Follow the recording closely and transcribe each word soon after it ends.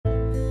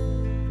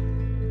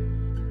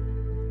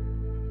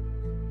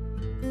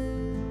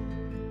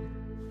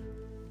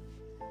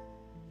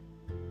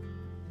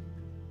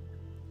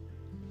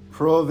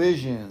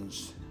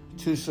provisions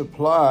to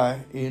supply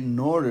in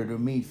order to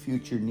meet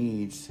future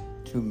needs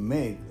to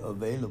make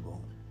available.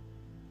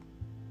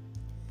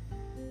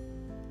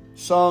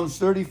 Psalms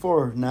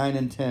 34, 9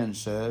 and 10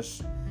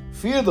 says,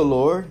 "Fear the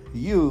Lord,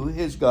 you,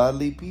 his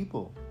godly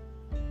people.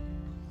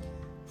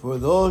 For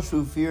those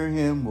who fear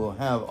him will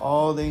have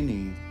all they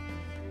need.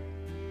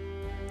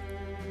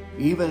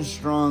 Even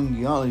strong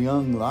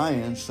young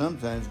lions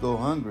sometimes go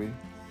hungry,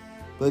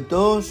 but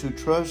those who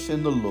trust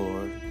in the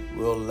Lord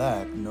will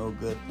lack no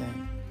good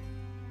thing.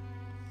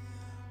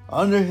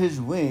 Under his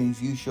wings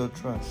you shall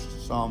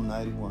trust." Psalm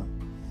 91.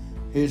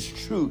 "His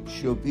truth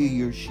shall be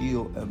your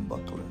shield and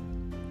buckler.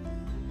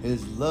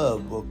 His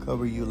love will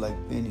cover you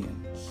like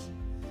pinions.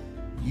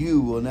 You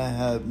will not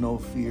have no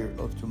fear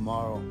of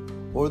tomorrow,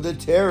 or the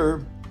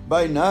terror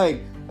by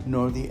night,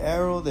 nor the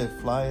arrow that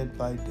flieth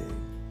by day,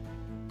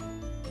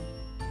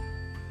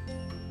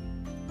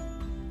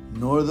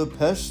 nor the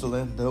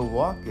pestilence that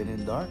walketh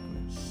in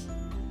darkness,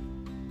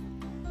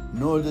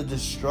 nor the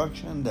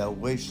destruction that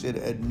wasteth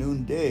at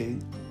noonday.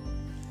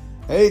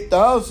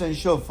 8,000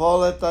 shall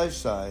fall at thy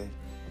side,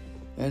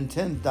 and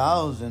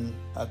 10,000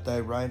 at thy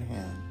right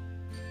hand,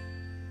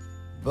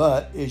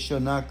 but it shall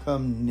not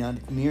come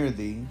near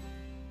thee.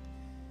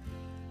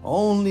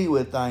 Only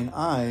with thine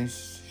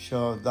eyes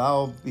shalt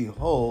thou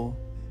behold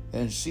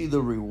and see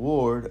the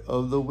reward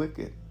of the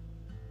wicked.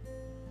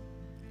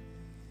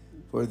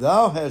 For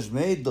thou hast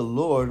made the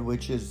Lord,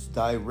 which is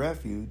thy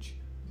refuge,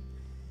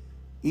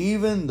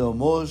 even the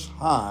Most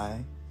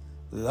High,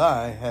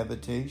 thy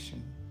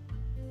habitation.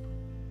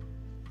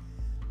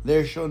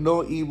 There shall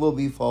no evil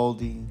befall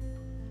thee,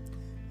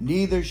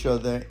 neither shall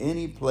there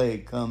any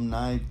plague come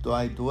nigh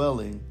thy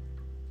dwelling.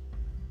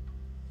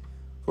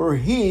 For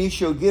he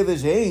shall give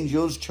his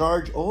angels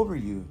charge over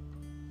you,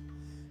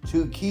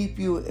 to keep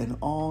you in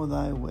all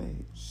thy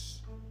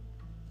ways.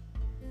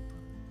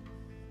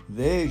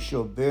 They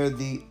shall bear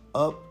thee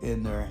up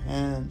in their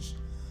hands,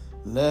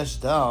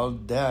 lest thou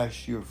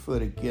dash your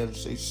foot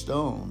against a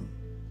stone.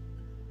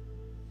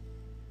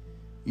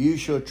 You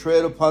shall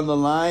tread upon the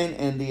lion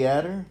and the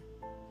adder,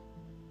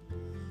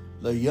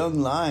 the young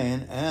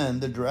lion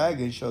and the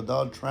dragon shall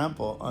thou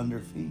trample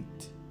under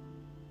feet.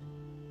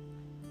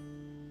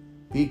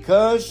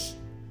 Because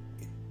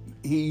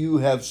you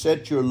have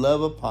set your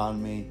love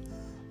upon me,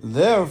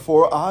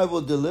 therefore I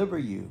will deliver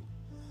you.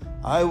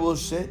 I will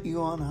set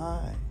you on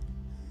high,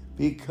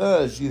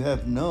 because you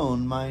have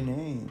known my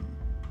name.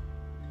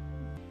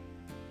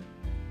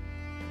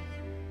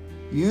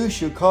 You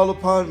shall call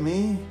upon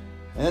me,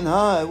 and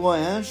I will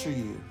answer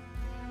you.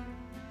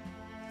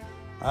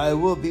 I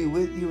will be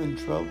with you in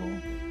trouble.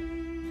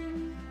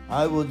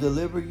 I will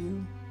deliver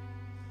you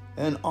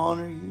and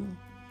honor you.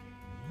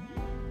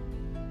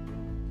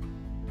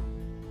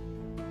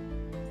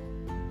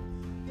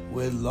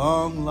 With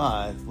long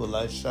life will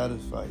I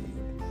satisfy you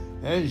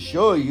and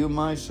show you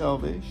my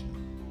salvation.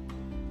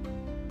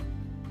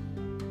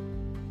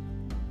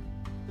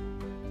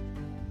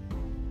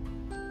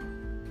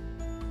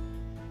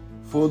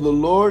 For the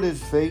Lord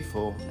is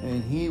faithful,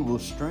 and he will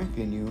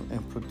strengthen you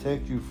and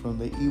protect you from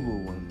the evil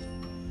one.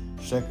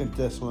 2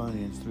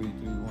 Thessalonians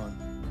 3:1.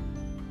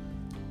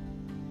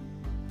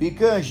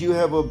 Because you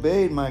have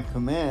obeyed my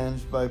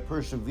commands by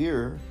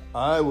persevere,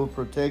 I will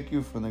protect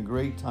you from the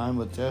great time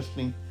of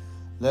testing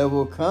that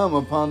will come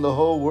upon the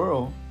whole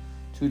world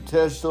to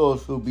test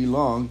those who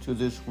belong to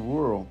this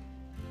world.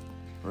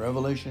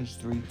 Revelations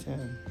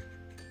 3:10.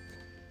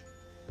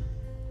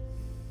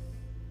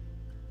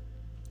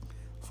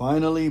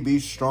 Finally, be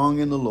strong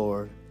in the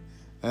Lord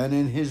and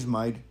in his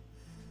mighty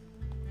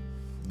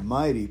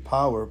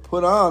power.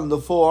 Put on the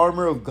full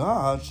armor of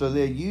God so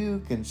that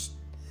you can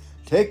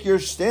take your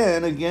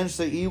stand against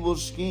the evil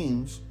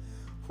schemes.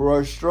 For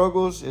our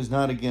struggles is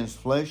not against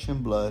flesh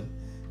and blood,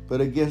 but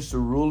against the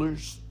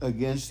rulers,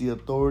 against the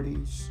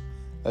authorities,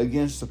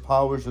 against the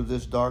powers of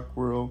this dark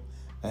world,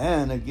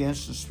 and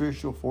against the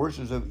spiritual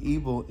forces of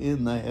evil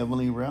in the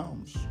heavenly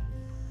realms.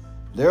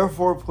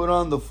 Therefore put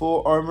on the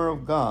full armor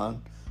of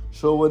God,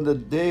 so when the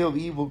day of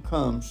evil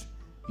comes,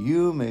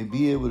 you may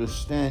be able to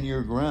stand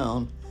your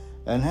ground.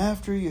 And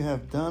after you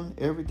have done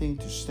everything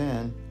to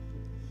stand,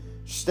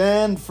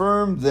 stand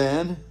firm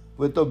then,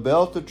 with the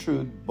belt of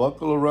truth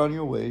buckled around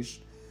your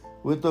waist,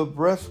 with the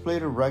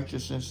breastplate of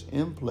righteousness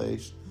in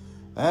place,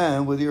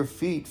 and with your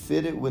feet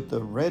fitted with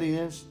the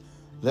readiness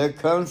that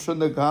comes from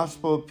the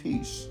gospel of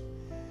peace.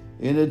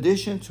 In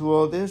addition to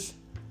all this,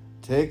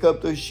 take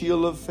up the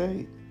shield of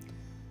faith,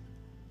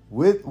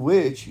 with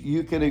which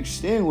you can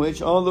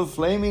extinguish all the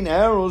flaming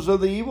arrows of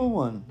the evil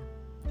one.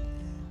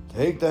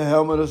 Take the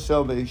helmet of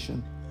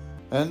salvation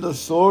and the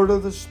sword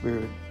of the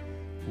Spirit,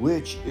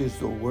 which is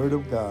the word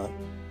of God.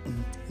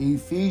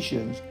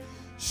 Ephesians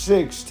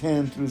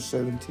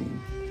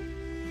 6:10-17.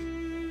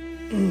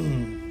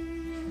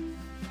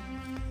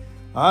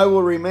 I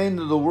will remain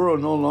in the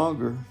world no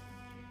longer,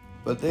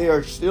 but they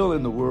are still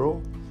in the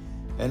world,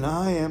 and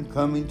I am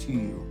coming to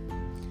you.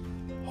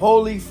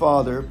 Holy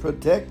Father,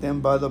 protect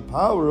them by the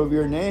power of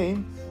your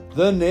name,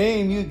 the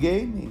name you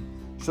gave me,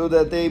 so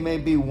that they may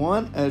be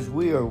one as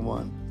we are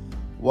one.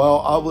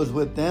 While I was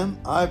with them,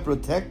 I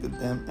protected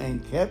them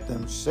and kept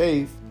them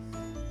safe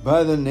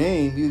by the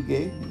name you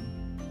gave me.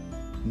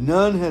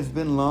 None has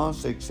been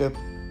lost except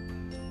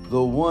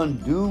the one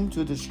doomed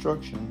to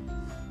destruction,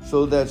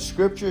 so that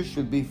Scripture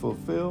should be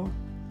fulfilled.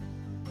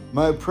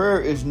 My prayer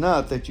is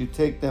not that you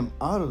take them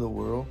out of the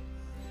world,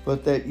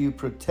 but that you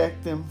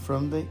protect them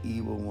from the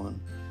evil one.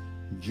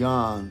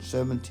 John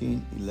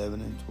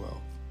 17:11 and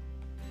 12.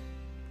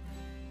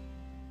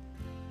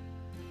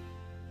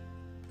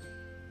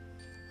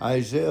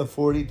 Isaiah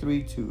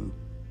 43:2.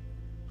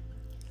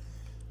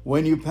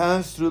 When you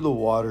pass through the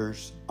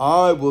waters,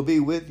 I will be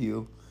with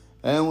you,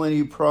 and when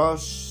you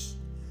cross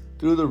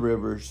through the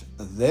rivers,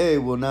 they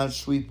will not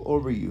sweep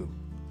over you.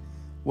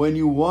 When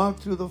you walk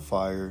through the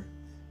fire,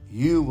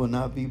 you will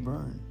not be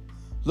burned.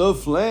 The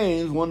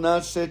flames will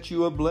not set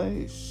you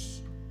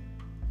ablaze.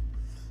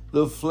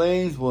 The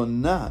flames will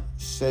not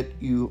set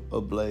you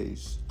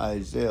ablaze.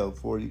 Isaiah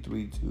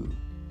 43:2.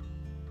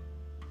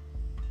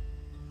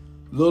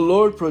 The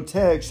Lord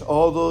protects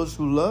all those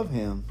who love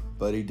him,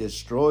 but he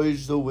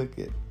destroys the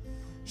wicked.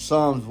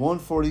 Psalms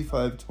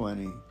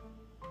 145:20.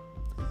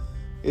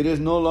 It is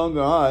no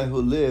longer I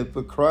who live,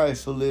 but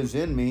Christ who lives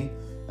in me,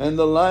 and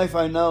the life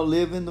I now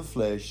live in the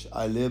flesh,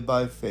 I live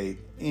by faith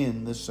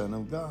in the Son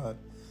of God,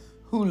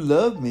 who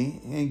loved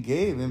me and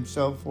gave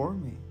himself for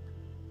me.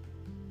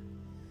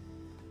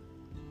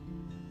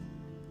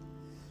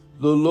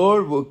 The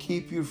Lord will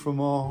keep you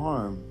from all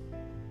harm.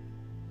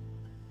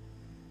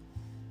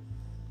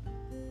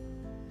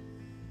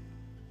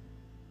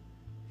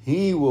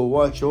 He will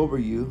watch over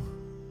you,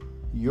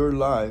 your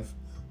life.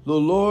 The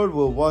Lord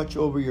will watch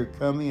over your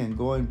coming and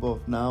going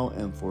both now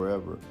and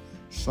forever.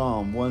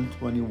 Psalm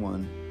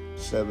 121,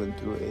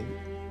 7-8.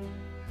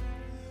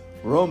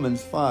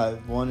 Romans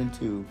 5:1 and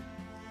 2.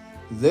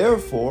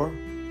 Therefore,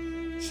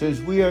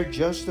 since we are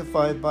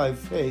justified by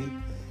faith,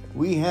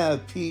 we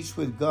have peace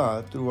with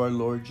God through our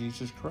Lord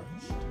Jesus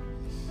Christ,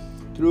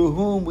 through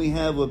whom we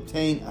have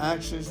obtained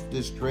access to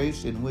this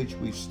grace in which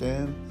we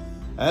stand,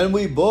 and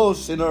we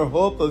boast in our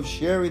hope of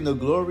sharing the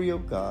glory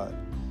of God.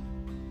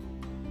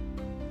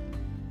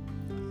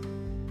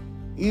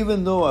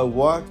 Even though I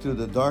walk through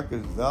the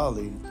darkest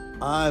valley,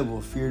 I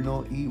will fear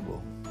no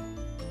evil.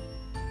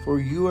 For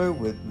you are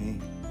with me,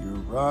 your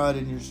rod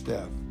and your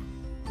staff,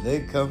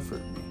 they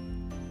comfort me.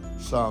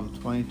 Psalm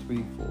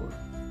 23:4.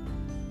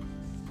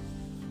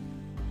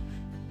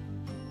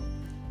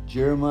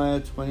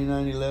 Jeremiah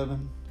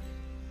 29:11.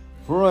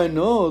 For I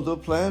know the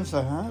plans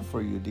I have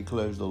for you,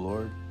 declares the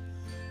Lord.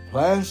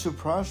 Plans to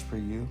prosper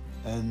you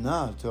and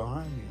not to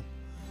harm you.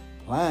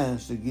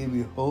 Plans to give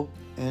you hope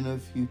and a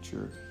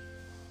future.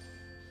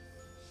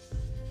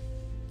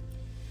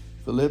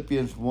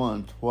 Philippians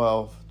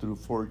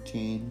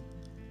 1:12-14.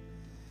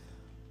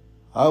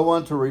 I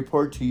want to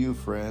report to you,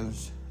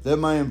 friends, that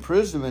my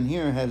imprisonment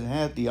here has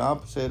had the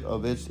opposite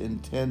of its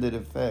intended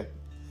effect.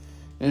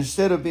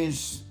 Instead of being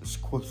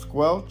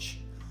squelched,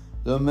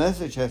 the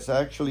message has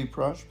actually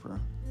prospered.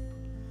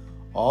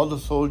 All the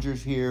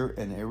soldiers here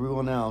and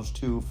everyone else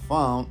too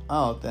found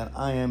out that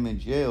I am in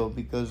jail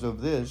because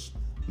of this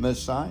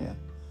Messiah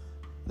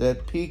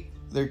that piqued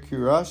their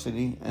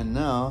curiosity, and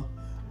now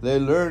they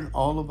learn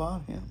all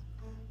about him.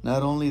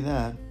 Not only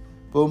that,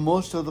 but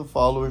most of the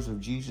followers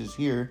of Jesus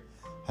here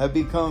have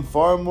become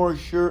far more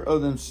sure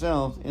of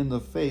themselves in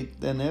the faith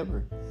than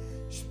ever,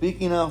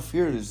 speaking out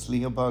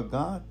fearlessly about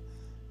God,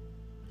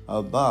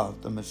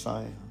 about the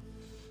Messiah.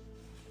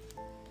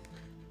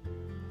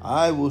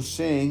 I will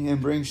sing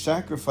and bring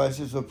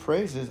sacrifices of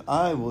praises.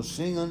 I will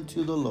sing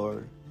unto the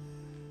Lord.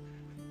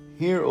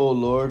 Hear, O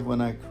Lord,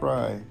 when I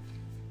cry.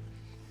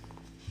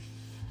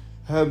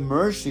 Have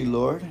mercy,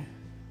 Lord,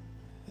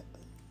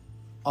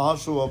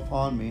 also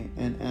upon me,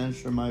 and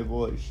answer my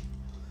voice.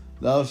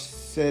 Thou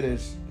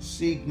saidest,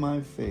 seek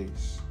my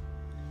face.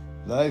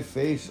 Thy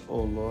face,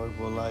 O Lord,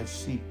 will I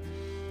seek.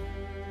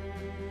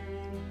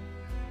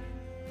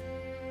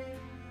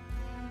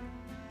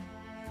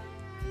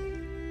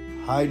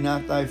 Hide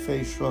not thy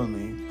face from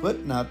me.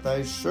 Put not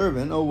thy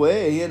servant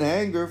away in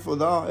anger, for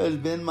thou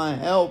hast been my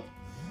help.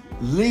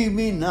 Leave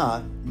me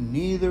not,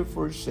 neither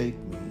forsake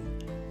me,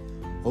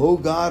 O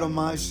God of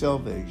my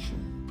salvation.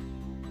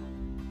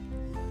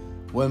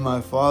 When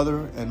my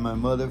father and my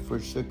mother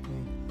forsook me,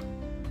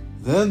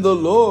 then the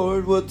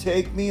Lord will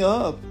take me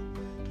up.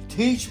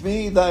 Teach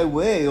me thy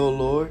way, O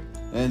Lord,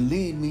 and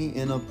lead me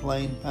in a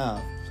plain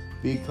path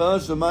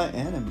because of my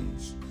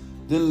enemies.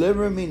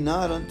 Deliver me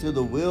not unto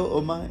the will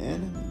of my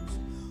enemies.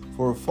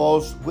 For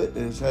false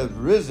witness has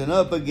risen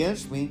up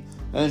against me,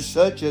 and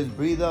such as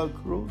breathe out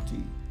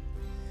cruelty.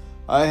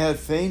 I had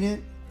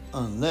fainted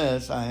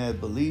unless I had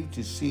believed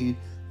to see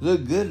the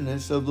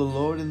goodness of the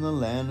Lord in the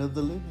land of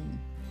the living.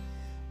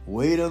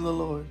 Wait on the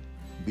Lord,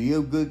 be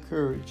of good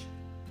courage,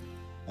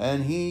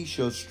 and he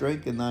shall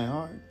strengthen thy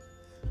heart.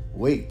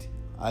 Wait,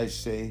 I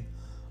say,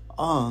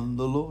 on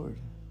the Lord.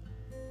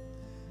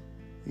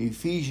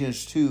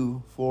 Ephesians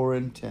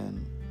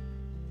 2:4-10.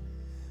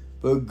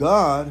 But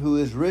God, who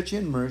is rich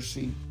in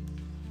mercy,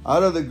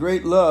 out of the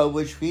great love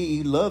which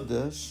he loved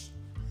us,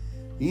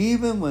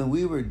 even when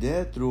we were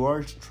dead through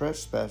our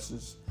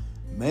trespasses,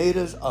 made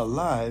us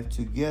alive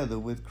together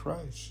with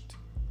Christ.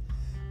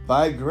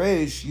 By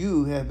grace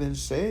you have been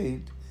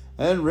saved,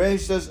 and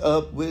raised us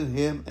up with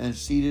him, and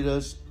seated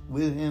us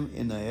with him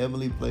in the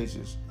heavenly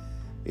places,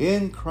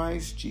 in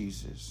Christ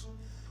Jesus,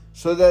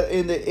 so that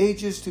in the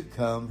ages to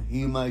come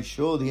he might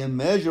show the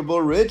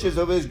immeasurable riches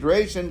of his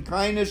grace and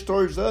kindness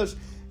towards us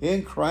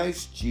in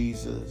Christ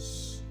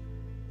Jesus.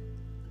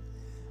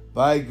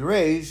 By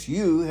grace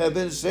you have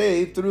been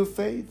saved through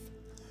faith,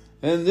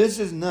 and this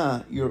is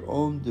not your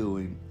own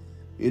doing.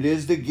 It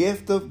is the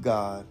gift of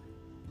God,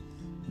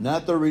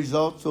 not the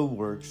results of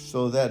works,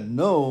 so that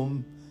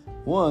no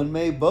one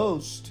may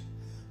boast.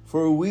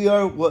 For we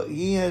are what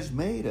he has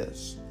made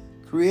us,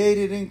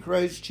 created in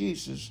Christ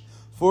Jesus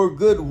for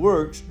good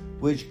works,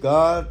 which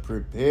God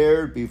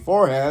prepared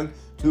beforehand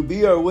to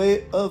be our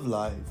way of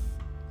life.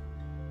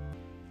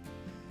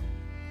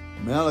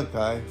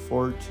 Malachi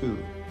 4:2.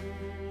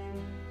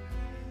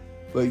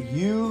 But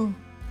you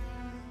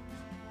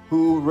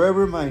who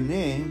revere my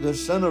name, the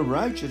Son of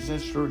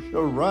Righteousness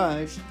shall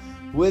rise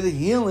with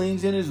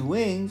healings in his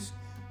wings.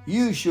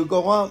 You shall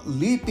go out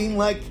leaping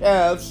like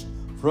calves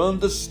from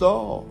the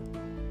stall.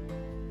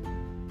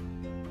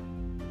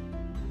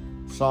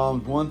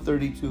 Psalms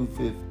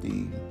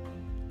 132:15.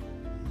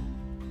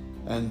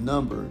 And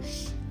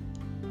Numbers.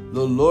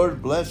 The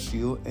Lord bless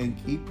you and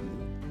keep you.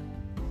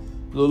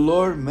 The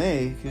Lord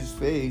make his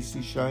face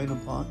to shine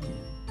upon you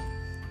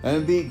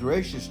and be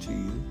gracious to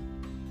you.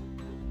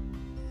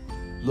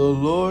 The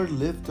Lord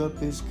lift up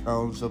his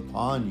countenance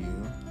upon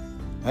you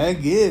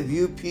and give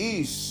you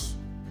peace.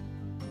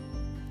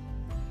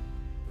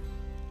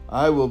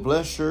 I will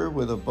bless her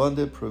with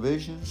abundant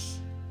provisions.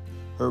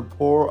 Her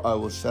poor I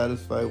will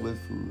satisfy with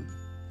food.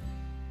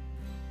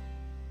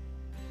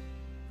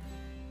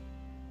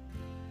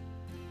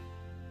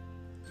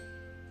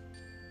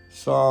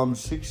 Psalm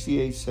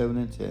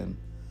 68:7-10.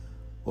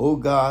 O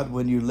God,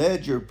 when you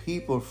led your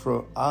people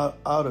from out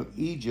of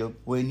Egypt,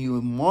 when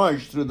you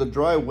marched through the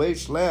dry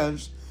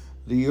wastelands,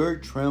 the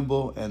earth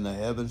trembled and the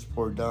heavens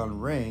poured down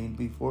rain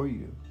before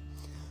you.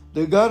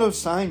 The God of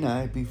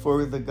Sinai,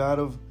 before the God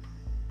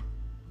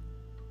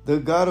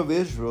of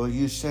Israel,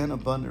 you sent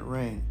abundant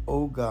rain,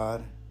 O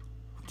God,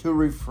 to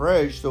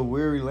refresh the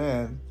weary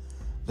land.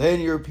 Then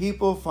your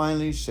people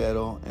finally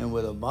settle, and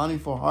with a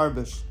bountiful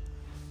harvest,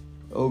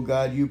 O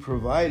God, you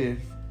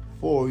provided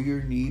for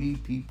your needy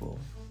people.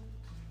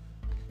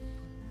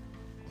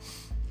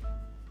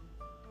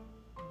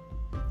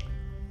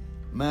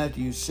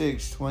 Matthew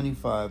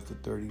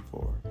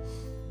 6:25-34.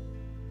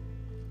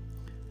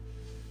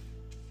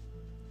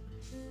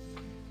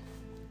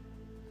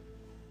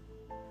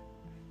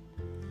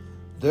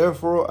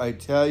 Therefore I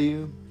tell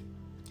you,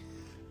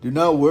 do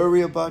not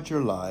worry about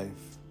your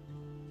life,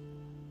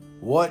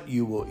 what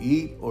you will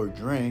eat or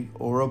drink,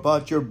 or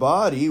about your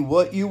body,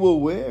 what you will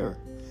wear.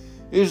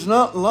 Is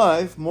not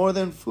life more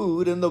than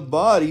food, and the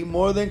body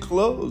more than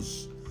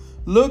clothes?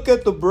 Look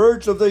at the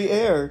birds of the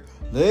air.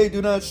 They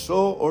do not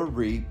sow or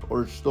reap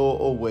or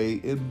store away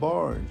in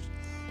barns,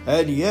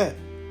 and yet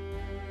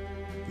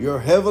your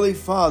heavenly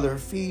Father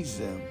feeds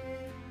them.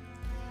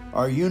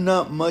 Are you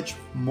not much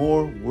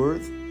more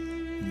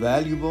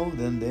valuable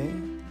than they?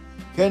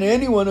 Can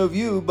any one of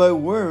you, by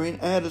worrying,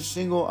 add a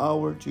single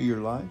hour to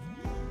your life?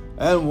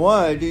 And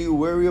why do you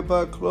worry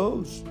about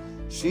clothes?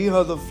 See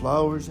how the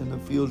flowers in the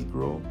fields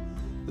grow.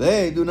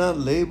 They do not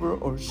labor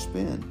or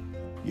spin.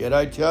 Yet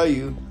I tell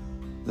you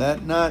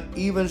that not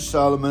even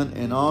Solomon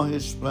in all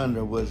his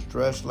splendor was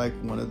dressed like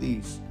one of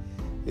these.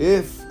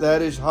 If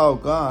that is how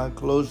God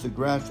clothes the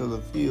grass of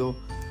the field,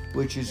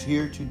 which is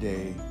here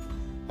today,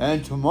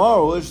 and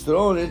tomorrow is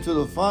thrown into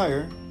the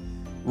fire,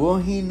 will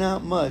he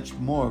not much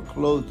more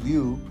clothe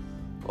you,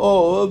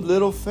 O of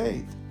little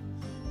faith?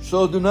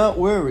 So do not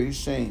worry,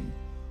 saying,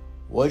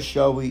 what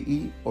shall we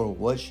eat, or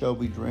what shall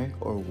we drink,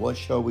 or what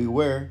shall we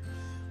wear?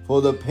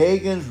 For the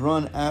pagans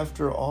run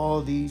after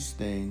all these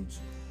things,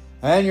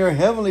 and your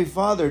heavenly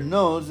Father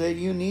knows that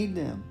you need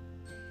them.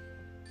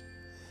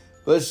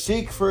 But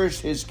seek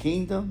first his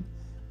kingdom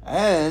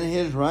and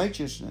his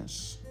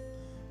righteousness,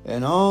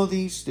 and all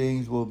these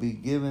things will be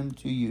given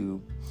to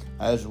you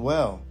as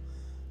well.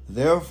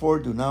 Therefore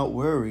do not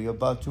worry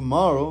about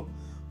tomorrow,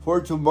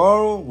 for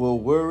tomorrow will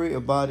worry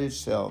about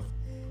itself.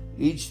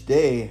 Each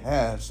day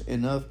has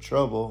enough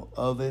trouble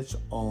of its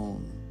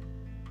own.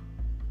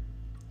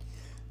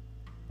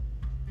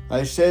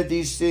 I said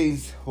these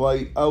things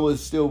while I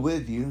was still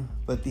with you,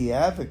 but the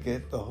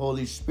Advocate, the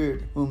Holy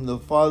Spirit, whom the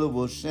Father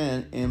will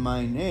send in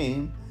my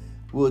name,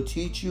 will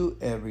teach you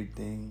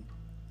everything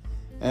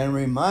and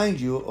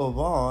remind you of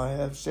all I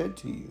have said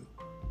to you.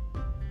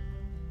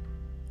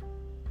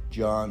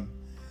 John,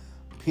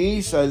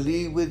 peace I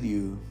leave with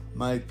you,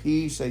 my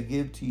peace I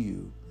give to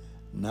you,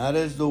 not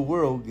as the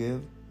world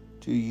gives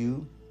to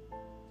you.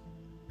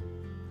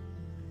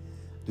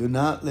 Do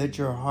not let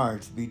your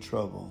hearts be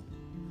troubled,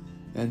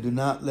 and do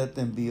not let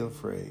them be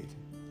afraid.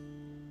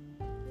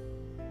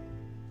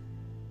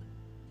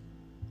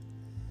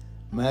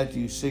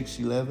 Matthew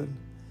 6:11.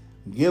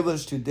 Give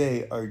us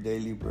today our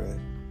daily bread.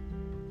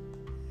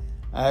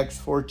 Acts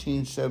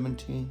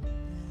 14:17.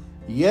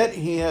 Yet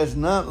he has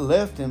not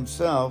left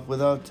himself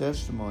without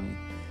testimony.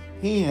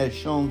 He has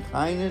shown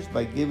kindness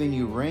by giving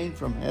you rain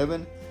from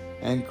heaven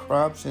and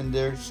crops in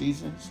their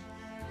seasons.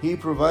 He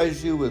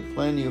provides you with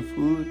plenty of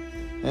food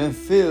and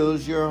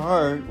fills your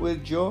heart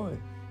with joy.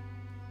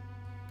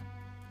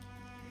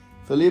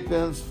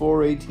 Philippians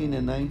 4:18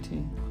 and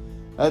 19.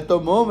 At the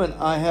moment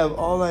I have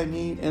all I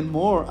need and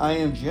more. I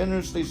am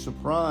generously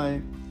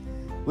supplied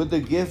with the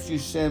gifts you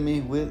send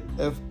me with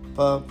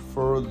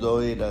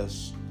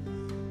Epaphroditus.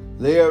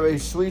 They are a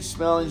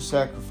sweet-smelling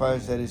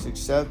sacrifice that is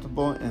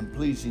acceptable and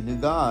pleasing to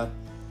God.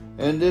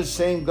 And this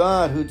same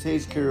God who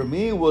takes care of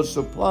me will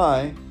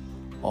supply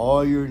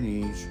all your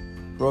needs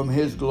from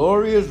his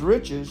glorious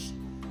riches,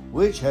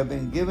 which have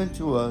been given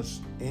to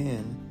us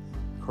in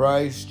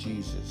Christ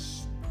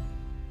Jesus.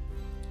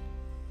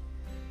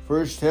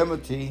 1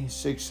 Timothy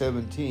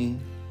 6:17.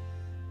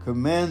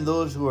 Command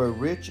those who are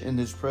rich in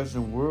this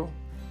present world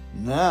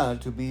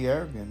not to be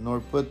arrogant, nor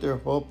put their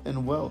hope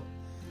in wealth,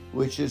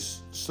 which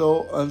is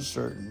so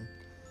uncertain,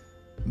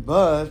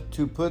 but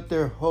to put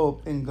their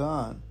hope in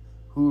God,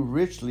 who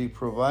richly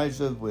provides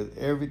us with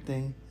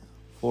everything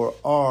for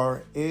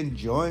our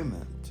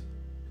enjoyment.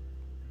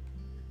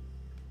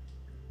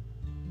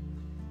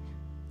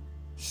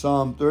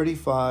 Psalm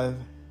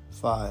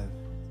 35:5.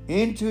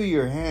 Into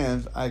your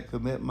hands I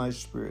commit my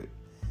spirit.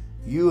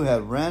 You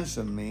have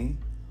ransomed me,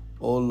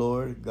 O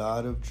Lord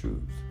God of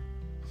truth.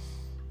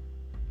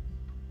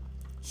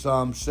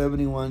 Psalm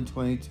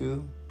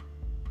 71:22.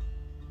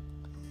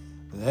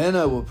 Then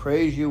I will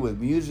praise you with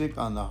music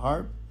on the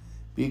harp,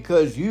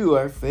 because you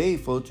are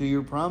faithful to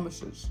your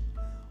promises.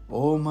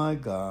 O my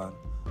God,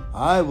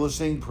 I will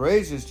sing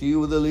praises to you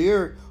with the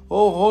lyre.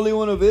 O Holy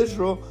One of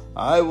Israel,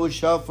 I will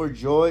shout for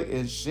joy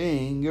and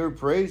sing your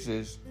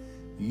praises.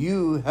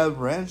 You have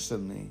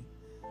ransomed me.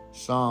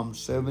 Psalm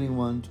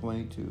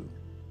 71:22.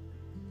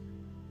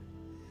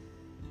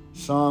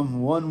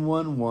 Psalm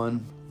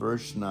 111,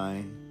 verse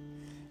 9.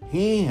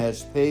 He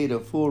has paid a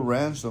full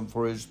ransom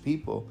for his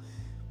people.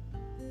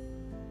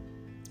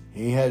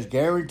 He has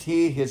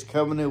guaranteed his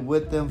covenant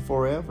with them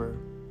forever.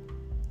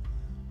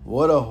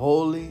 What a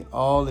holy,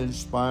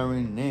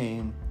 all-inspiring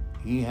name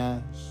he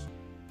has.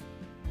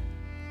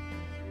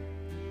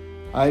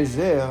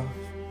 Isaiah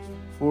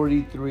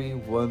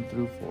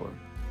 43:1-4.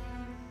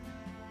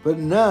 But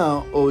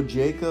now, O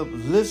Jacob,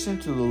 listen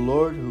to the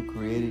Lord who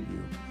created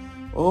you.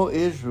 O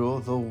Israel,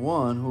 the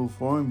one who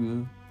formed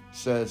you,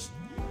 says,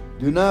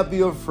 do not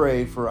be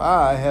afraid, for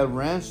I have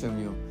ransomed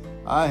you.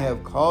 I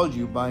have called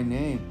you by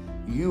name.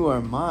 You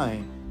are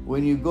mine.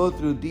 When you go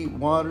through deep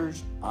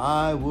waters,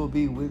 I will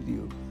be with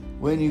you.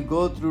 When you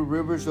go through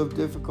rivers of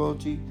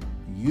difficulty,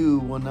 you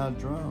will not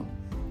drown.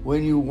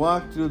 When you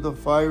walk through the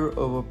fire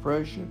of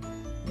oppression,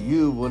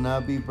 you will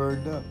not be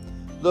burned up.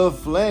 The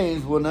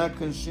flames will not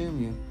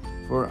consume you,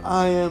 for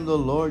I am the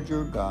Lord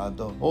your God,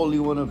 the Holy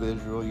One of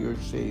Israel, your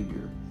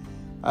Savior.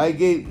 I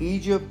gave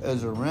Egypt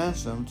as a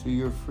ransom to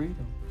your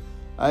freedom.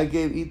 I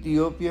gave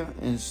Ethiopia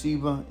and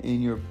Seba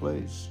in your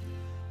place.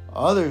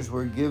 Others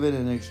were given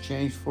in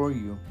exchange for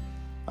you.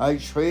 I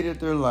traded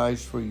their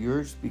lives for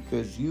yours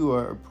because you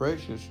are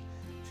precious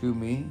to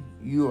me.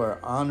 You are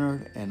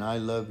honored and I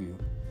love you.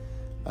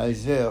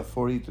 Isaiah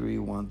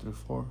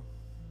 43:1-4.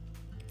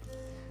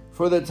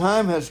 For the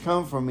time has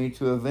come for me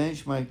to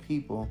avenge my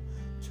people,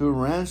 to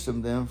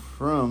ransom them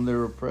from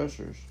their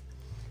oppressors.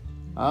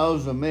 I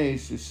was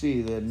amazed to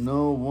see that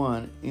no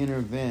one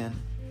intervened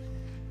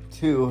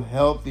to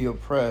help the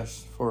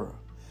oppressed,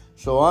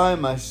 so I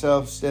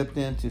myself stepped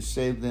in to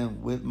save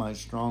them with my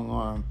strong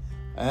arm,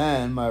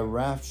 and my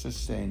wrath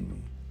sustained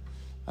me.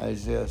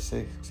 Isaiah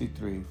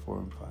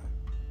 63:4-5.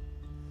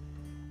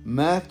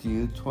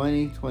 Matthew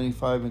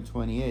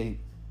 20:25-28.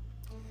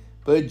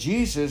 But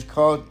Jesus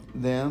called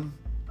them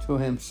to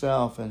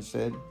himself and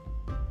said,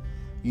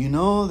 you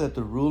know that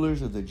the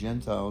rulers of the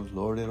Gentiles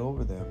lord it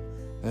over them,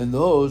 and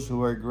those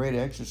who are great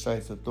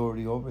exercise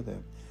authority over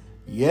them.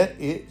 Yet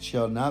it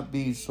shall not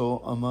be so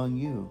among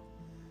you.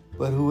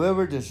 But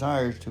whoever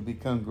desires to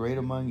become great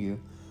among you,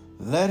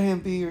 let him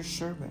be your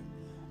servant.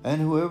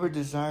 And whoever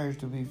desires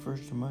to be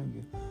first among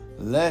you,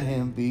 let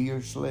him be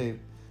your slave.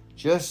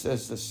 Just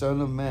as the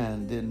Son of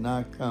Man did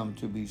not come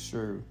to be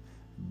served,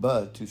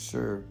 but to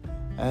serve,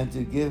 and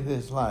to give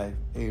his life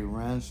a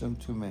ransom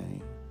to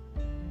many.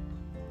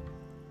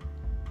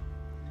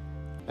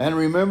 And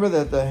remember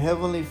that the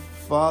Heavenly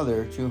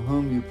Father to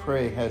whom you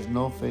pray has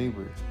no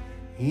favors.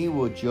 He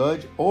will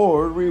judge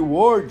or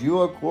reward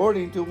you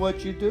according to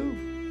what you do.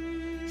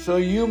 So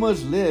you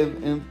must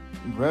live in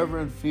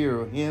reverent fear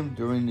of him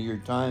during your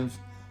times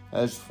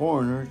as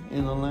foreigners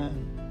in the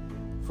land.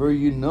 For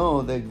you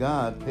know that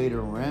God paid a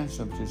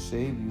ransom to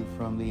save you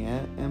from the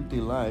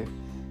empty life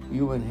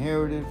you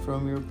inherited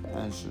from your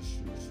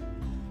ancestors.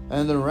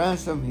 And the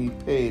ransom he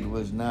paid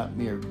was not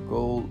mere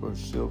gold or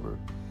silver.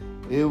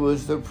 It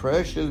was the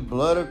precious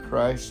blood of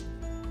Christ,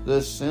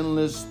 the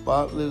sinless,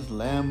 spotless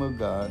Lamb of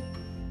God.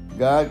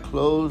 God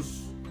clothed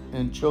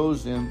and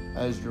chose him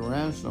as the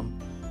ransom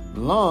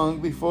long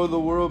before the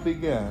world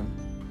began.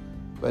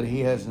 but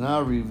he has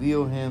now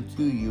revealed him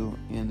to you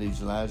in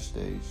these last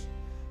days.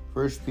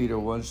 1 Peter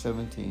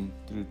 1:17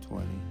 through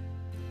 20.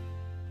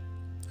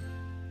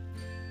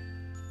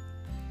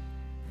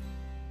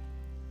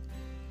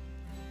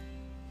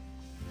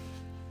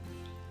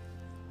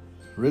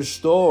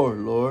 Restore,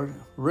 Lord,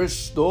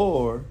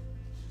 restore.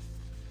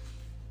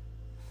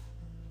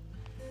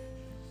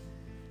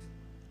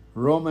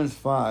 Romans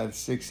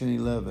 5:6 and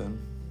 11.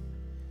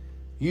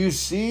 You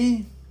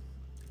see,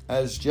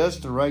 as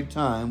just the right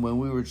time, when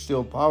we were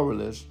still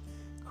powerless,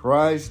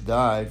 Christ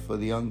died for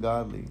the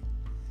ungodly.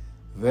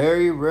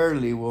 Very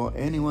rarely will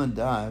anyone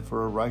die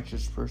for a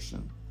righteous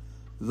person,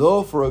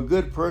 though for a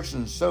good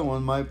person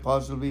someone might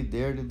possibly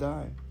dare to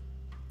die.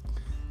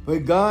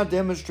 But God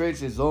demonstrates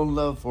his own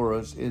love for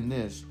us in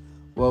this: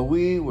 while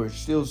we were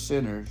still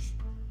sinners,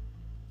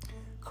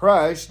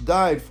 Christ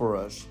died for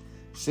us.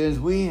 Since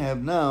we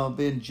have now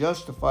been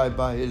justified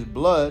by his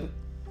blood,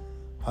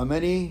 how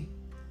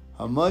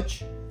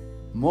much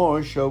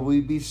more shall we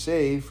be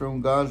saved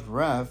from God's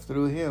wrath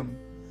through him?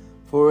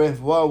 For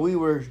if while we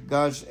were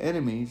God's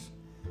enemies,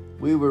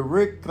 we were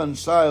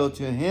reconciled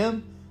to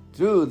him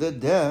through the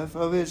death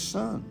of his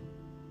Son,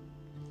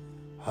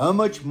 how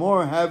much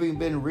more, having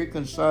been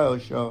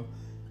reconciled, shall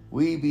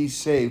we be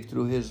saved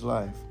through his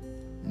life?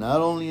 Not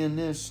only in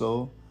this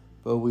soul,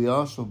 but we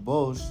also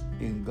boast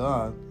in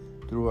God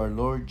through our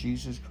Lord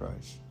Jesus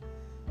Christ,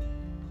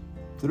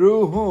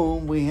 through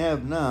whom we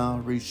have now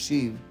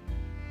received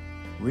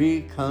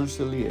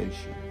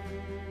reconciliation.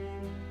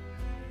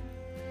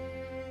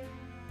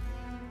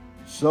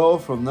 So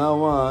from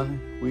now on,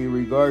 we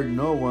regard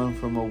no one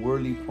from a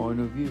worldly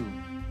point of view.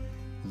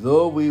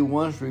 Though we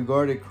once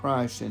regarded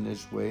Christ in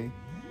this way,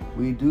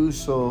 we do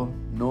so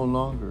no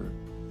longer.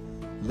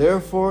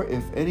 Therefore,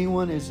 if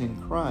anyone is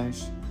in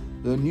Christ,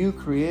 the new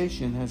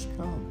creation has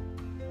come.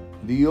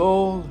 The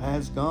old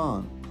has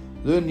gone.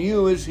 The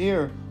new is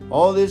here.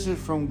 All this is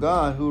from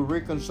God, who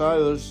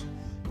reconciled us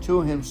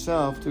to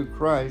himself through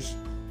Christ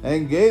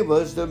and gave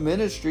us the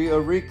ministry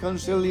of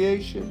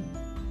reconciliation.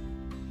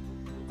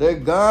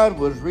 That God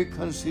was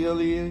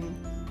reconciling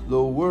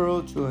the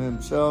world to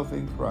himself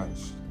in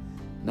Christ,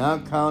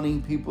 not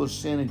counting people's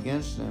sin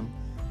against them,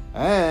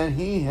 and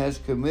he has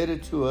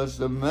committed to us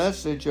the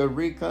message of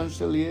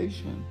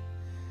reconciliation.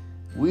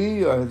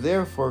 We are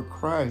therefore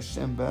Christ's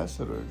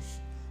ambassadors,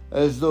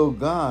 as though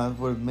God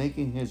were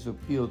making his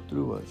appeal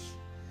through us.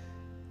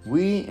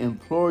 We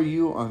implore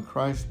you on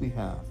Christ's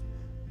behalf,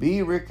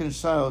 be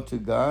reconciled to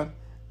God.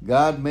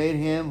 God made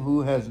him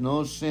who has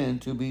no sin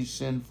to be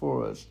sin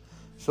for us,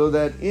 so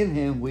that in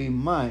him we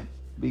might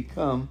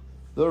become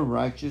the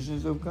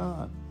righteousness of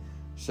God.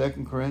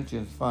 2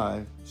 Corinthians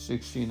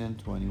 5:16 and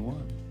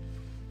 21.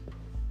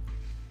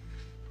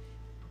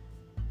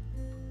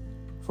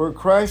 For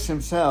Christ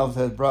himself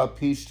has brought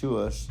peace to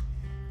us.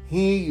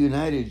 He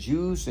united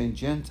Jews and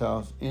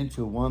Gentiles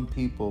into one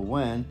people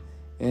when,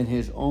 in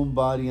his own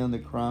body on the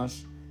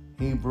cross,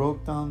 he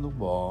broke down the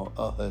wall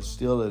of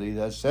hostility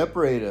that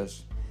separated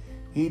us.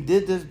 He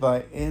did this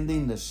by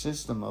ending the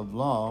system of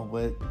law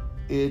with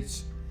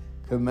its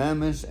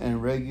commandments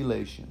and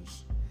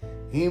regulations.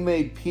 He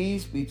made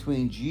peace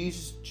between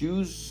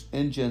Jews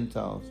and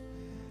Gentiles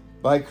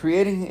by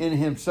creating in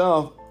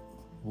himself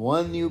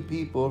one new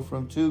people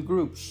from two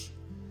groups.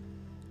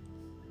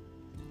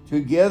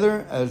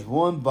 Together as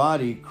one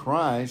body,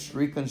 Christ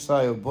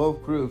reconciled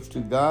both groups to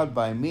God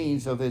by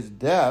means of his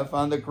death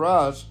on the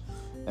cross,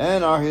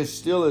 and our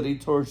hostility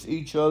towards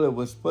each other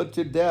was put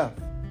to death.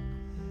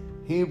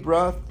 He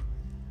brought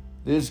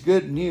this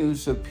good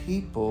news of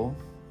people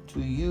to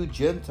you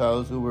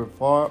Gentiles who were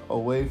far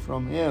away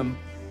from him,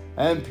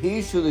 and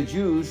peace to the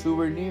Jews who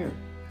were near.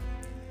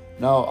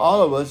 Now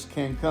all of us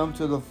can come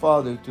to the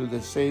Father through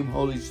the same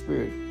Holy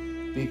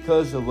Spirit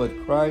because of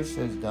what Christ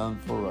has done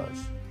for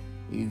us.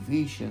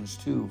 Ephesians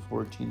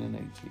 2:14 and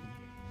 18.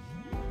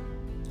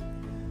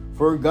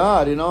 For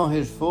God in all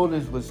his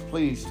fullness was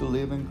pleased to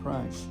live in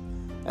Christ,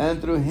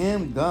 and through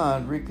him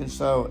God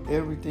reconciled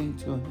everything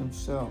to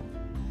himself.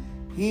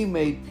 He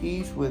made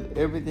peace with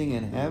everything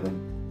in heaven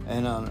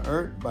and on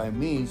earth by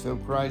means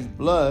of Christ's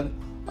blood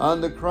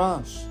on the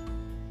cross.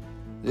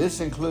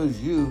 This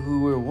includes you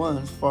who were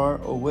once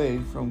far away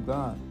from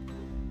God.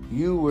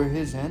 You were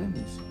his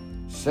enemies,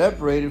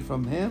 separated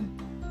from him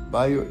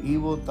by your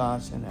evil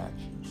thoughts and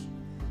actions.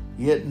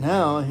 Yet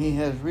now he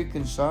has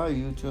reconciled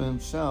you to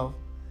himself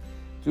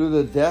through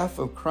the death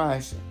of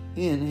Christ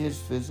in his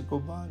physical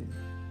body.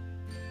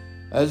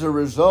 As a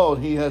result,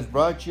 he has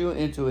brought you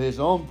into his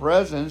own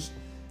presence,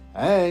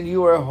 and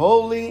you are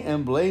holy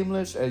and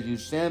blameless as you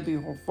stand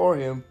before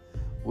him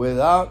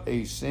without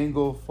a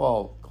single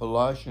fault.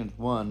 Colossians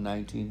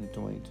 1:19 and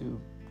 22.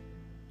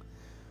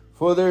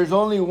 For there is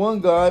only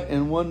one God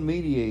and one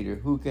mediator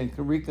who can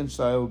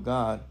reconcile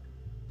God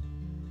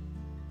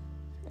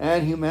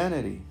and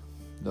humanity,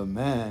 the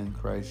man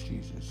Christ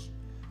Jesus.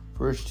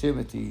 1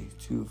 Timothy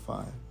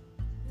 2:5.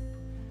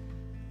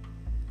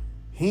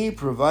 He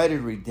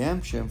provided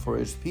redemption for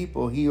his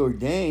people. He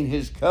ordained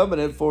his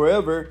covenant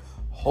forever,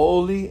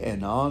 holy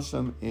and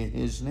awesome in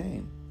his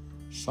name.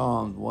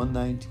 Psalm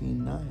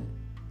 119:9.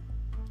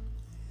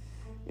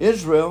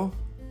 Israel,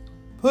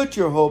 put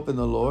your hope in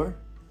the Lord,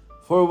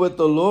 for with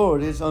the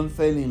Lord is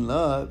unfailing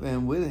love,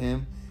 and with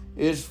him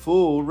is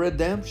full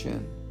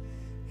redemption.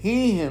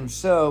 He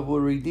himself will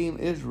redeem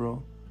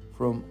Israel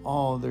from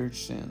all their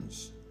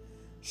sins.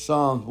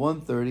 Psalms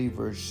 130,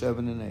 verse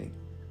 7 and 8.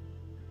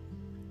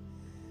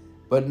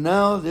 But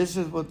now this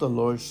is what the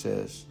Lord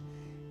says.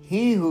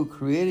 He who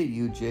created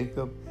you,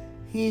 Jacob,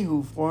 he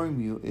who formed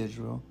you,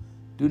 Israel,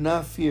 do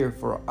not fear,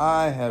 for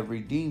I have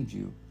redeemed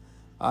you.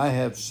 I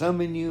have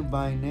summoned you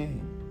by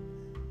name.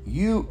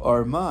 You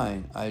are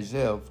mine.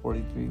 Isaiah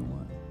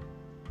 43:1.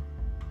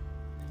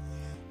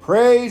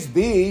 Praise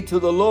be to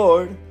the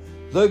Lord,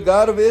 the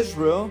God of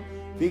Israel,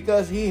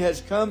 because he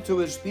has come to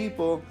his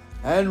people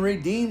and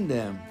redeemed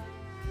them.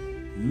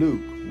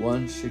 Luke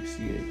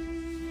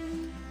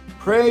 1:68.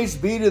 Praise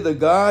be to the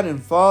God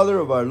and Father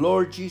of our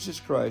Lord Jesus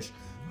Christ,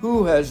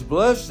 who has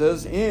blessed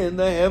us in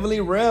the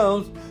heavenly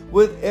realms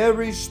with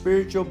every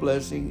spiritual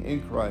blessing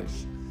in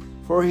Christ.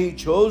 For he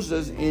chose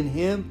us in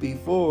him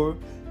before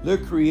the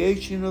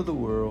creation of the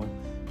world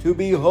to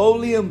be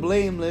holy and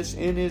blameless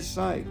in his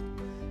sight.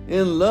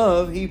 In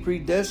love, he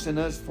predestined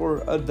us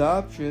for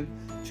adoption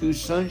to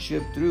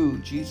sonship through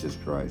Jesus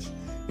Christ,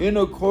 in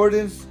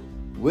accordance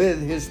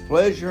with his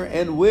pleasure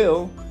and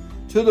will,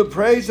 to the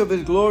praise of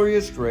his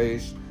glorious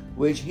grace,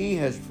 which he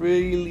has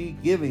freely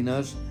given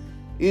us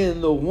in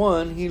the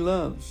one he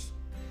loves.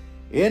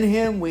 In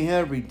him we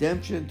have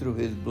redemption through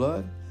his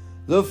blood,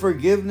 the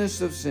forgiveness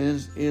of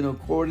sins in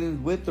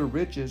accordance with the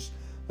riches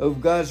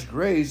of God's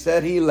grace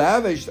that he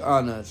lavished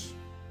on us.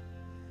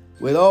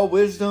 With all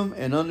wisdom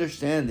and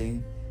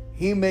understanding,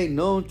 he made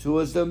known to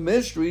us the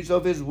mysteries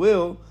of his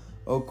will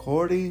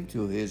according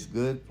to his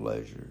good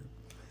pleasure,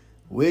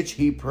 which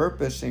he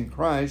purposed in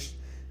Christ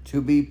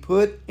to be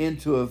put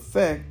into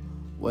effect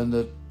when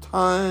the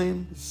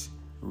times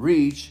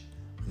reach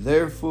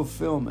their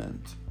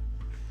fulfillment,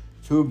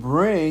 to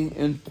bring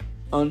in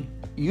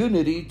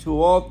unity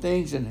to all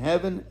things in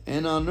heaven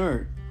and on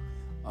earth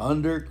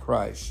under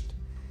Christ.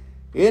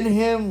 In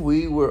him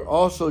we were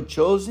also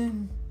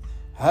chosen,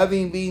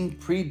 having been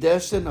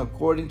predestined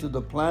according to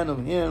the plan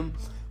of him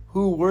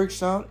who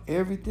works out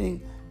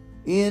everything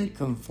in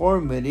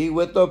conformity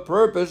with the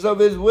purpose of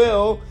his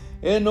will,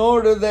 in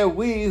order that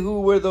we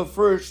who were the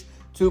first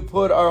to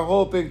put our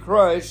hope in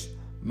Christ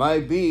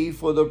might be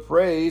for the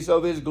praise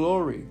of his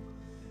glory.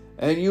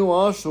 And you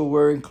also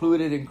were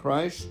included in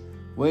Christ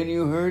when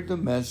you heard the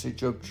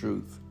message of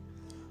truth,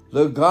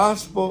 the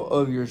gospel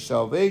of your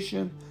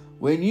salvation.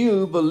 When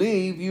you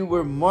believed, you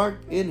were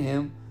marked in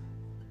him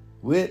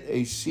with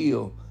a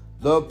seal,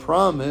 the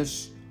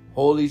promised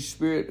Holy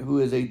Spirit, who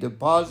is a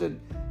deposit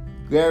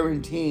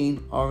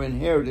guaranteeing our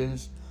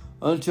inheritance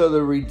until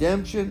the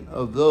redemption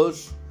of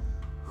those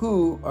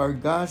who are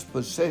God's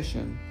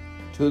possession,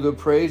 to the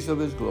praise of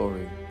his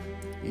glory.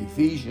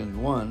 Ephesians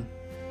 1,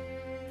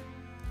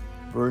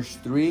 verse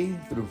 3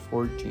 through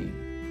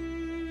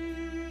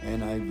 14,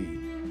 NIV.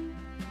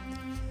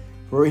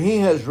 For he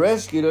has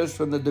rescued us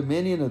from the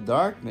dominion of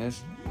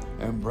darkness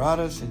and brought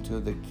us into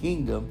the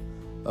kingdom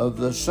of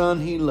the Son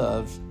he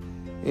loves,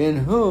 in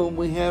whom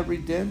we have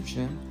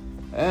redemption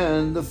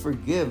and the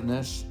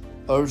forgiveness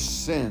of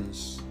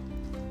sins.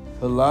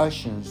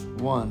 Colossians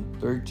 1,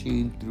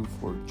 13 through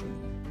 14.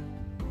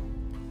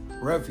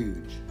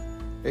 Refuge,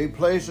 a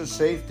place of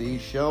safety,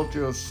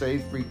 shelter of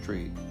safe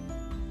retreat.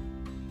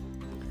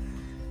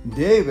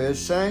 David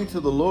sang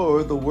to the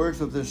Lord the words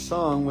of this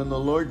song when the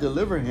Lord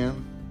delivered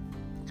him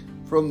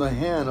from the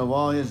hand of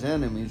all his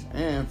enemies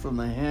and from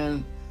the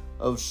hand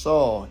of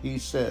Saul. He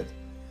said,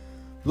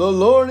 "The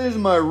Lord is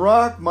my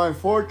rock, my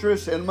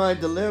fortress, and my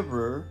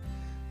deliverer.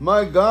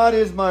 My God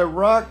is my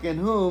rock in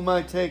whom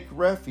I take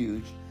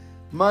refuge,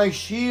 my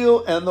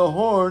shield and the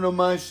horn of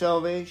my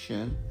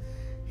salvation.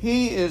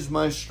 He is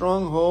my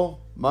stronghold,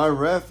 my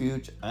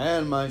refuge,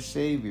 and my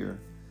Savior.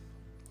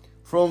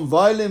 From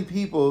violent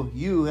people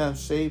you have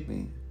saved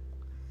me.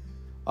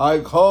 I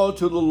called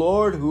to the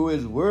Lord, who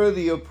is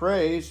worthy of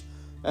praise,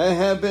 and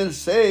have been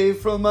saved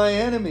from my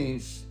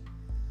enemies.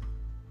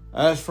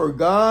 As for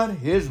God,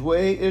 his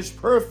way is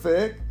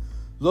perfect.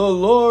 The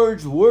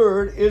Lord's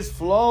word is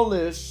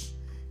flawless.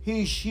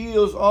 He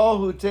shields all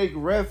who take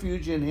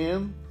refuge in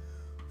him.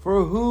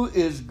 For who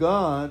is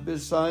God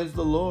besides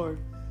the Lord?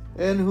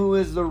 And who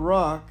is the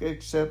rock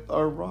except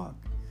our rock?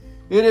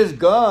 It is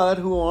God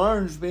who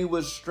arms me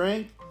with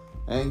strength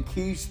and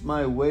keeps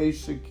my way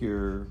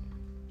secure."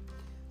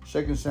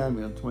 2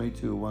 Samuel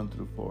 22, 1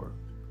 through 4,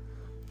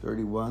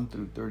 31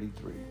 through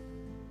 33.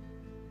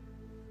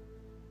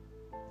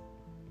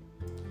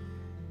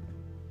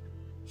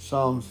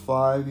 Psalms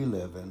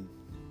 5:11.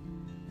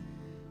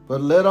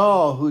 But let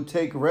all who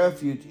take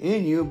refuge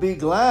in you be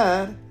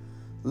glad.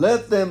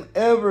 Let them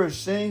ever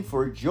sing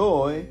for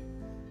joy.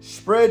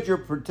 Spread your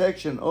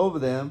protection over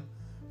them,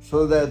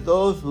 so that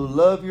those who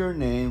love your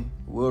name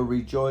will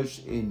rejoice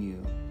in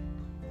you.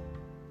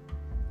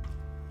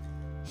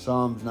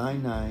 Psalms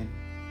 9:9.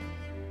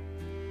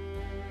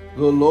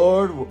 The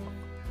Lord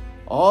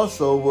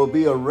also will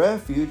be a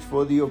refuge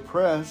for the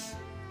oppressed,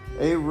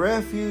 a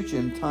refuge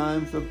in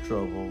times of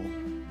trouble.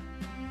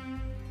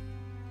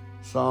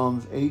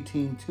 Psalms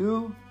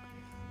 18:2.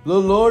 The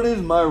Lord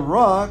is my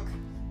rock,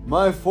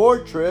 my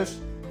fortress,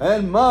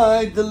 and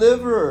my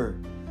deliverer.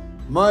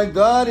 My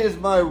God is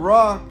my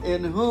rock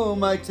in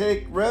whom I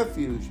take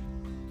refuge,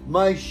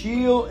 my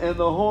shield and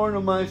the horn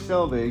of my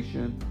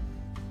salvation,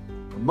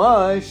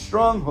 my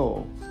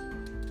stronghold.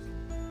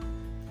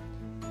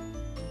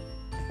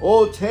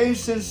 Oh,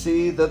 taste and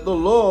see that the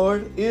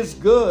Lord is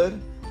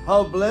good.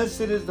 How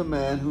blessed is the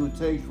man who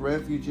takes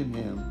refuge in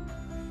him.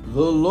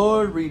 The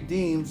Lord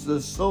redeems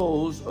the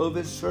souls of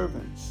his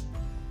servants,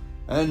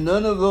 and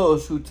none of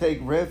those who take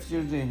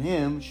refuge in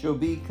him shall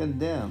be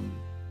condemned.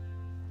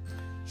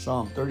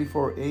 Psalm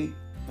 34:8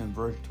 and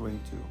verse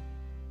 22.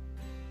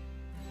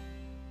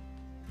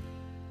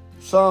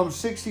 Psalm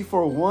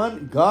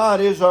 64:1.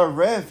 God is our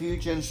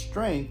refuge and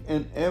strength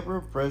and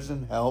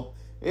ever-present help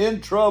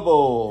in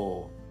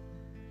trouble.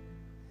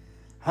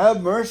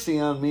 Have mercy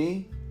on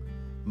me,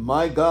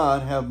 my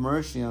God, have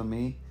mercy on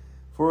me.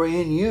 For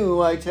in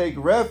you I take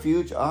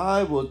refuge.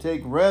 I will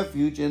take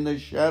refuge in the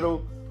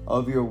shadow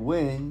of your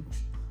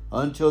wings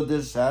until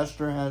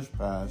disaster has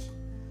passed.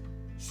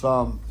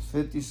 Psalm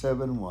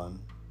 57:1.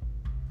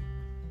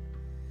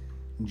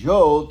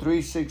 Joel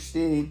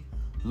 3:16.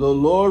 The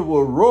Lord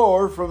will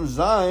roar from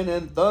Zion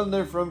and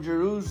thunder from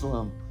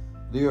Jerusalem.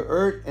 The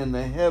earth and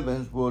the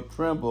heavens will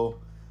tremble,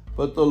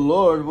 but the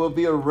Lord will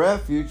be a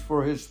refuge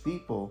for his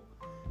people,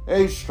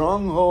 a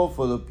stronghold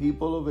for the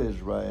people of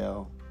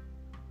Israel.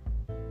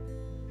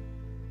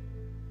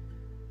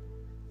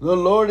 The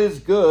Lord is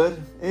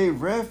good, a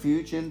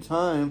refuge in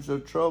times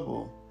of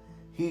trouble.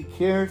 He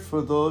cares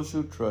for those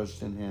who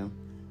trust in him.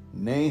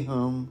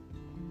 Nahum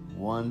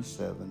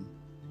 1:7.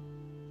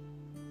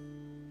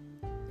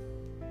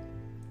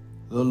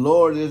 The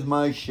Lord is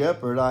my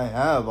shepherd. I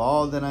have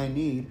all that I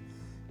need.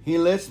 He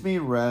lets me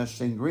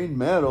rest in green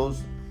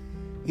meadows.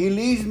 He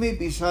leads me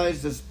beside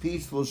the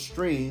peaceful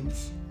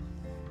streams.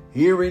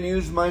 He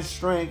renews my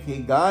strength. He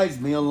guides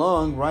me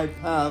along right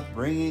path,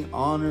 bringing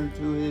honor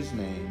to his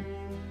name.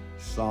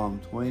 Psalm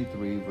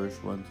 23, verse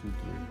 1 through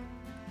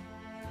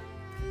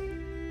 3.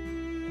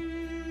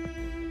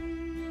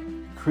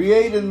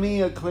 Create in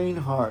me a clean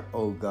heart,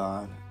 O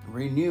God.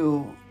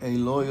 Renew a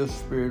loyal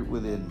spirit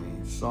within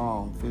me.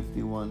 Psalm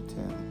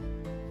 51:10.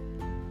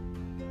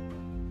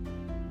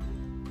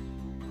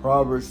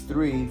 Proverbs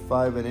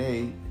 3:5 and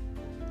 8.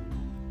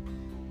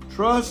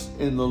 Trust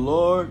in the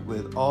Lord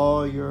with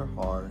all your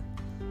heart,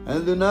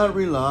 and do not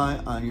rely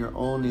on your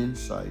own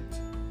insight.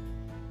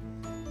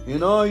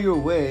 In all your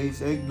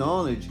ways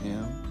acknowledge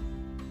him,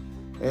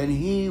 and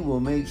he will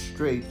make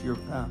straight your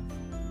path.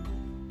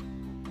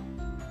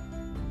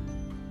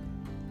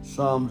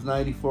 Psalms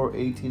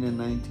 94:18 and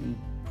 19.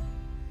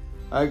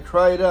 I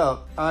cried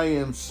out, I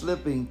am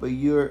slipping, but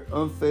your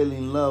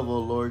unfailing love, O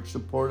Lord,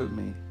 supported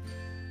me.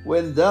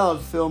 When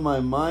doubt filled my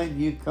mind,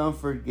 your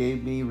comfort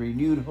gave me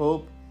renewed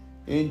hope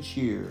and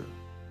cheer.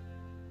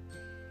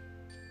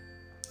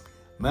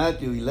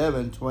 Matthew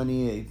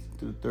 11:28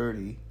 through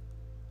 30.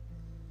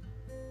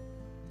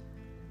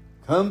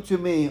 Come to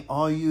me,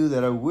 all you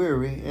that are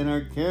weary and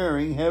are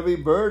carrying heavy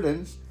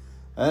burdens,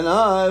 and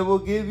I will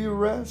give you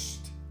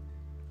rest.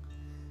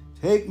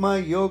 Take my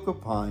yoke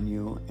upon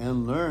you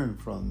and learn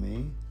from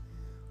me,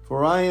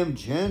 for I am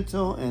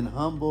gentle and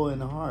humble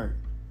in heart,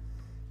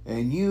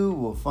 and you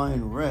will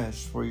find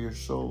rest for your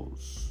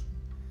souls.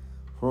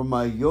 For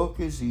my yoke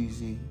is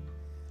easy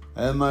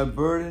and my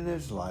burden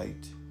is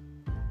light.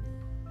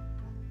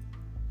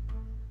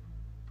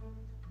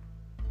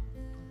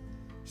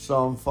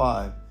 Psalm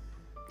 5.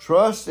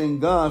 Trust in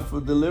God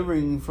for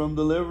delivering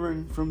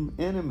from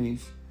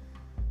enemies,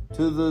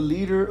 to the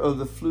leader of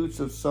the flutes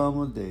of Psalm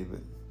of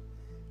David.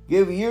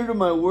 Give ear to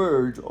my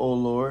words, O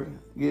Lord.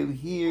 Give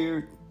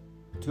ear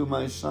to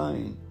my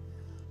sighing.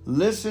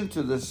 Listen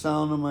to the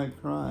sound of my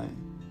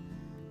crying,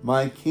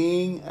 my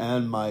King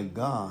and my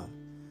God.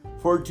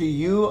 For to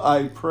you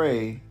I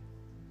pray,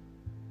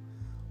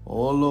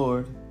 O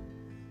Lord.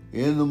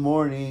 In the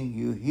morning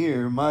you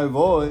hear my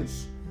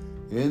voice.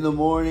 In the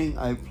morning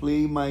I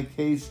plead my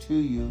case to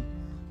you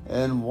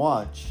and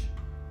watch.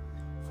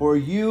 For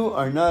you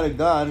are not a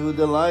God who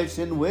delights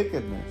in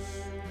wickedness.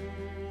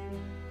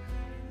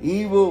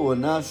 Evil will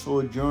not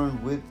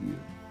sojourn with you.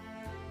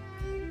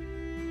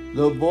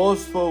 The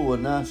boastful will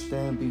not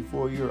stand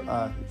before your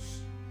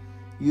eyes.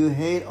 You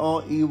hate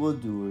all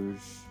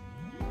evildoers.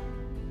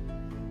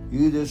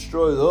 You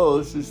destroy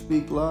those who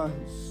speak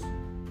lies.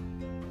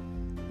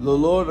 The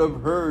Lord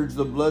abhors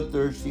the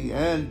bloodthirsty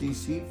and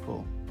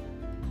deceitful.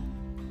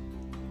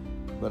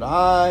 But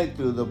I,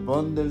 through the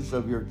abundance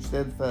of your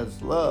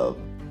steadfast love,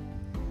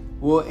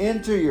 will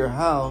enter your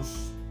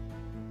house.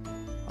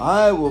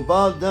 I will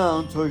bow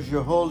down towards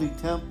your holy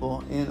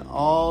temple in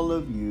all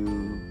of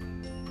you.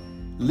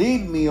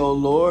 Lead me, O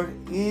Lord,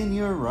 in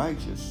your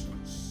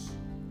righteousness.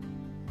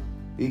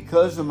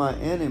 Because of my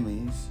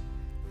enemies,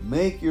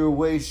 make your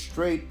way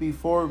straight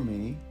before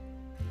me.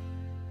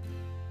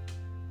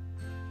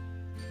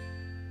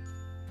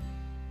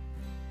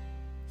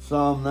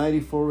 Psalm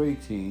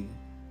 94:18.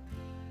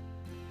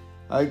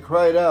 I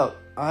cried out,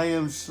 I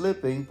am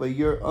slipping, but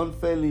your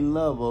unfailing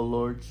love, O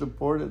Lord,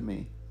 supported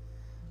me.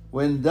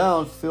 When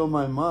doubts filled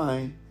my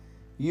mind,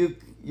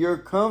 your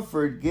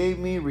comfort gave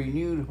me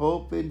renewed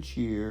hope and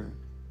cheer.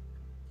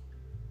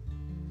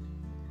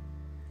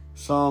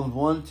 Psalms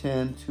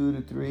 110,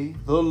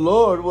 2-3. The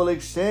Lord will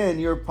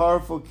extend your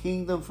powerful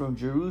kingdom from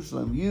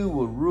Jerusalem. You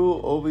will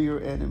rule over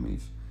your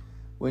enemies.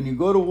 When you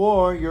go to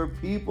war, your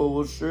people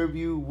will serve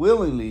you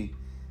willingly.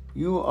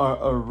 You are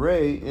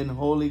arrayed in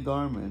holy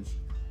garments,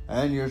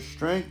 and your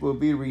strength will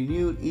be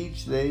renewed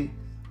each day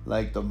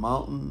like the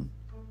mountain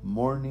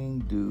morning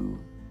dew.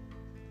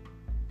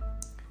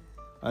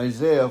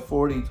 Isaiah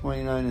 40,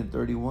 29 and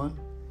 31.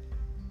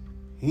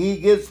 He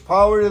gives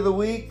power to the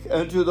weak,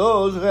 and to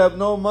those who have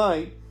no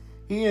might,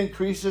 he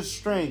increases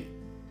strength.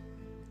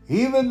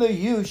 Even the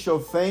youth shall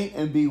faint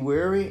and be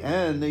weary,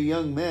 and the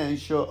young man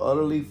shall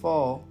utterly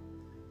fall.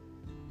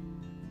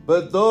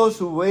 But those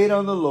who wait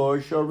on the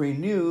Lord shall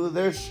renew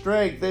their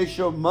strength. They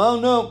shall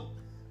mount up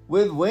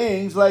with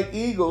wings like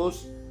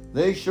eagles.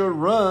 They shall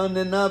run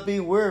and not be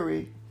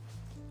weary.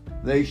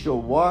 They shall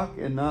walk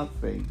and not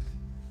faint.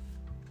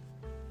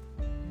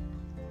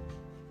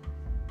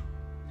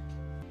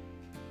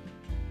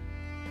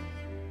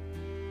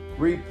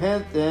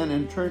 Repent then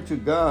and turn to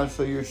God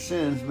so your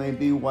sins may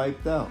be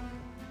wiped out.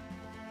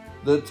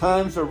 The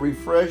times of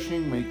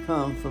refreshing may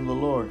come from the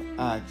Lord.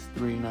 Acts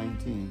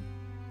 3:19.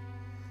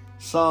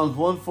 Psalms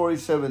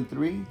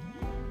 147:3.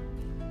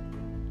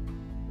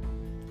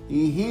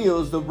 He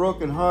heals the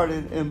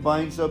brokenhearted and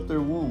binds up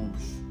their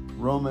wounds.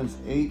 Romans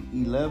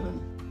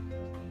 8:11.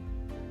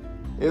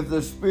 If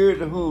the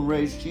Spirit of whom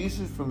raised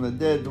Jesus from the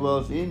dead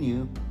dwells in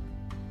you,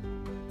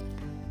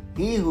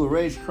 he who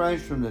raised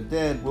Christ from the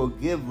dead will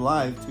give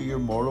life to your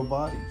mortal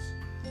bodies,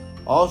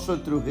 also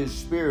through his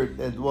Spirit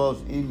that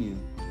dwells in you.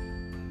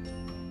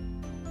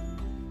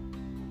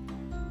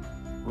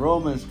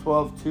 Romans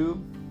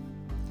 12:2.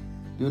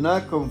 Do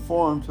not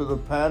conform to the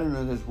pattern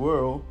of this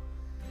world,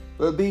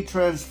 but be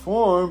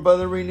transformed by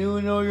the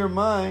renewing of your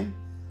mind.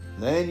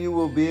 Then you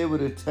will be able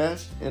to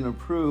test and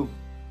approve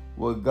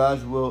what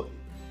God's will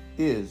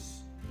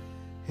is,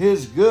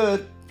 his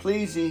good,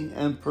 pleasing,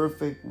 and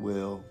perfect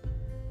will.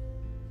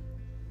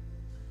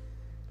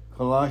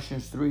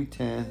 Colossians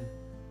 3:10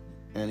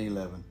 and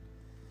 11.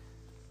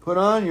 Put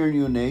on your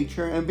new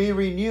nature and be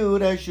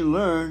renewed as you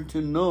learn to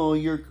know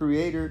your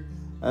Creator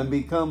and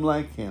become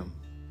like him.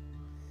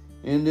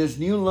 In this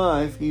new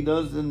life, he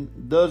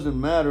doesn't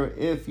matter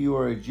if you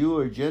are a Jew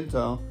or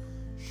Gentile,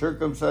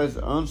 circumcised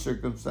or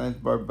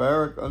uncircumcised,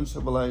 barbaric,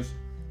 uncivilized,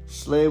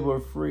 slave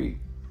or free.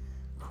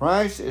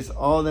 Christ is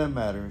all that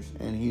matters,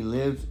 and he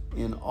lives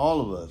in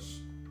all of us.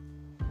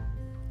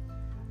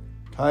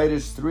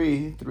 Titus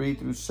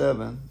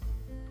 3:3-7.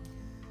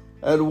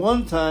 At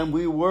one time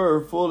we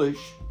were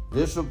foolish,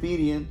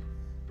 disobedient,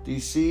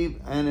 deceived,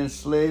 and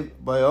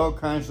enslaved by all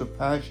kinds of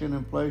passion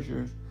and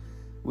pleasures.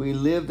 We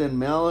lived in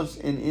malice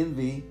and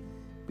envy,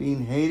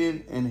 being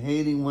hated and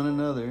hating one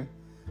another.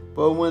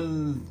 But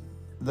when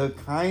the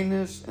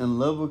kindness and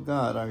love of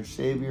God, our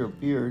Savior,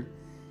 appeared,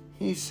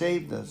 he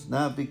saved us,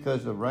 not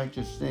because of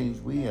righteous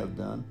things we have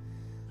done,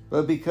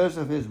 but because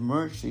of his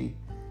mercy.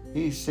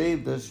 He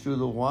saved us through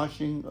the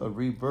washing of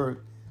rebirth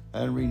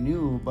and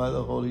renewal by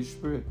the Holy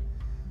Spirit,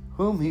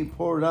 whom he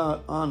poured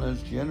out on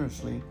us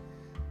generously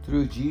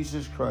through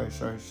Jesus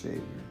Christ our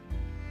Savior,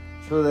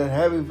 so that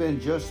having been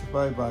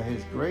justified by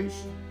his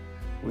grace,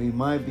 we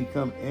might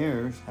become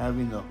heirs,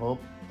 having the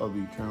hope of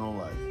eternal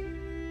life.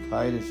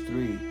 Titus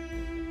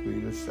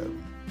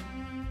 3:3-7.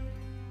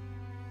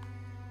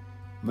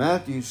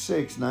 Matthew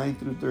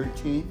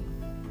 6:9-13.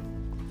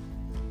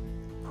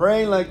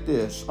 Pray like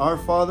this: Our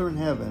Father in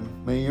heaven,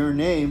 may your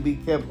name be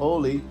kept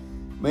holy.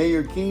 May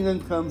your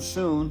kingdom come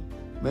soon.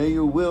 May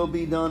your will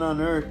be done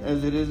on earth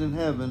as it is in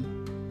heaven.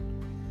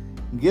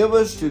 Give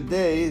us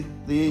today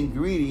the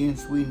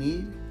ingredients we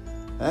need,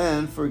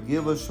 and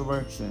forgive us of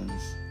our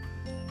sins,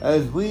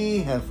 as we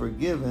have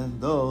forgiven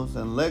those,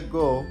 and let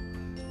go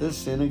the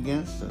sin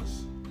against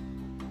us.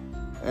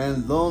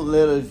 And don't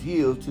let us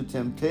yield to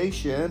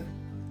temptation,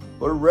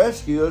 but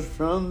rescue us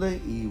from the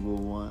evil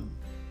one.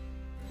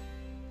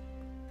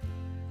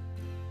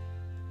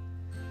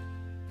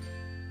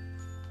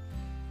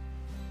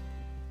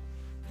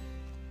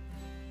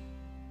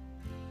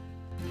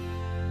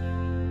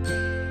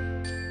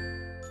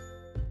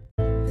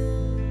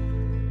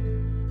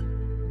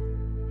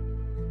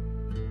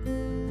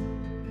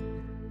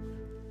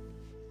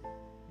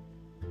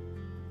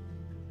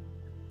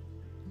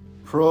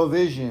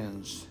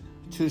 Provisions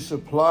to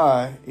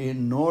supply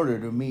in order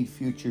to meet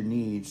future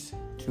needs,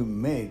 to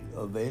make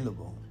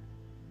available.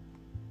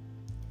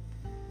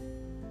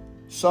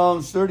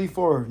 Psalms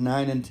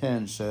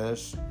 34:9-10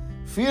 says,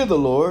 Fear the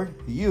Lord,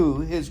 you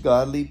his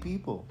godly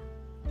people.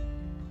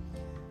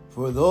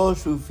 For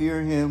those who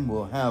fear him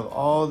will have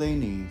all they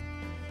need.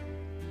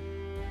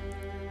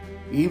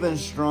 Even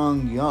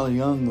strong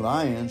young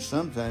lions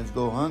sometimes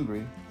go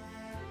hungry,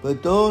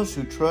 but those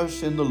who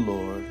trust in the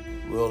Lord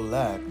will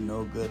lack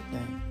no good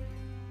thing.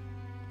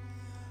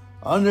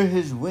 Under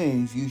his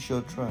wings you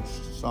shall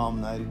trust.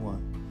 Psalm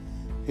 91.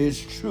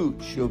 His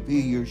truth shall be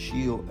your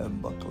shield and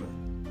buckler.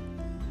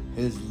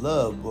 His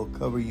love will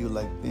cover you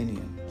like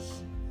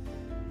pinions.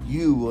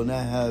 You will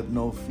not have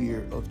no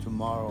fear of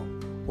tomorrow,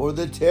 or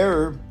the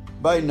terror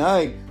by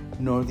night,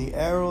 nor the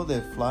arrow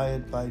that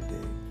flieth by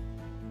day,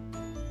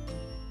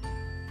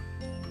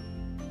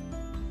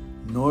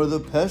 nor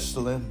the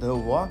pestilence that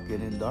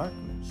walketh in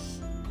darkness,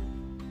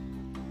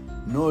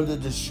 nor the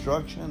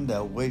destruction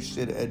that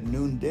wasteth at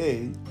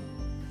noonday.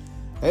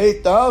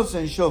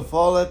 8,000 shall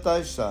fall at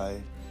thy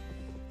side,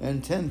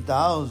 and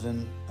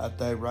 10,000 at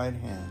thy right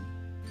hand,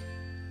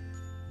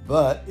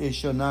 but it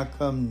shall not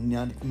come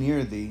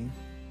near thee.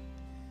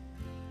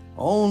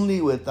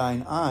 Only with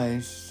thine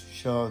eyes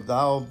shalt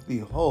thou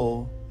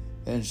behold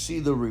and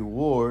see the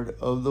reward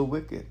of the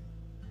wicked.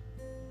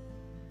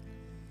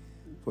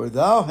 For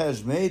thou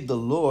hast made the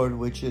Lord,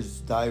 which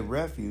is thy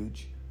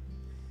refuge,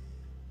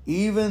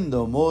 even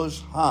the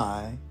Most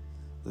High,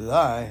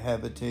 thy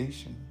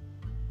habitation.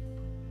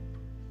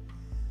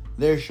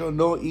 There shall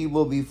no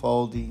evil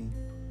befall thee,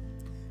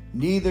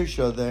 neither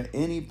shall there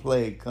any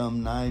plague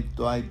come nigh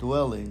thy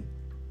dwelling.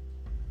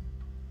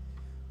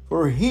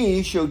 For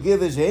he shall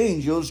give his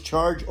angels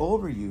charge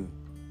over you,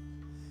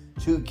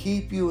 to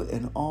keep you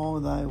in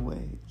all thy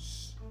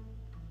ways.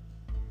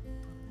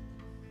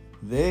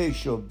 They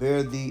shall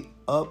bear thee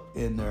up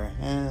in their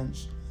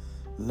hands,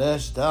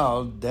 lest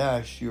thou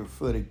dash your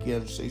foot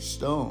against a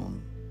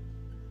stone.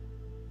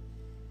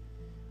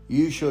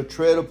 You shall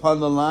tread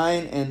upon the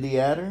lion and the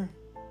adder,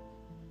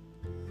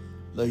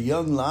 the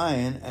young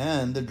lion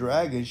and the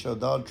dragon shall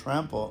thou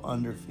trample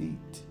under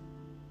feet.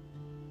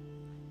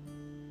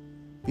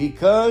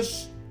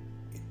 Because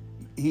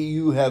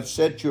you have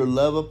set your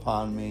love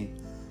upon me,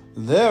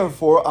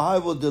 therefore I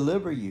will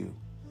deliver you.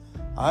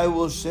 I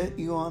will set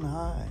you on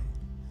high,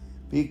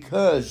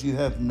 because you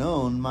have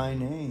known my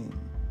name.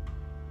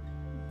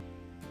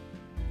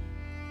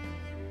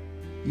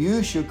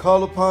 You shall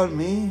call upon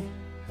me,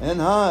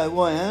 and I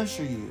will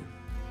answer you.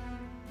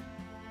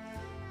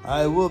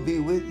 I will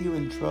be with you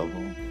in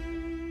trouble.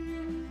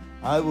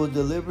 I will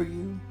deliver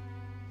you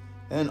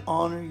and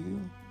honor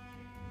you.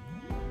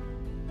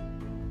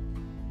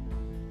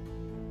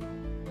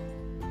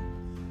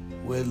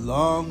 With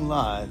long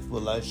life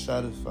will I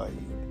satisfy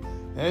you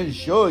and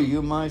show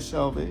you my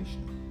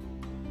salvation.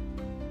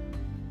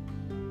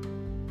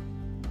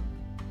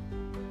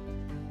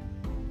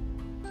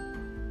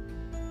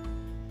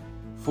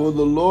 For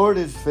the Lord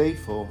is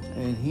faithful,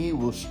 and he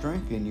will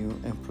strengthen you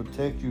and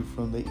protect you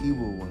from the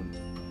evil one.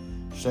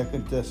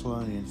 2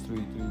 Thessalonians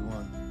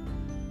 3:1.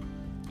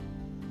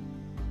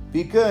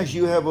 Because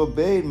you have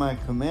obeyed my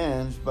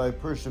commands by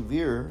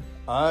persevere,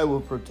 I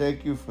will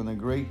protect you from the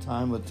great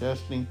time of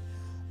testing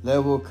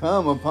that will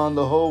come upon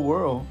the whole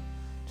world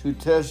to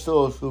test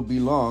those who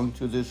belong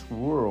to this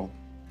world.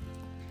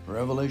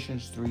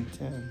 Revelations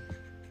 3:10.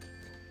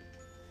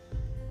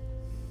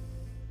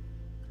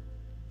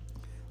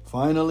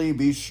 Finally,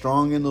 be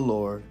strong in the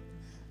Lord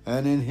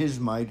and in his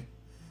mighty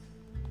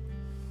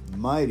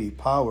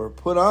power.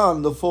 Put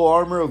on the full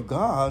armor of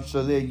God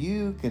so that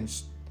you can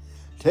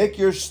take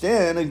your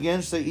stand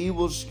against the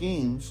evil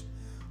schemes.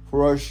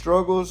 For our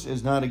struggles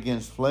is not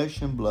against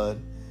flesh and blood,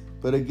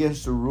 but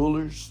against the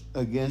rulers,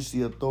 against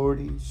the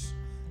authorities,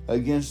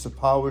 against the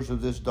powers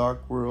of this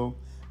dark world,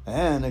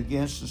 and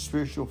against the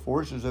spiritual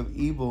forces of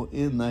evil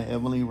in the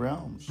heavenly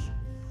realms.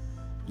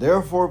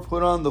 Therefore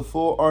put on the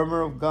full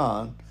armor of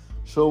God,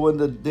 so when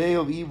the day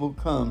of evil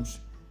comes,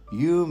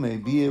 you may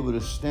be able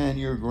to stand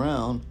your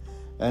ground.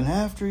 And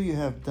after you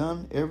have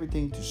done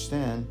everything to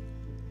stand,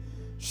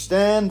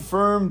 stand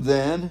firm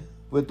then,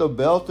 with the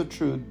belt of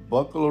truth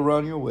buckled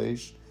around your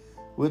waist,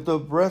 with the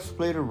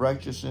breastplate of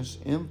righteousness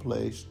in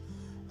place,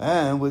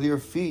 and with your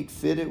feet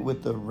fitted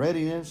with the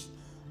readiness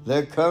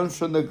that comes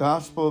from the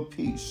gospel of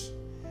peace.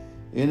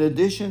 In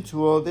addition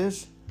to all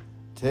this,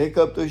 take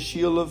up the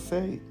shield of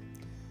faith,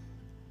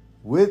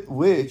 with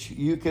which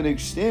you can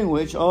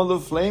extinguish all the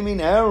flaming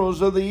arrows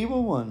of the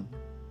evil one.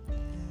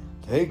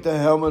 Take the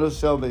helmet of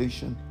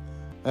salvation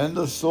and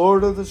the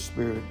sword of the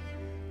Spirit,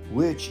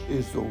 which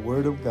is the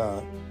word of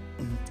God.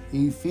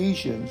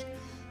 Ephesians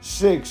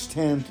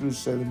 6:10 through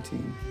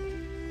 17.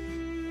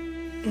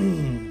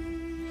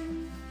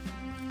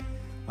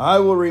 I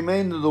will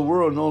remain in the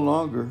world no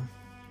longer,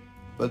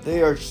 but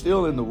they are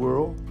still in the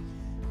world,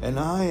 and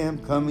I am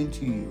coming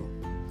to you.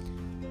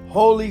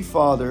 Holy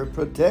Father,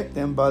 protect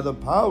them by the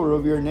power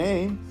of your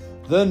name,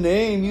 the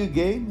name you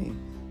gave me,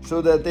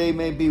 so that they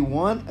may be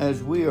one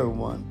as we are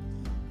one.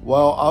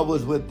 While I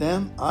was with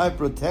them, I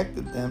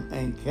protected them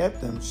and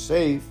kept them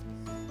safe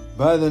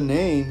by the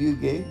name you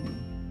gave me.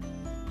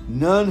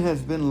 None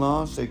has been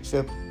lost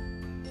except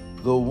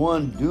the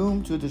one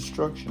doomed to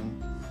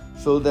destruction,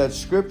 so that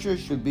Scripture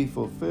should be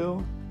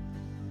fulfilled.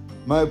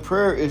 My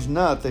prayer is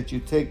not that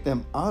you take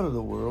them out of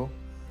the world,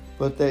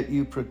 but that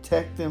you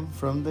protect them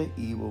from the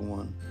evil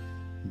one.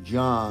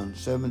 John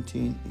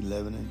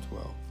 17:11 and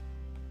 12.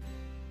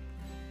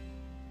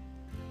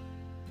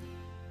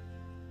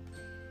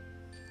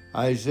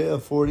 Isaiah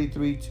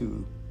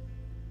 43:2.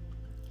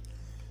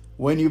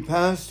 When you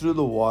pass through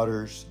the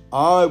waters,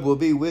 I will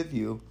be with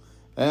you.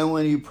 And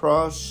when you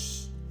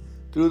cross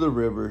through the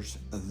rivers,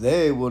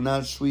 they will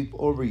not sweep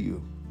over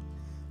you.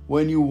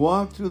 When you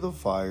walk through the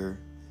fire,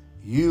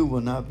 you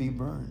will not be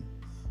burned.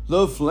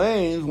 The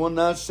flames will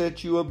not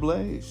set you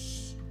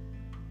ablaze.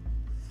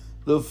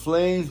 The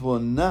flames will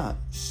not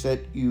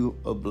set you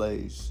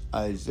ablaze.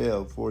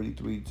 Isaiah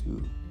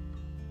 43:2.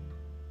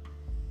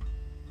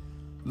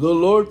 The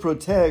Lord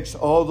protects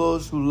all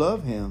those who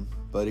love him,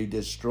 but he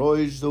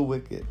destroys the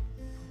wicked.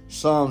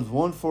 Psalms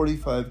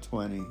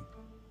 145:20.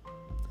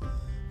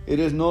 It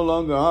is no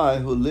longer I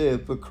who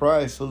live, but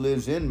Christ who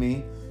lives in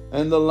me.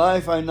 And the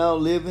life I now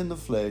live in the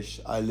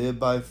flesh, I live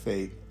by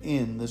faith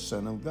in the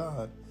Son of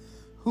God,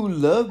 who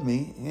loved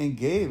me and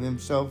gave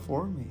himself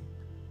for me.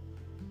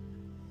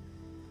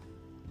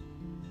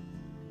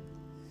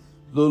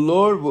 The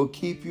Lord will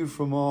keep you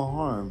from all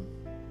harm.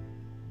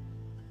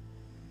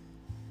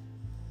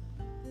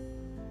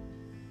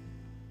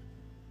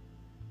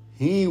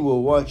 He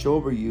will watch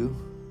over you,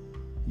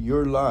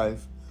 your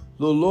life.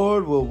 The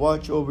Lord will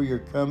watch over your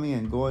coming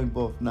and going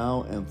both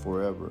now and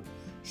forever.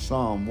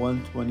 Psalm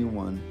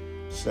 121,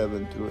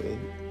 7-8.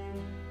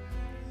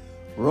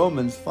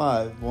 Romans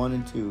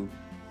 5:1-2.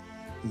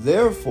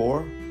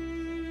 Therefore,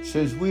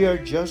 since we are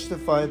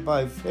justified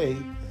by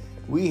faith,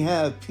 we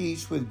have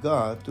peace with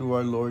God through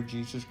our Lord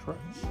Jesus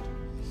Christ,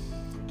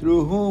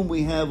 through whom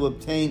we have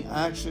obtained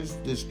access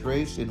to this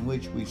grace in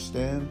which we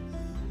stand,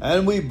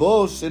 and we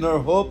boast in our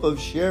hope of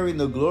sharing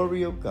the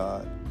glory of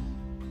God.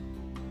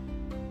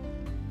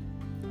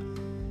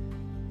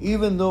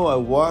 Even though I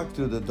walk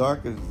through the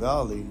darkest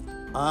valley,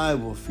 I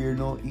will fear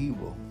no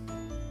evil.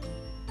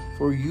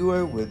 For you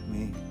are with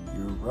me,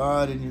 your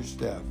rod and your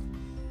staff,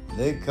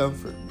 they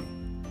comfort me.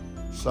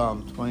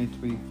 Psalm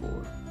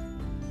 23:4.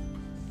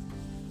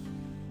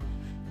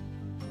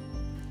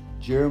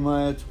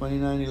 Jeremiah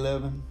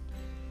 29:11.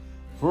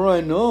 For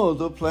I know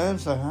the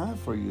plans I have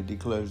for you,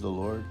 declares the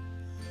Lord.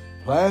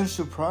 Plans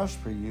to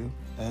prosper you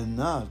and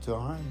not to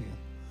harm you.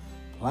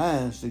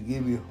 Plans to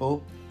give you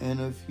hope and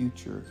a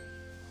future.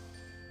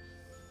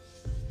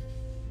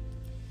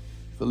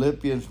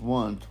 Philippians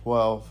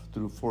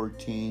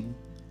 1:12-14.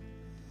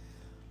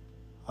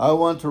 I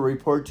want to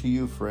report to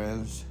you,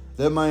 friends,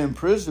 that my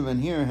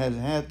imprisonment here has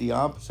had the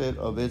opposite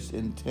of its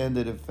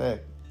intended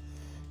effect.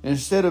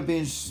 Instead of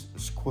being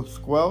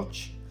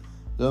squelched,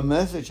 the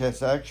message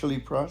has actually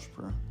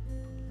prospered.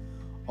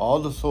 All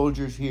the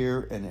soldiers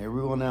here and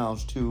everyone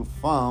else too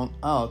found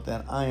out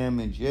that I am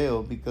in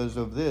jail because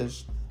of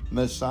this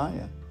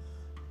Messiah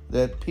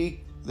that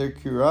piqued their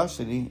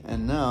curiosity,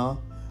 and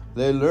now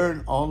they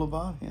learn all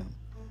about him.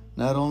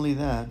 Not only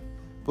that,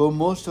 but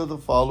most of the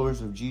followers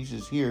of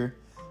Jesus here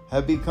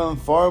have become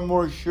far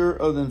more sure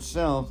of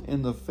themselves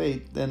in the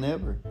faith than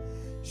ever,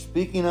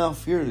 speaking out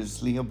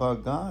fearlessly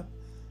about God,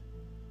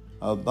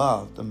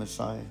 about the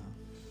Messiah.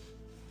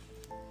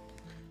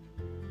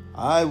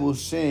 I will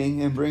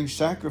sing and bring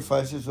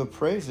sacrifices of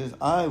praises.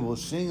 I will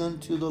sing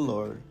unto the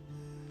Lord.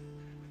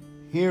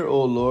 Hear,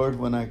 O Lord,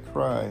 when I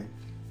cry.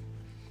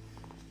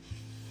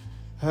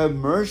 Have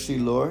mercy,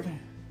 Lord,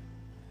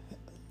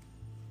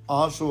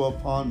 also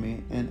upon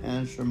me, and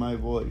answer my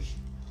voice.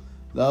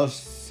 Thou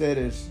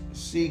saidest,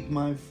 seek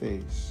my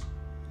face.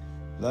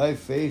 Thy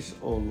face,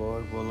 O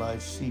Lord, will I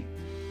seek.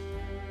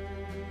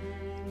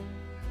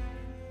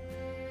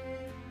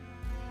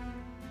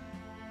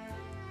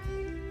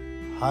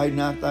 Hide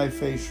not thy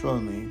face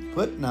from me.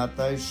 Put not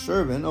thy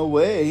servant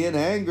away in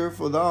anger,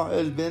 for thou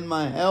hast been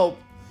my help.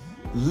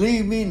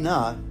 Leave me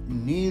not,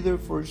 neither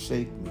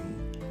forsake me,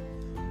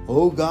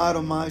 O God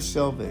of my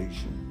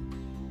salvation.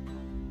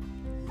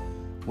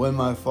 When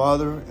my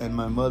father and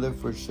my mother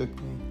forsook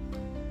me,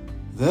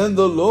 then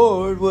the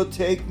Lord will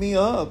take me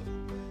up.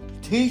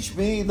 Teach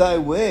me thy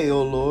way,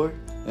 O Lord,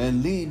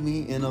 and lead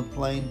me in a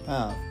plain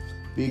path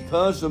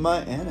because of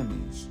my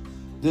enemies.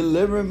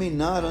 Deliver me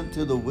not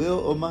unto the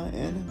will of my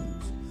enemies.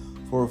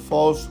 For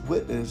false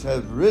witness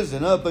hath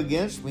risen up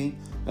against me,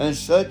 and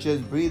such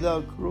as breathe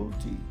out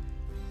cruelty.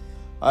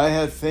 I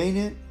had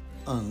fainted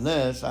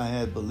unless I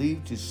had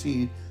believed to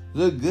see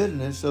the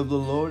goodness of the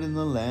Lord in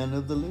the land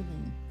of the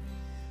living.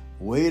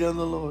 Wait on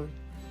the Lord,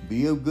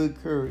 be of good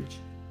courage,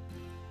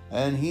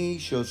 and he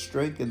shall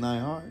strengthen thy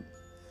heart.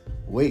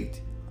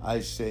 Wait,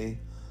 I say,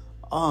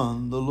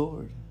 on the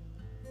Lord.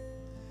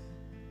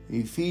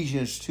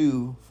 Ephesians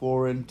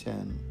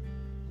 2:4-10.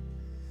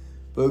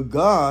 But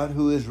God,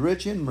 who is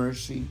rich in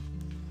mercy,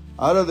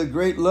 out of the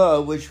great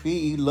love which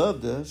he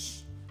loved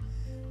us,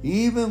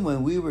 even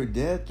when we were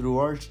dead through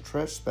our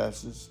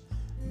trespasses,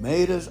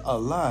 made us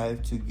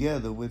alive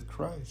together with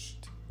Christ.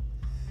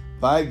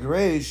 By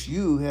grace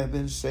you have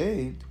been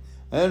saved,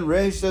 and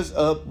raised us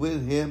up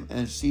with him,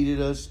 and seated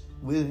us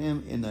with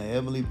him in the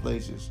heavenly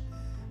places,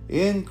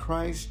 in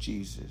Christ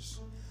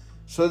Jesus,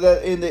 so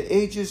that in the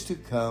ages to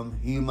come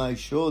he might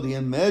show the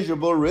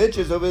immeasurable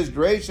riches of his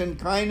grace and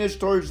kindness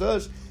towards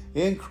us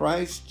in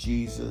Christ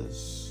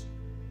Jesus.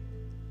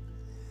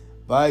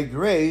 By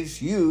grace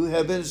you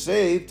have been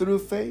saved through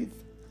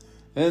faith,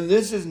 and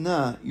this is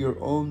not your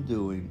own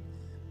doing.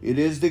 It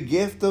is the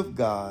gift of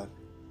God,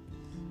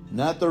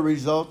 not the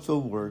results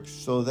of works,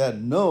 so that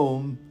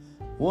no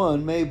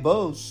one may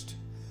boast.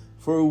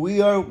 For we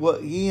are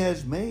what He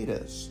has made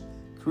us,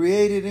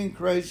 created in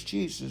Christ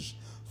Jesus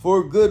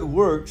for good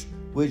works,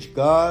 which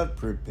God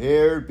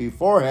prepared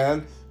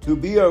beforehand to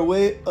be our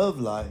way of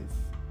life.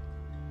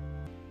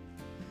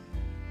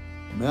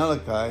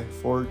 Malachi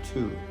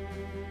 4:2.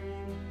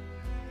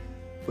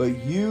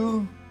 But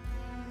you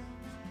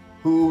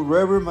who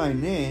revere my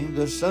name,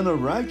 the Son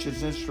of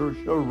Righteousness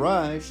shall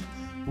rise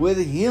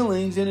with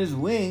healings in His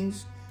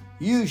wings.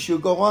 You shall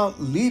go out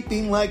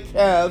leaping like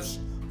calves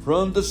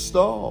from the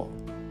stall.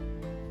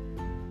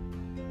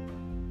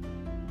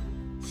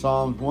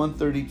 Psalms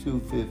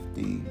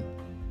 132:15.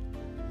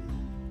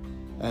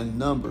 And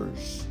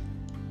Numbers.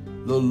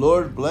 The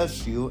Lord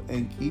bless you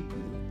and keep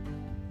you.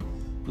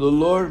 The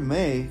Lord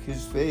make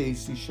His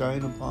face to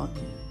shine upon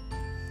you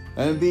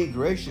and be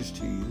gracious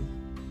to you.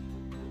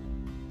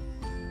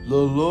 The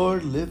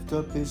Lord lift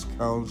up His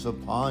countenance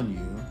upon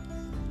you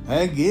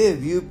and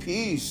give you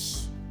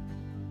peace.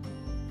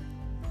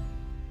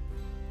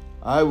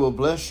 I will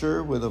bless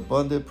her with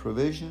abundant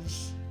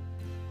provisions.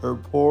 Her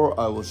poor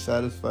I will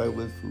satisfy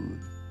with food.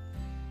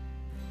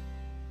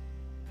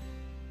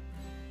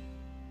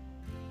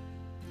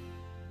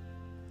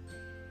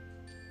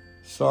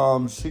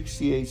 Psalm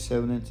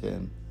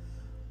 68:7-10.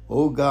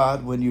 O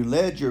God, when you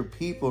led your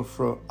people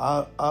from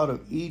out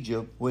of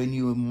Egypt, when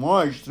you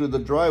marched through the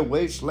dry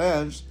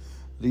wastelands,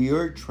 the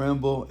earth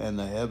trembled and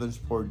the heavens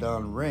poured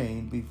down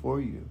rain before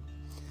you.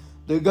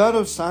 The God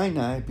of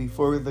Sinai,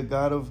 before the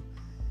God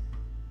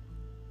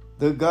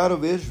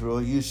of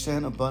Israel, you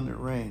sent abundant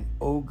rain,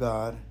 O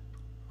God,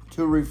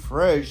 to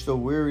refresh the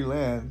weary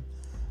land.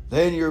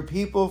 Then your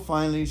people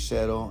finally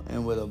settle,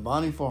 and with a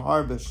bountiful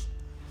harvest,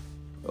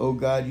 O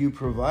God, you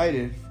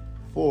provided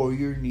for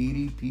your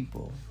needy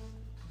people.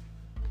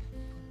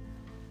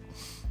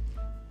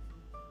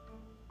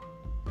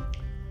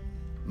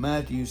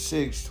 Matthew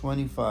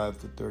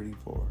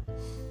 6:25-34.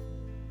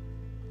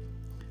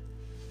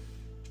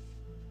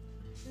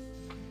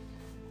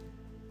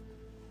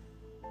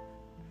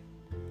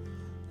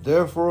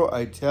 Therefore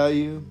I tell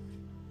you,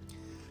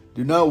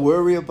 do not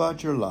worry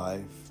about your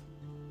life,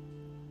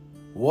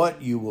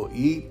 what you will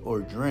eat or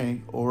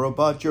drink, or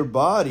about your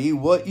body,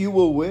 what you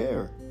will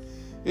wear.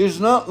 Is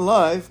not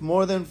life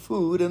more than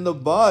food, and the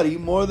body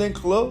more than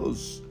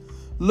clothes?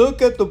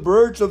 Look at the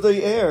birds of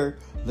the air.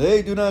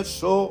 They do not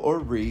sow or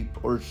reap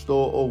or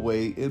store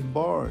away in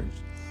barns,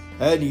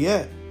 and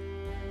yet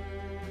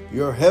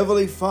your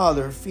heavenly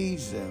Father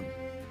feeds them.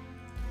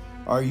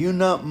 Are you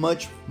not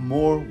much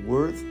more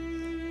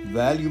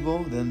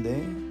valuable than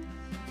they?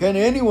 Can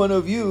any one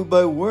of you,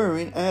 by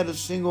worrying, add a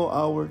single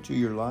hour to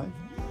your life?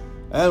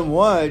 And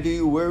why do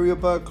you worry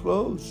about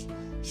clothes?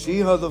 See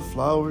how the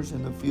flowers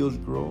in the fields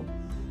grow.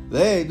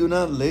 They do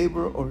not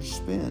labor or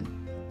spin.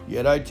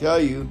 Yet I tell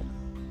you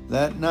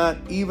that not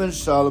even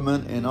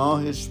Solomon in all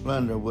his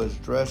splendor was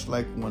dressed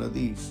like one of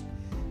these.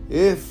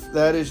 If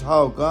that is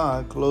how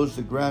God clothes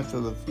the grass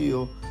of the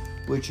field,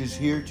 which is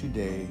here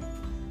today,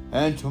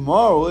 and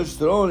tomorrow is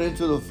thrown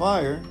into the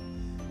fire,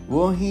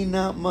 will He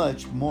not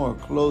much more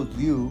clothe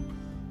you,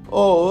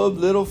 O of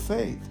little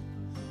faith?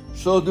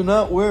 So do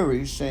not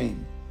worry,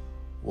 saying,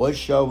 what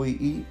shall we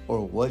eat,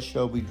 or what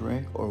shall we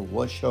drink, or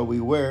what shall we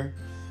wear?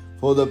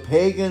 For the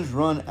pagans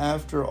run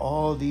after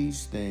all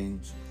these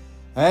things,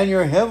 and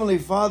your heavenly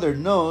Father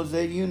knows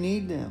that you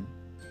need them.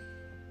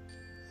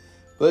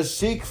 But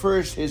seek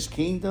first His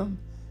kingdom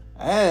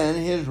and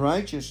His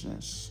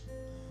righteousness,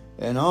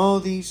 and all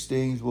these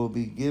things will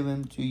be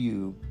given to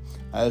you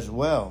as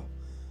well.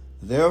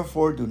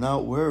 Therefore do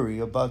not worry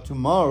about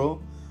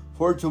tomorrow,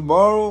 for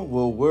tomorrow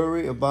will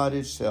worry about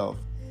itself.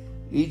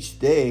 Each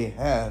day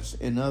has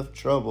enough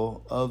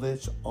trouble of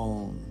its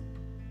own.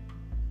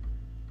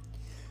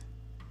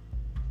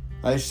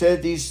 I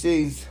said these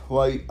things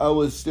while I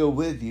was still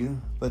with you,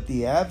 but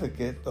the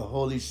Advocate, the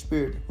Holy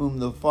Spirit, whom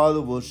the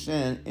Father will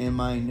send in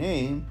my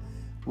name,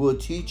 will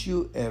teach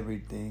you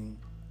everything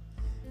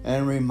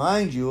and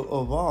remind you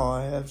of all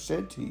I have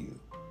said to you.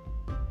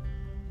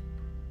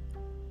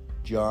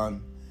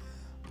 John,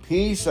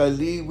 peace I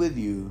leave with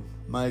you,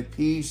 my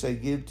peace I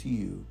give to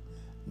you,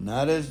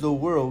 not as the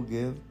world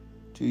gives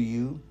to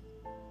you.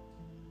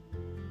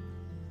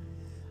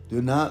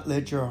 Do not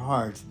let your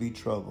hearts be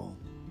troubled,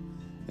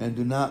 and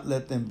do not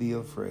let them be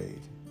afraid.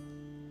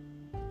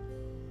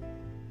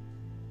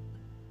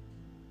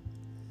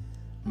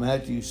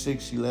 Matthew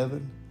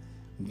 6:11.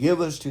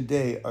 Give us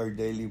today our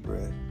daily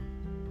bread.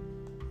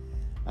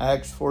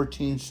 Acts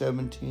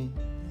 14:17.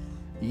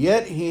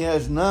 Yet He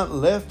has not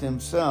left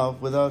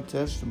Himself without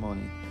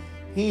testimony.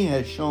 He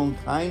has shown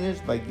kindness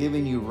by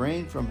giving you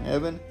rain from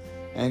heaven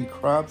and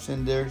crops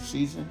in their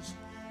seasons.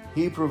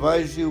 He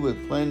provides you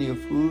with plenty of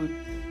food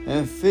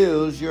and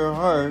fills your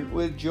heart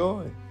with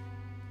joy.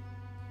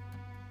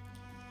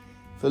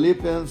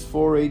 Philippians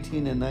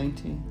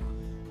 4:18-19.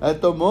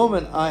 At the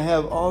moment I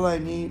have all I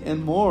need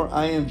and more.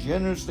 I am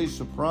generously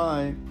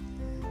supplied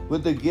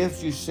with the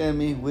gifts you send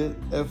me with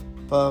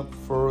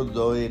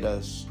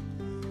Epaphroditus.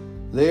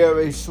 They are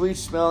a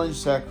sweet-smelling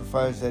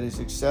sacrifice that is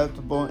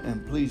acceptable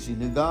and pleasing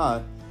to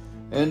God.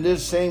 And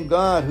this same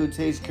God who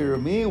takes care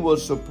of me will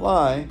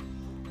supply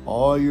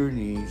all your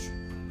needs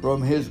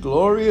from his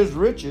glorious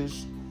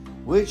riches,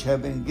 which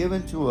have been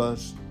given to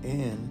us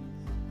in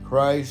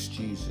Christ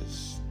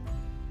Jesus.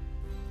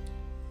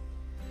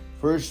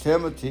 1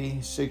 Timothy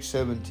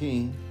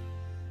 6:17,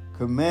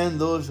 command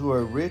those who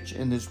are rich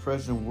in this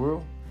present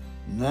world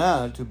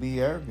not to be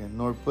arrogant,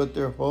 nor put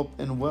their hope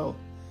in wealth,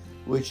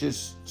 which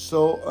is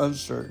so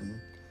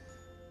uncertain,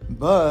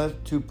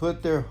 but to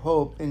put their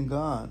hope in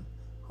God,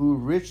 who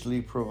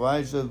richly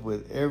provides us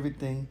with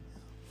everything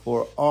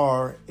for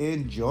our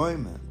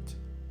enjoyment.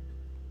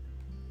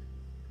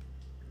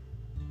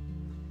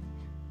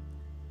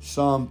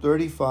 Psalm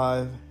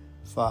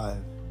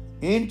 35:5.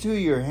 Into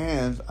your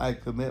hands I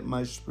commit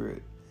my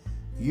spirit.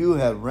 You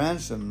have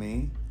ransomed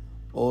me,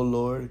 O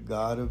Lord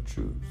God of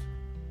truth.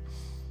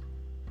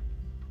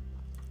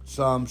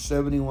 Psalm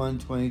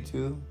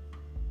 71:22.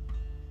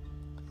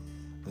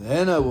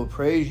 Then I will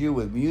praise you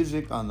with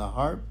music on the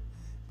harp,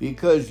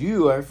 because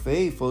you are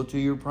faithful to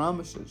your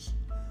promises.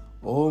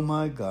 O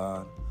my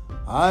God,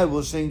 I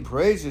will sing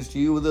praises to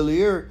you with the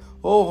lyre.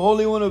 O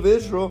Holy One of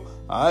Israel,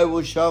 I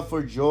will shout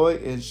for joy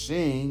and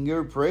sing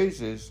your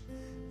praises.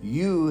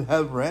 You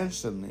have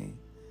ransomed me.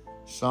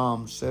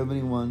 Psalm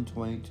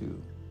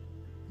 71:22.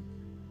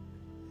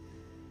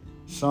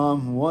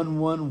 Psalm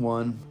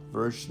 111,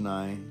 verse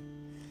 9.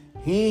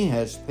 He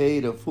has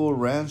paid a full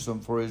ransom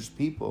for his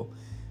people.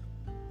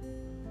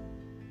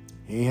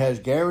 He has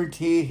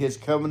guaranteed his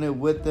covenant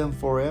with them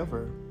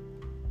forever.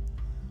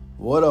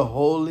 What a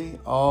holy,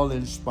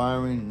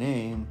 all-inspiring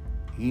name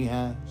he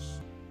has.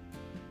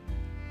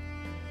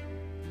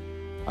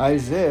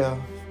 Isaiah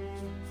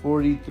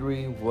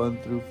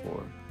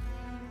 43:1-4.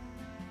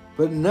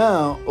 But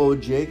now, O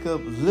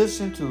Jacob,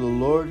 listen to the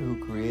Lord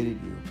who created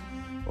you.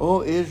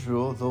 O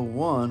Israel, the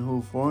one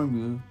who formed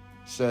you,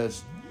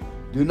 says,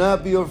 do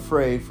not be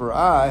afraid, for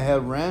I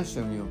have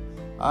ransomed you.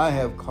 I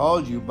have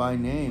called you by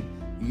name.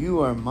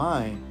 You are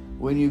mine.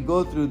 When you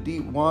go through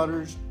deep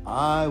waters,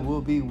 I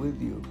will be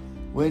with you.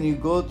 When you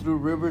go through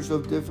rivers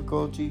of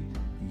difficulty,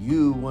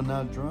 you will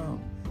not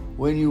drown.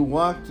 When you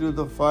walk through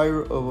the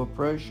fire of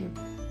oppression,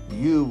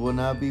 you will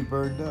not be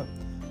burned up.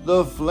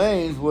 The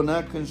flames will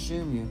not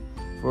consume you,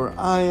 for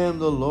I am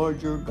the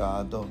Lord your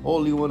God, the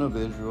Holy One of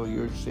Israel,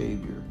 your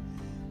Savior.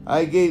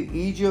 I gave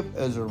Egypt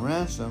as a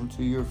ransom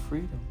to your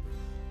freedom.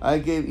 I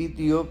gave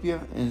Ethiopia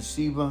and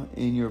Seba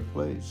in your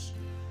place.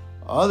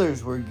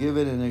 Others were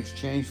given in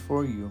exchange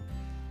for you.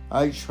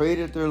 I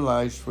traded their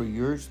lives for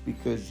yours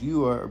because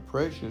you are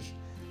precious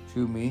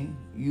to me.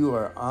 You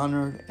are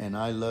honored and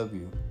I love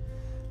you.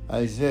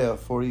 Isaiah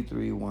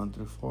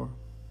 43:1-4.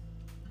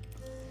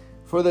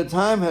 For the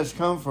time has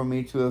come for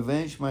me to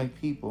avenge my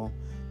people,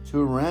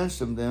 to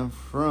ransom them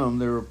from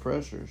their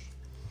oppressors.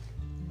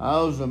 I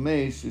was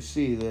amazed to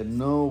see that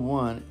no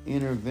one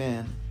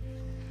intervened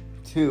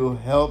to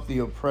help the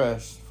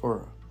oppressed,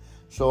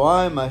 so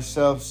I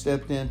myself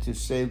stepped in to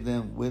save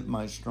them with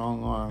my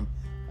strong arm,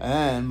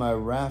 and my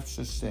wrath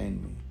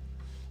sustained me.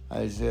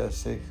 Isaiah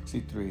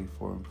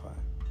 63:4-5.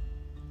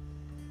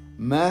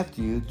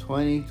 Matthew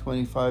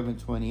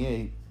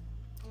 20:25-28.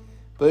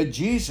 But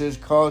Jesus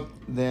called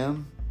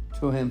them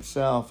to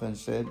himself and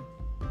said,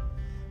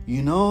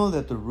 you know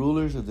that the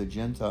rulers of the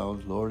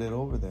Gentiles lord it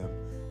over them,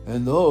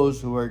 and those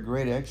who are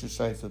great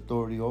exercise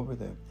authority over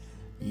them.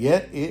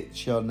 Yet it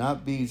shall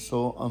not be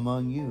so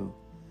among you.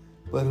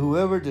 But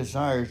whoever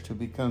desires to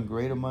become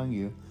great among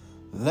you,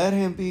 let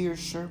him be your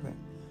servant.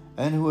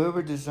 And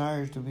whoever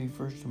desires to be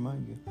first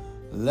among you,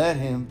 let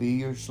him be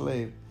your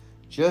slave.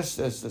 Just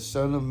as the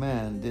Son of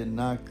Man did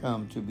not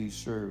come to be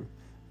served,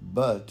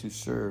 but to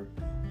serve,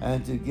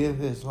 and to give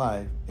his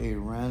life a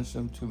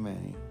ransom to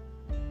many.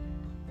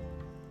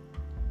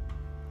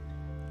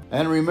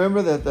 And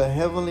remember that the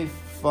Heavenly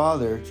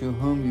Father to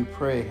whom you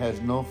pray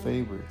has no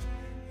favorites.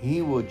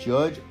 He will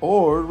judge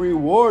or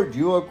reward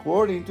you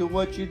according to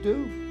what you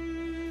do.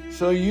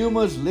 So you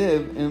must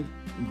live in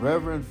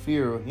reverent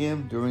fear of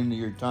him during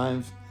your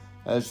times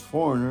as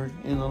foreigners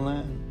in the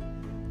land.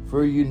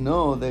 For you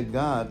know that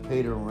God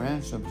paid a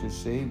ransom to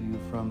save you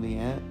from the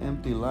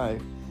empty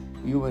life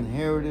you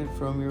inherited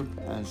from your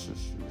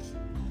ancestors.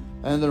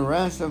 And the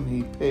ransom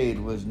he paid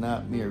was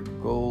not mere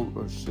gold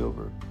or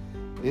silver.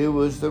 It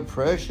was the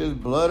precious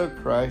blood of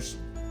Christ,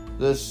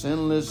 the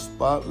sinless,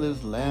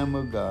 spotless Lamb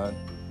of God.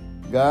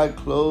 God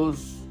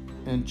clothed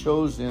and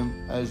chose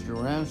him as the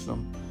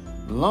ransom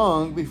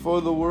long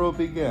before the world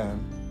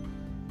began,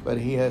 but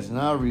he has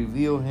now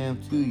revealed him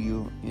to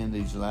you in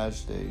these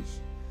last days.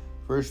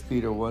 1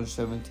 Peter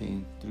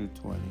 1:17-20.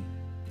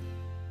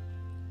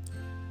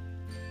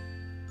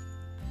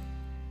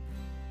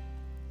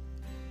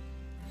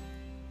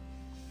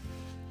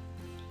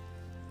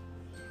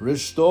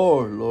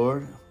 Restore,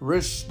 Lord,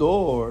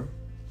 restore.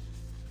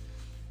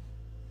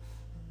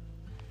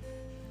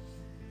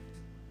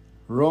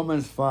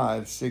 Romans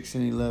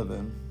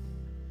 5:6-11.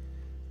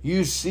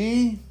 You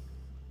see,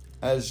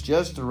 as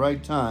just the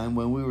right time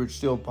when we were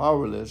still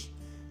powerless,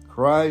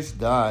 Christ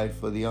died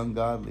for the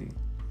ungodly.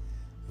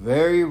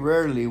 Very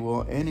rarely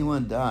will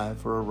anyone die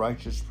for a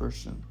righteous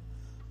person,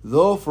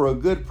 though for a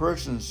good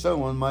person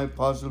someone might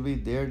possibly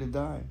dare to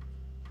die.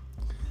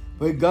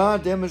 But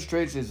God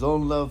demonstrates His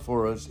own love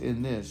for us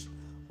in this: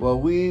 while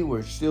we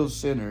were still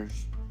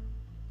sinners,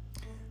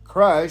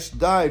 Christ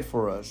died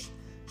for us.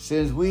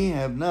 Since we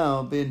have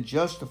now been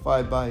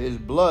justified by His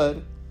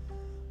blood,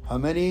 how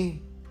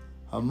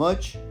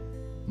much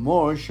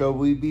more shall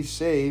we be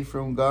saved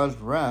from God's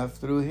wrath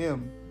through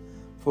Him?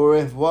 For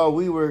if while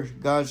we were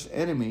God's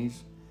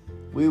enemies,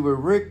 we were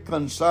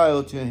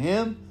reconciled to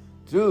Him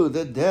through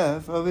the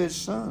death of His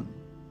Son,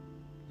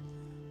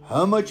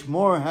 how much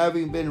more,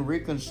 having been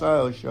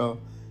reconciled, shall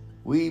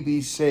we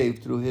be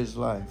saved through His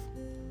life?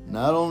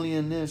 Not only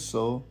in this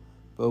so,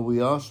 but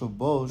we also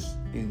boast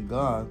in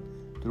God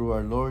through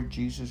our Lord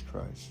Jesus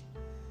Christ,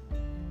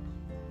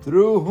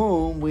 through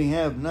whom we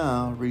have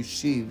now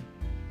received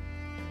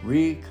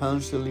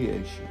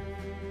reconciliation.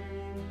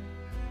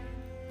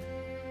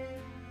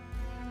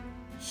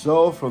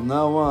 So from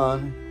now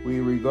on, we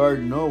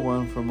regard no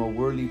one from a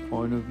worldly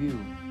point of view.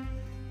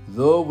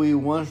 Though we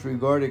once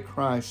regarded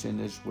Christ in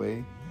this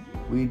way,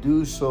 we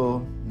do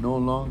so no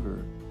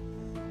longer.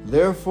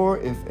 Therefore,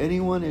 if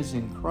anyone is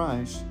in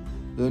Christ,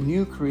 the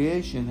new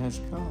creation has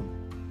come.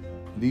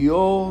 The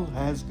old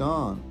has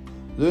gone.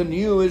 The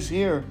new is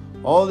here.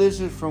 All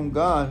this is from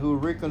God, who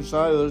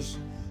reconciled us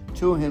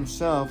to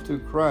Himself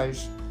through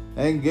Christ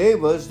and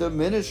gave us the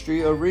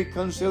ministry of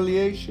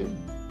reconciliation.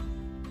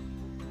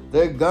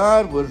 That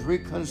God was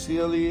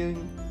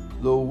reconciling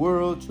the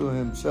world to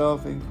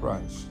Himself in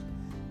Christ,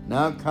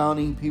 not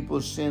counting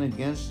people's sin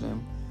against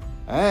them,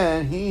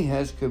 and He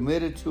has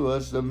committed to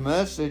us the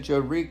message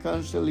of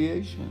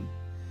reconciliation.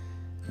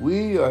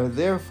 We are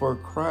therefore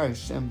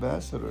Christ's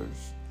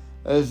ambassadors,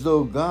 as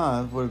though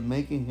God were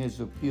making His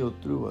appeal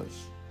through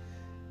us.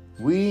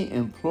 We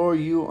implore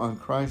you on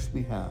Christ's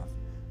behalf,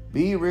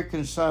 be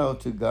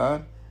reconciled to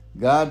God.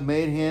 God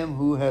made Him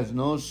who has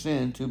no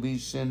sin to be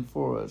sin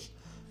for us,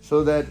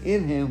 so that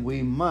in Him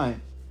we might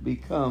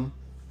become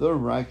the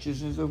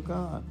righteousness of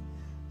God.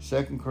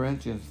 2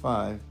 Corinthians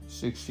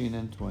 5:16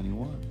 and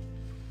 21.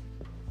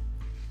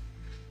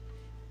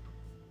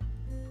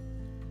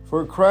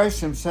 For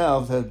Christ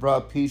Himself has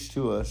brought peace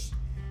to us.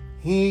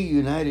 He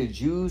united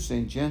Jews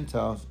and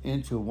Gentiles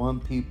into one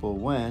people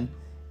when,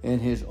 in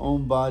His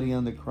own body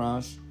on the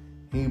cross,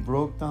 He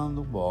broke down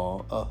the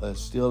wall of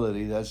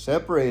hostility that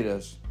separated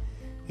us.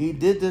 He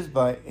did this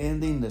by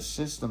ending the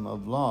system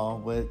of law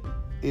with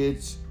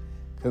its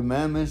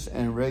commandments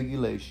and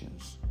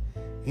regulations.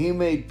 He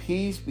made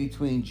peace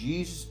between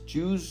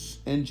Jews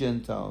and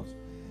Gentiles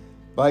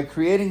by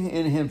creating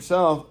in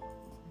Himself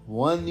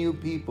one new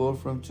people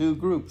from two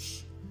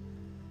groups.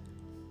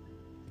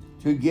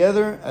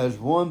 Together as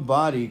one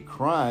body,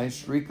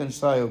 Christ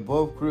reconciled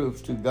both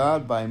groups to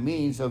God by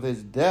means of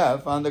His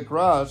death on the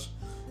cross,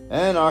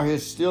 and our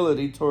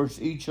hostility towards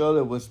each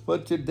other was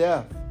put to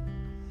death.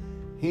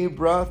 He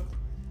brought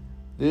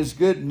this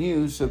good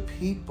news of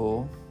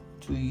people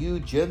to you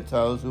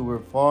Gentiles who were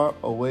far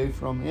away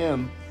from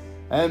Him,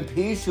 and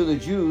peace to the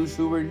Jews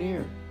who were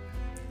near.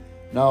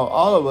 Now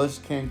all of us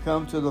can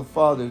come to the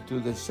Father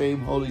through the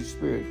same Holy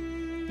Spirit,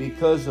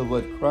 because of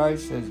what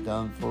Christ has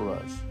done for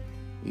us.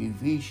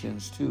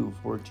 Ephesians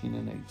 2:14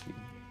 and 18.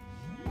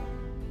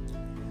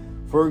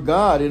 For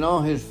God in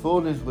all His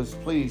fullness was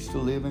pleased to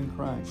live in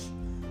Christ,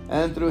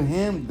 and through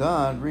Him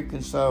God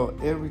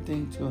reconciled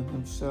everything to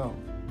Himself.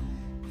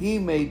 He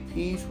made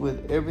peace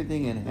with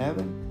everything in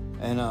heaven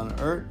and on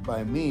earth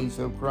by means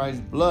of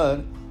Christ's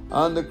blood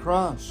on the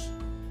cross.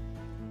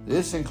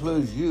 This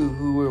includes you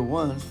who were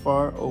once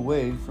far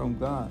away from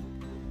God.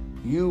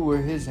 You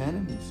were His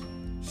enemies,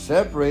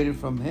 separated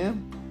from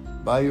Him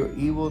by your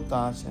evil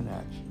thoughts and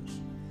actions.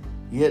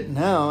 Yet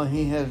now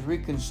He has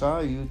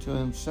reconciled you to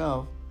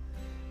Himself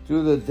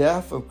through the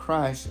death of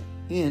Christ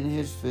in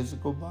His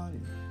physical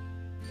body.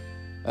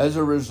 As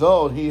a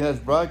result, He has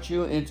brought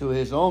you into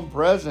His own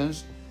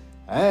presence,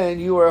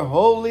 and you are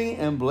holy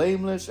and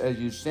blameless as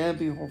you stand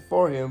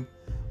before Him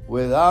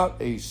without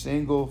a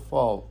single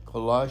fault.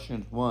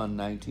 Colossians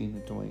 1:19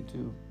 and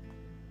 22.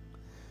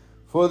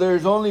 For there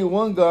is only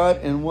one God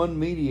and one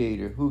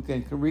mediator who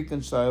can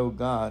reconcile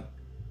God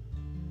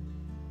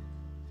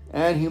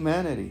and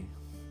humanity,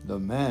 the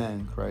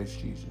man Christ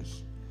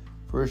Jesus.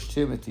 1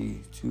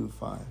 Timothy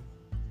 2:5.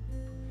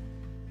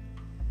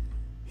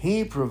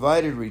 He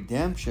provided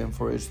redemption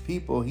for His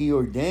people. He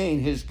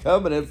ordained His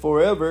covenant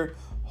forever,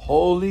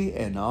 holy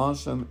and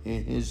awesome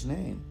in His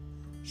name.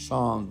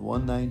 Psalms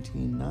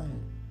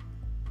 119:9.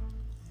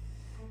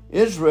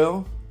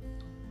 Israel,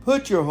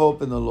 put your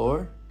hope in the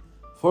Lord,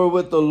 for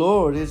with the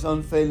Lord is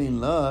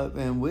unfailing love,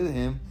 and with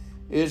Him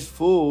is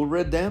full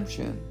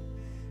redemption.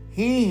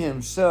 He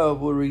Himself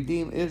will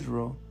redeem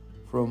Israel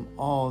from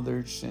all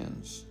their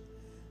sins.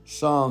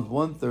 Psalms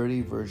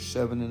 130, verse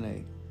 7 and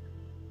 8.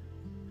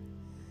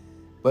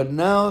 But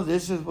now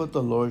this is what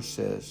the Lord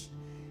says: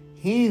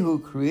 He who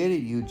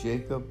created you,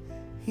 Jacob,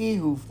 He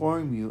who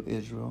formed you,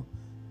 Israel,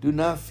 do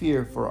not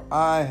fear, for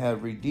I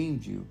have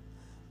redeemed you.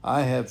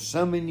 I have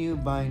summoned you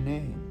by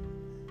name.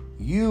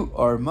 You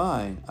are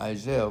mine.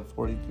 Isaiah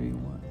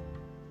 43:1.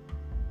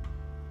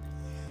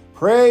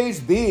 Praise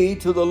be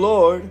to the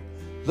Lord,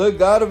 the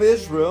God of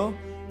Israel,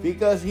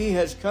 because he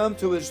has come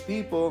to his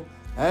people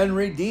and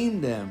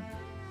redeemed them.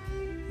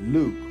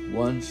 Luke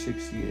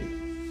 1:68.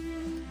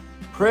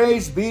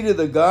 Praise be to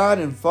the God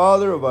and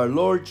Father of our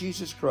Lord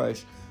Jesus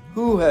Christ,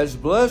 who has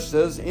blessed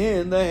us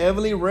in the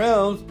heavenly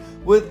realms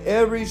with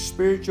every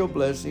spiritual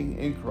blessing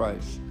in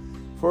Christ.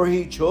 For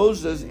he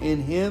chose us in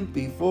him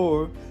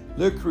before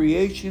the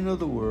creation of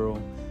the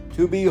world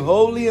to be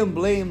holy and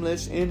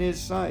blameless in his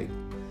sight.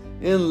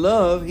 In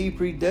love, he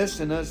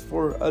predestined us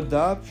for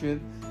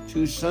adoption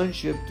to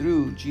sonship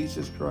through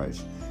Jesus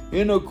Christ,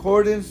 in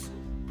accordance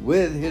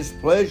with his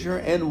pleasure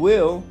and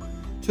will,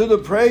 to the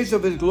praise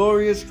of his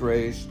glorious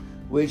grace,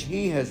 which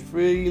he has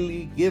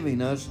freely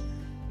given us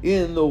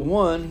in the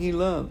one he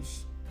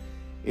loves.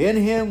 In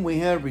him we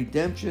have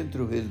redemption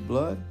through his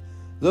blood,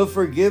 the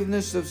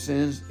forgiveness of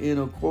sins in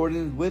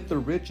accordance with the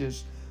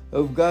riches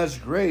of God's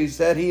grace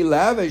that he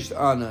lavished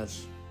on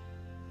us.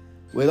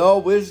 With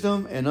all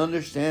wisdom and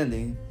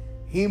understanding,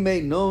 he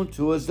made known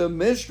to us the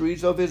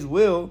mysteries of his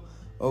will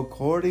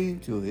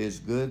according to his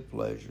good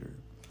pleasure,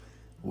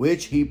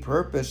 which he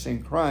purposed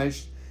in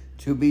Christ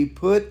to be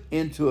put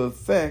into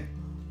effect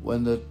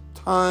when the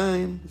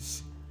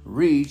times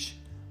reach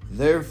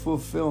their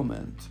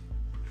fulfillment,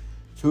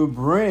 to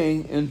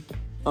bring in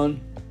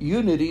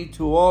unity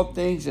to all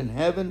things in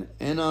heaven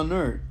and on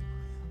earth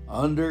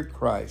under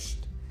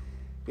Christ.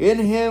 In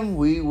him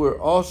we were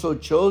also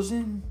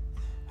chosen,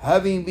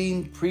 having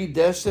been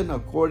predestined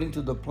according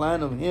to the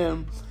plan of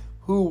him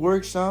who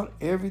works out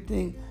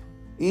everything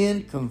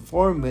in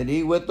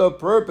conformity with the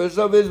purpose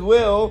of his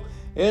will,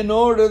 in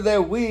order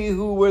that we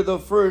who were the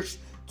first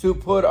to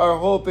put our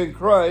hope in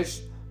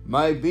Christ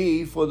might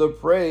be for the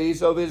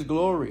praise of his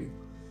glory.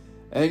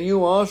 And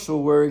you also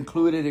were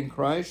included in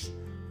Christ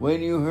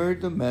when you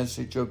heard the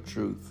message of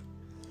truth,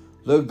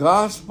 the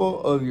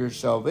gospel of your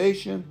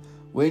salvation.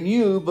 When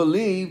you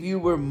believed, you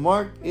were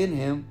marked in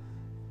him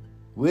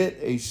with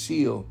a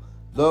seal,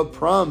 the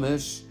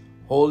promised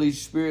Holy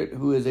Spirit,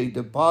 who is a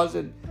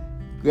deposit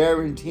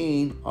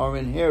guaranteeing our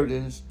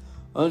inheritance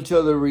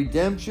until the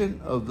redemption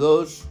of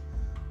those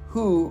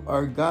who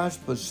are God's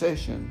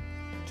possession,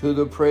 to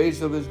the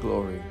praise of his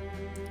glory.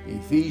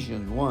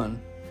 Ephesians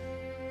 1,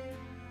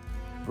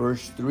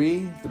 verse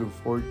 3 through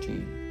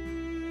 14,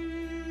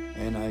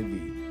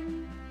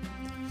 NIV.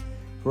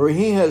 For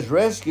he has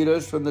rescued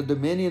us from the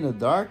dominion of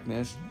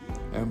darkness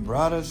and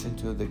brought us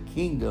into the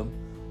kingdom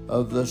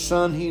of the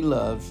Son he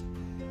loves,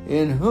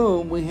 in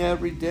whom we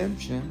have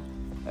redemption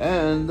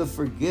and the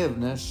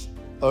forgiveness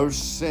of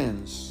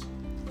sins.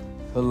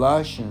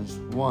 Colossians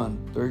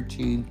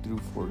 1:13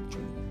 through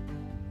 14.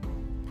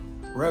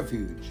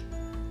 Refuge,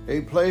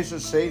 a place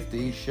of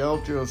safety,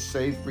 shelter of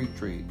safe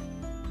retreat.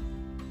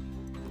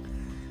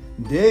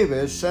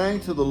 David sang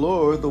to the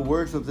Lord the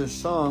words of this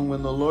song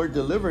when the Lord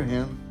delivered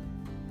him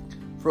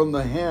from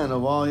the hand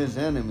of all his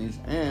enemies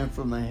and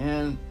from the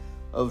hand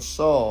of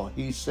Saul.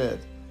 He said,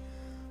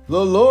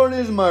 "The Lord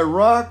is my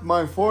rock,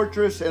 my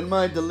fortress, and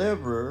my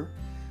deliverer.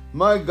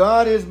 My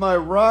God is my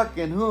rock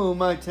in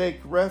whom I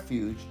take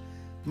refuge,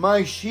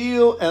 my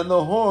shield and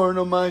the horn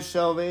of my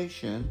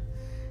salvation.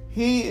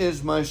 He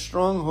is my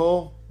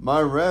stronghold, my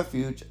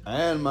refuge,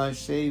 and my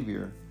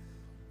Savior.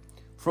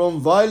 From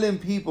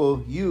violent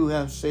people you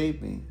have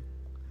saved me.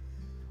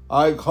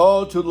 I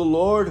called to the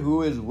Lord,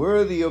 who is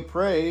worthy of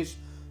praise,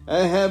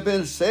 and have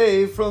been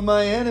saved from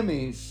my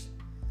enemies.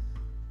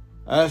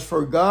 As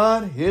for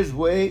God, his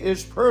way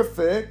is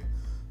perfect.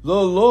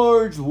 The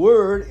Lord's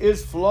word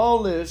is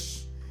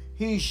flawless.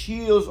 He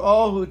shields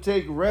all who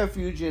take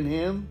refuge in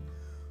him.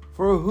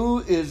 For who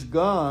is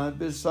God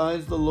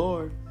besides the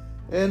Lord?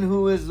 And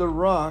who is the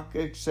rock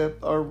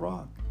except our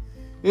rock?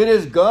 It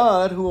is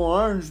God who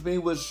arms me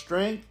with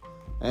strength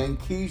and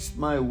keeps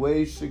my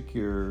way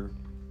secure."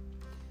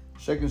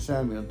 2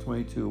 Samuel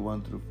 22,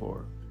 1 through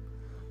 4,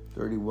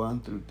 31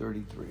 through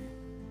 33.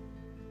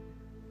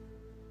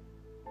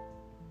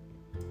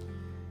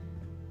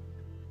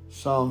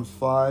 Psalms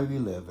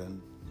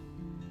 5:11.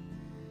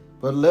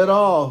 But let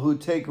all who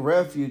take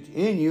refuge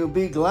in you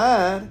be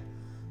glad.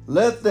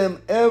 Let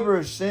them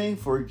ever sing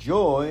for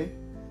joy.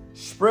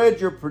 Spread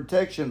your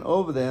protection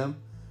over them,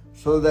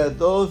 so that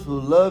those who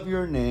love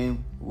your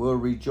name will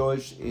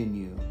rejoice in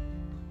you.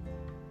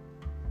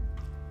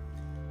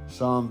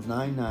 Psalms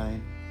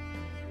 9:9.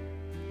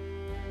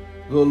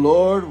 The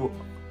Lord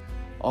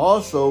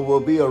also will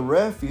be a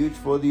refuge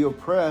for the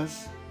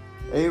oppressed,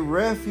 a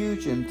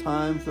refuge in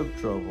times of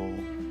trouble.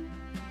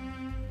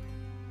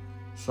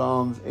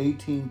 Psalms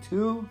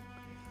 18:2.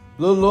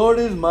 The Lord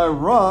is my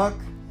rock,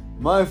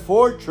 my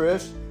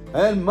fortress,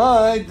 and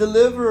my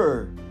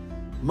deliverer.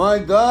 My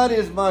God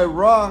is my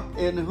rock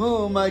in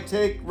whom I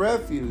take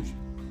refuge,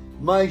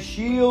 my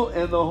shield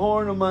and the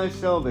horn of my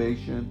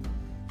salvation,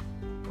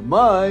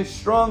 my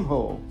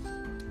stronghold.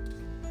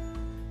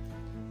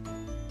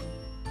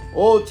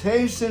 Oh,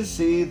 taste and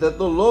see that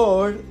the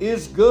Lord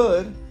is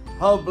good.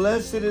 How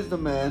blessed is the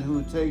man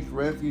who takes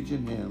refuge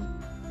in him.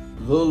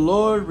 The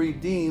Lord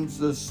redeems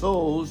the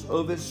souls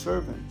of his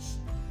servants,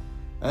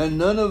 and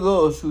none of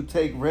those who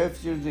take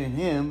refuge in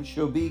him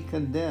shall be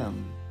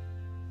condemned.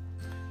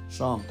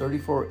 Psalm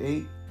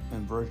 34:8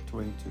 and verse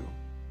 22.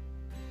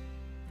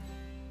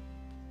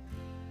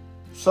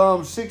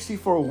 Psalm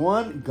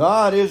 64:1.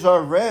 God is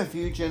our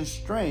refuge and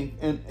strength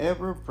and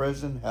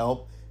ever-present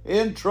help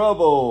in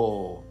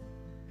trouble.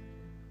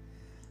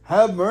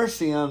 Have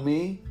mercy on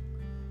me,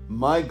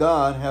 my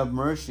God, have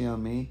mercy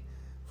on me.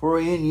 For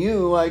in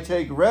you I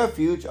take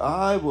refuge.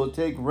 I will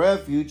take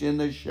refuge in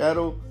the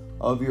shadow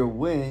of your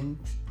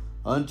wings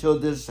until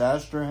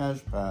disaster has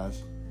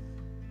passed.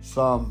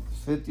 Psalm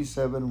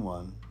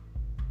 57:1.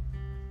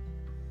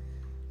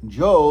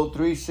 Joel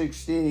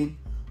 3:16.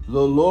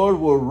 The Lord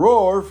will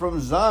roar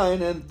from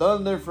Zion and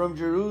thunder from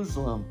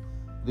Jerusalem.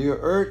 The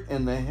earth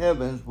and the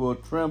heavens will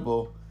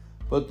tremble,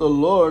 but the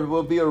Lord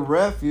will be a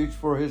refuge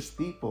for his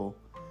people,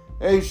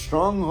 a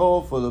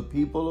stronghold for the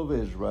people of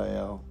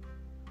Israel.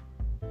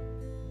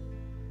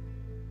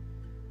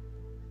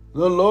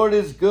 The Lord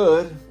is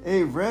good,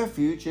 a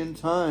refuge in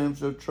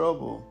times of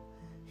trouble.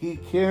 He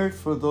cares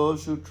for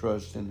those who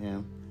trust in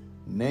him.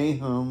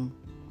 Nahum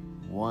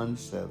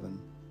 1:7.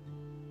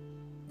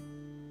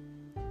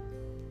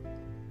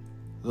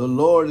 The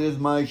Lord is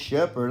my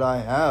shepherd. I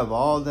have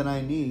all that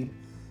I need.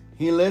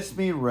 He lets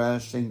me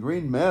rest in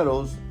green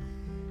meadows.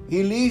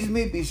 He leads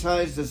me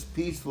beside the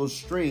peaceful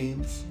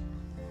streams.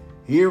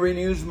 He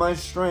renews my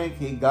strength.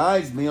 He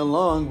guides me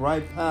along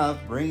right path,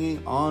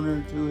 bringing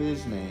honor to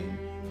his name.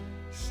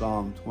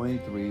 Psalm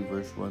 23,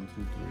 verse 1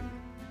 through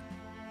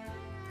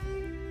 3.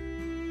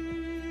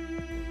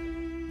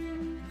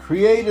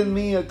 Create in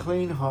me a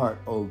clean heart,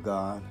 O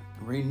God.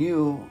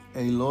 Renew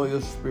a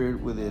loyal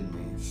spirit within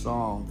me.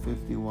 Psalm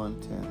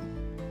 51:10.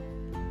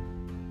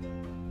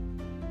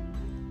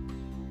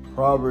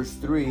 Proverbs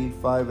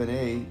 3:5 and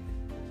 8.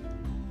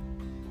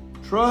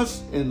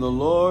 Trust in the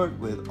Lord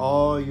with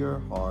all your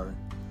heart,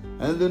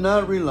 and do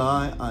not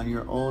rely on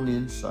your own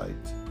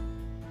insight.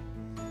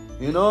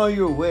 In all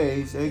your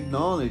ways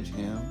acknowledge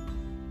him,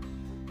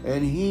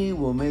 and he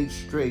will make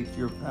straight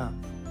your path.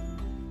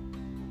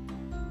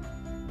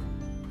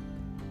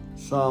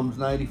 Psalms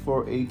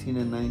 94:18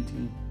 and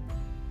 19.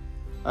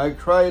 I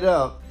cried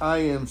out, I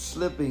am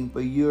slipping,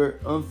 but your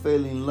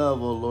unfailing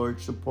love, O Lord,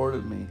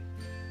 supported me.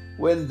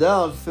 When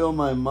doubts filled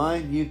my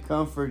mind, your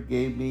comfort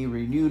gave me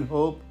renewed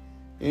hope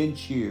and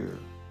cheer.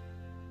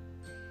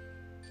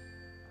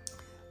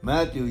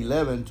 Matthew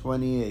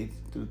 11:28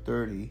 through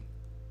 30.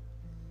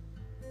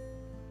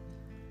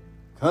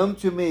 Come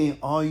to me,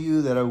 all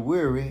you that are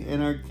weary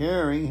and are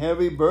carrying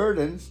heavy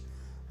burdens,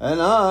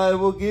 and I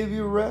will give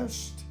you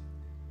rest.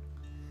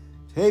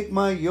 Take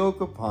my yoke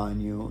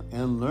upon you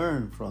and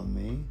learn from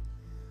me,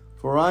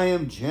 for I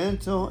am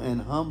gentle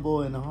and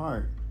humble in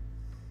heart,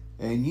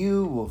 and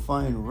you will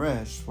find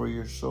rest for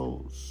your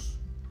souls.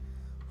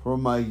 For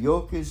my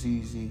yoke is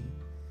easy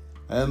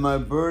and my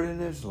burden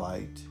is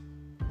light.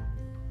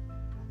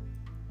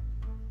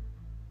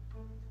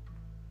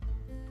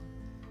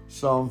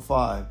 Psalm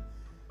 5.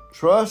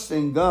 Trust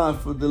in God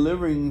for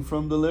delivering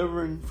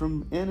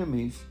from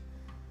enemies,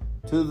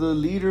 to the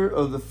leader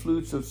of the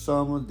flutes of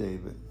Psalm of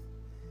David.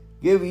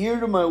 Give ear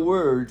to my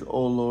words,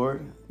 O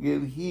Lord.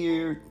 Give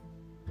ear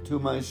to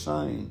my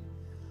sighing.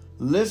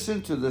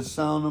 Listen to the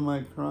sound of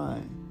my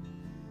cry,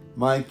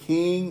 my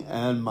King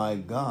and my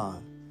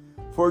God.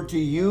 For to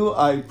you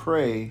I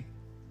pray,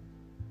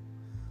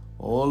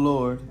 O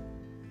Lord.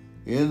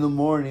 In the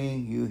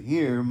morning you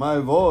hear my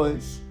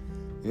voice.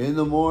 In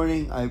the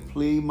morning I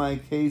plead my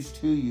case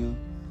to you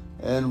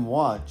and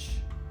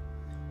watch.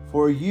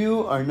 For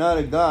you are not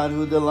a God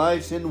who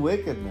delights in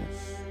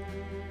wickedness.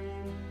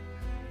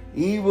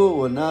 Evil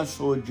will not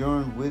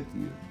sojourn with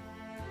you.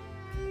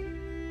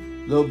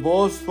 The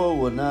boastful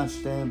will not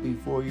stand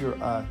before your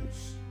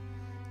eyes.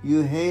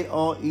 You hate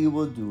all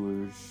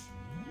evildoers.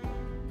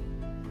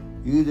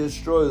 You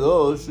destroy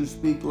those who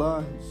speak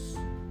lies.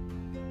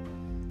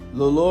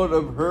 The Lord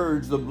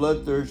abhors the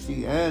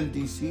bloodthirsty and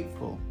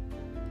deceitful.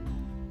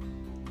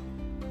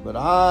 But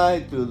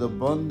I, through the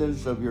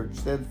abundance of your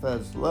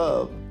steadfast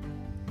love,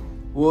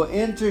 will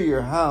enter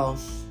your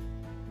house.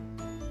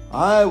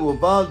 I will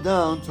bow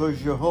down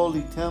towards your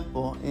holy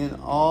temple in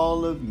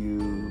all of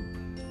you.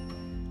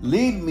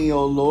 Lead me,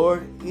 O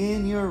Lord,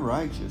 in your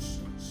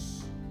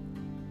righteousness.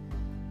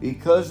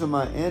 Because of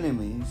my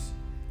enemies,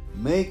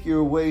 make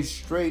your way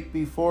straight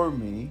before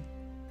me.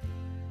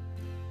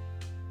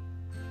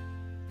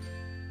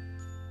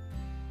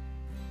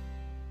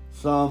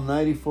 Psalm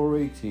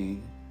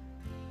 94:18.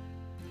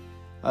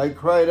 I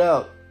cried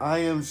out, I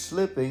am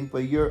slipping,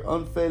 but your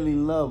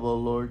unfailing love, O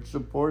Lord,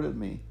 supported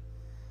me.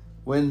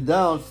 When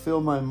doubts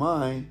filled my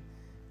mind,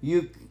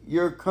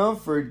 your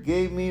comfort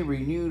gave me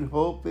renewed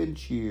hope and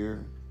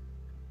cheer.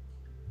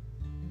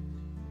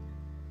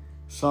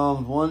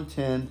 Psalms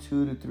 110,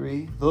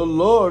 2-3. The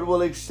Lord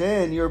will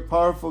extend your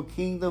powerful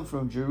kingdom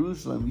from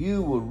Jerusalem.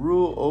 You will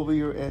rule over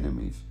your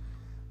enemies.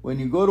 When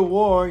you go to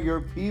war,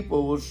 your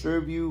people will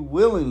serve you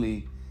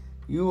willingly.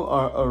 You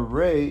are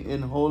arrayed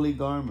in holy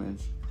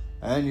garments,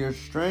 and your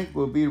strength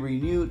will be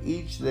renewed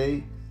each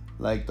day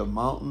like the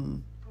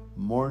mountain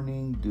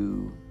morning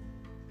dew.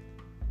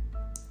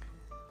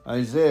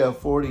 Isaiah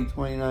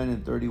 40:29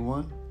 and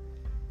 31.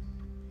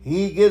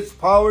 He gives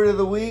power to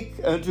the weak,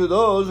 and to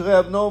those who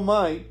have no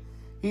might,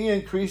 he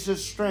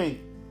increases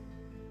strength.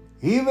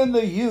 Even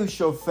the youth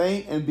shall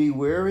faint and be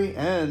weary,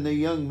 and the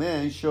young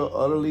man shall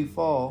utterly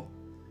fall.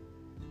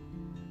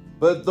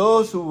 But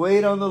those who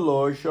wait on the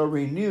Lord shall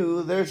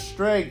renew their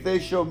strength. They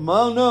shall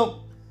mount up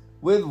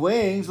with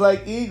wings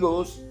like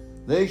eagles.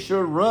 They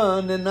shall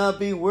run and not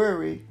be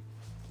weary.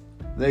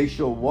 They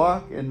shall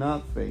walk and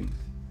not faint.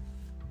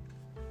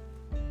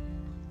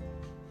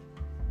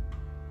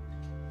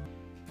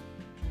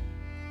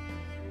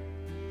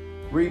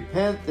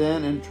 Repent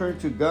then and turn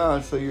to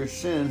God so your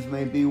sins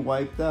may be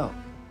wiped out.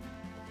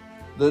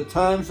 The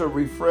times of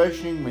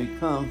refreshing may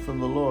come from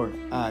the Lord.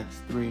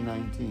 Acts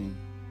 3:19.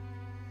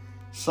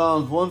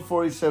 Psalms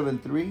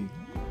 147:3.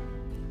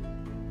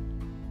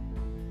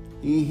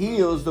 He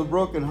heals the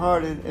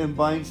brokenhearted and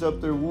binds up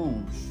their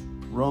wounds.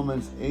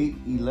 Romans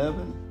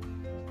 8:11.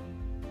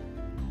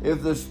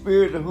 If the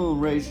Spirit of whom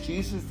raised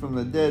Jesus from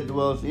the dead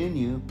dwells in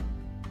you,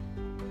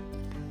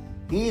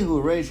 he who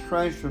raised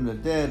Christ from the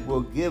dead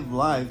will give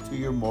life to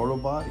your mortal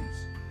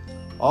bodies,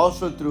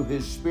 also through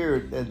his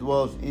Spirit that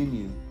dwells in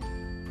you.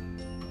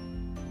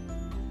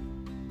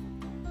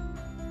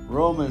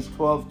 Romans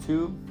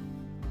 12:2.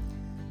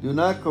 Do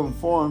not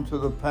conform to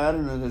the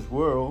pattern of this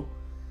world,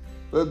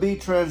 but be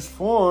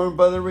transformed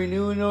by the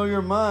renewing of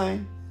your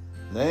mind.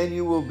 Then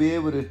you will be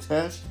able to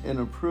test and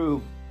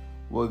approve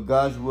what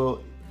God's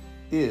will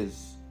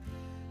is,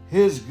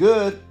 his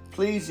good,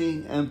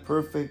 pleasing, and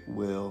perfect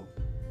will.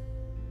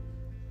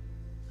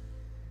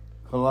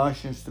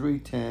 Colossians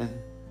 3:10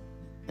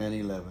 and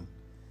 11.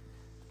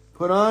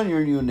 Put on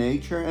your new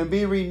nature and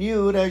be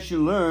renewed as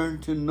you learn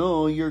to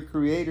know your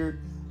Creator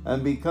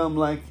and become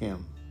like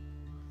him.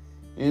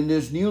 In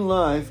this new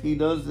life, he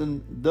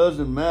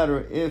doesn't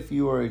matter if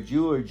you are a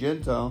Jew or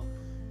Gentile,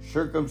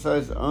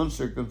 circumcised or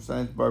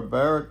uncircumcised,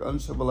 barbaric,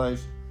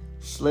 uncivilized,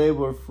 slave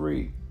or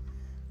free.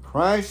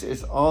 Christ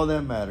is all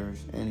that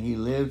matters, and he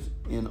lives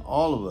in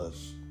all of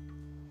us.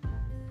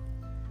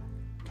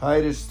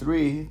 Titus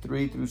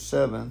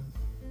 3:3-7.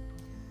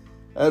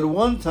 At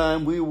one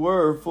time we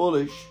were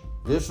foolish,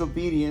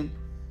 disobedient,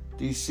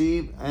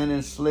 deceived, and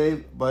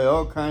enslaved by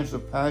all kinds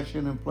of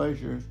passion and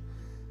pleasures.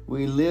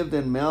 We lived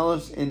in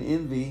malice and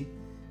envy,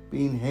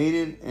 being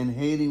hated and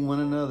hating one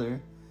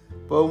another.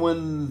 But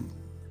when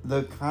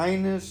the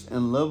kindness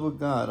and love of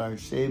God, our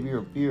Savior,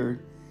 appeared,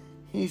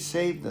 he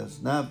saved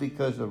us, not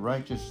because of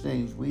righteous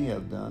things we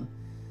have done,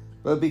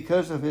 but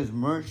because of his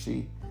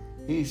mercy.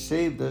 He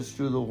saved us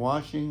through the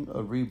washing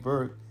of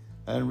rebirth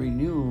and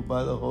renewal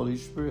by the Holy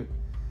Spirit,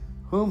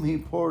 whom he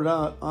poured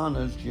out on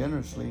us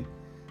generously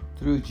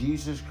through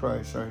Jesus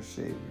Christ our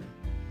Savior,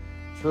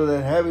 so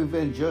that having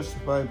been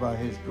justified by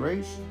his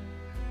grace,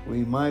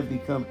 we might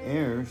become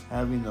heirs,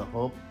 having the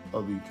hope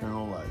of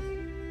eternal life.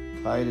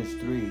 Titus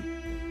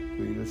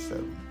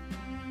 3:3-7.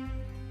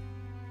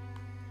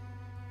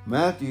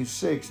 Matthew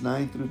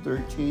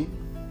 6:9-13.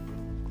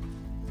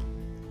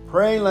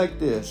 Pray like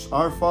this: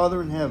 Our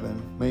Father in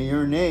heaven, may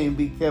your name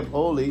be kept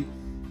holy.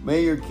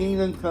 May your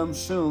kingdom come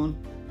soon.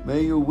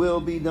 May your will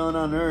be done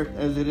on earth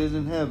as it is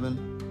in heaven.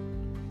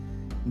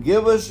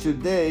 Give us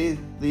today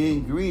the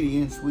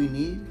ingredients we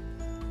need,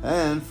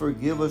 and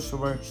forgive us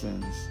of our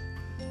sins,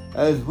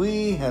 as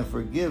we have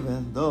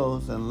forgiven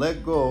those, and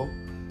let go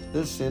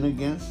the sin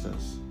against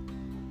us.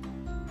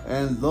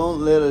 And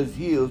don't let us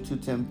yield to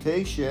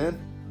temptation,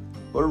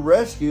 but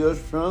rescue us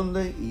from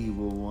the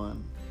evil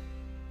one.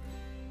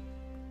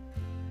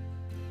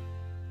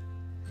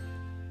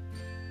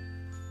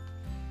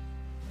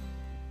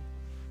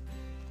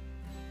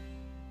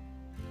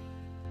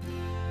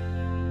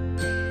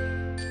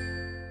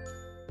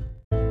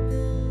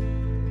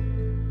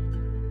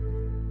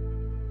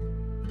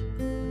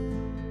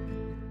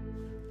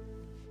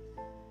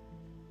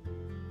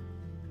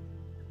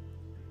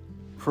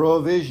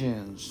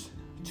 Provisions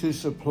to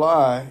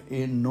supply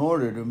in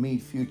order to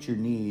meet future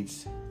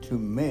needs, to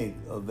make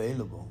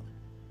available.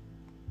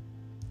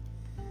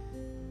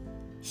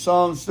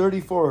 Psalms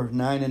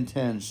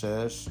 34:9-10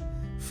 says,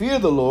 Fear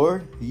the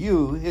Lord,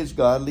 you his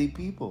godly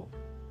people.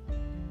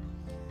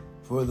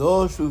 For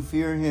those who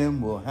fear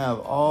him will have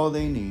all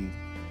they need.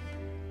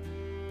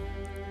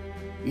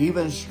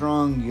 Even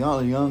strong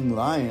young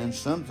lions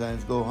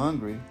sometimes go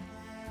hungry,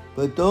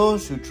 but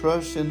those who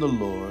trust in the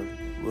Lord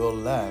will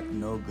lack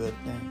no good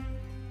thing.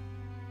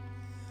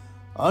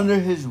 Under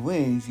his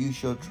wings you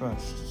shall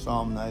trust.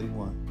 Psalm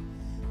 91.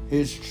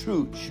 His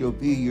truth shall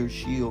be your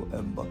shield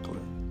and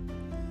buckler.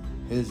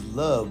 His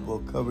love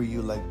will cover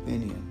you like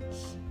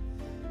pinions.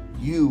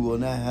 You will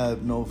not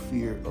have no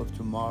fear of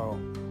tomorrow,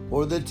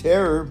 or the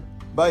terror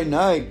by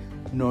night,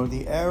 nor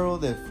the arrow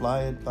that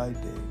flieth by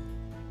day,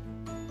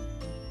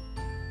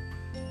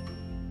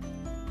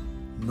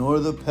 nor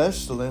the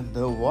pestilence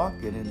that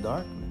walketh in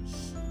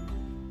darkness,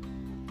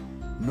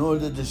 nor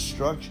the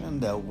destruction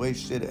that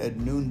wasteth at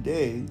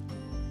noonday.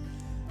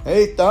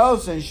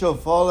 8,000 shall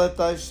fall at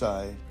thy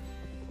side,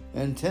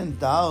 and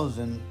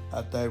 10,000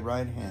 at thy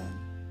right hand,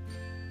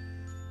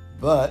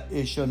 but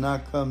it shall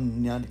not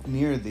come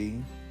near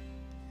thee.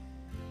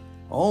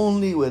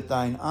 Only with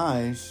thine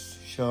eyes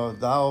shalt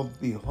thou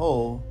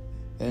behold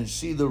and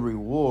see the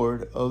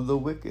reward of the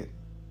wicked.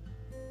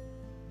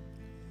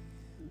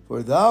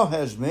 For thou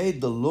hast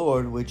made the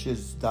Lord, which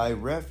is thy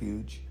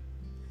refuge,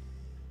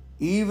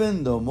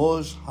 even the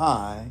Most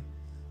High,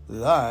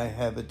 thy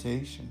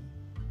habitation.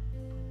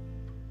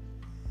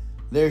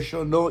 There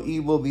shall no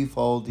evil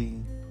befall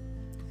thee,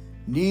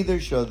 neither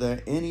shall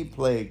there any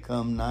plague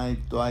come nigh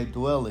thy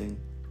dwelling.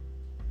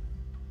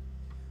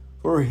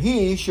 For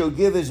he shall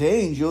give his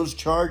angels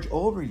charge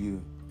over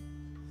you,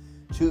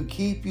 to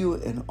keep you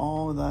in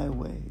all thy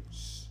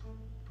ways.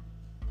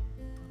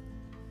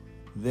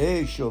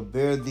 They shall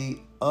bear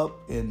thee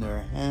up in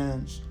their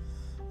hands,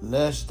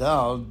 lest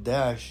thou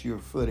dash your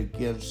foot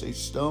against a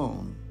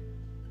stone.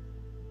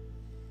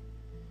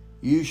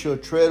 You shall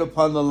tread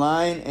upon the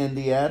lion and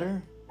the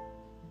adder,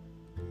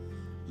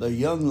 the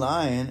young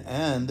lion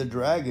and the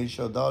dragon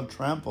shall thou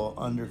trample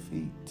under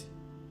feet.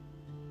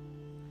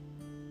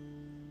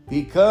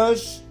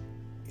 Because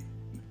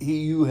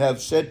you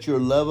have set your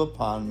love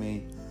upon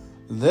me,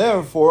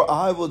 therefore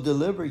I will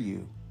deliver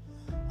you.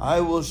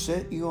 I will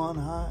set you on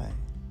high,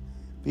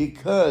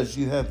 because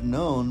you have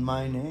known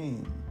my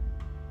name.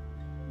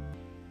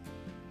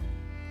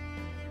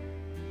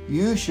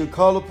 You shall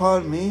call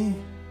upon me,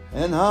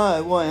 and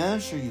I will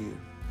answer you.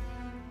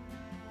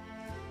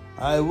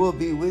 I will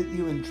be with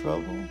you in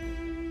trouble.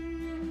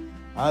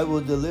 I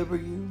will deliver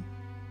you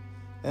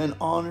and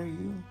honor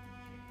you.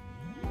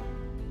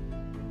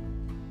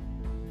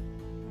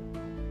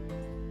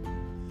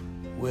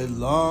 With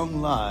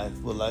long life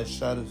will I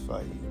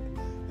satisfy you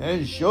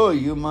and show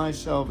you my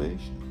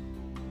salvation.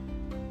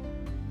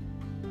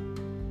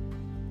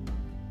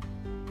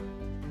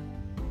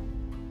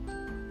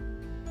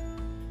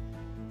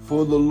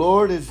 For the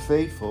Lord is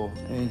faithful,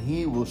 and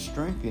he will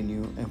strengthen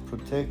you and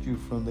protect you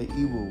from the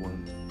evil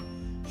one.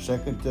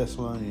 2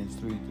 Thessalonians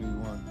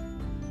 3:1.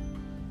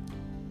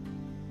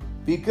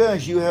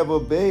 Because you have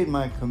obeyed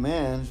my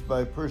commands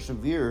by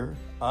persevere,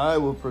 I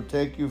will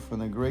protect you from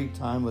the great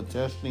time of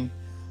testing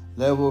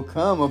that will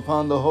come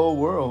upon the whole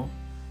world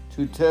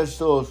to test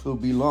those who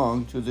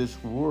belong to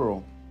this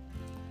world.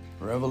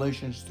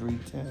 Revelations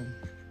 3:10.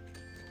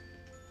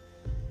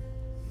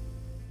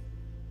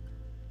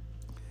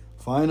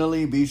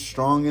 Finally, be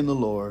strong in the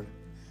Lord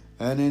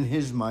and in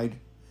his mighty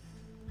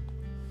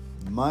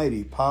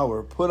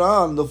power. Put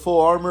on the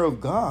full armor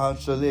of God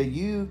so that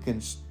you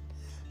can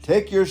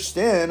take your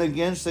stand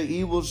against the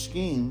evil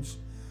schemes.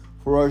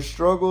 For our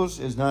struggles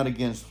is not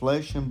against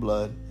flesh and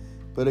blood,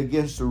 but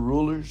against the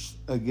rulers,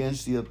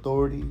 against the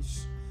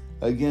authorities,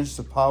 against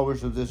the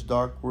powers of this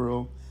dark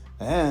world,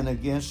 and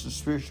against the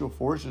spiritual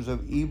forces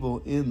of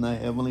evil in the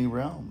heavenly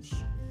realms.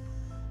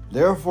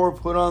 Therefore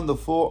put on the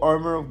full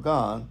armor of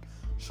God,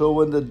 so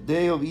when the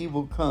day of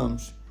evil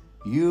comes,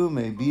 you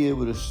may be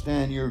able to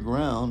stand your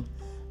ground.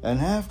 And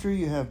after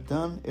you have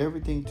done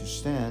everything to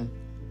stand,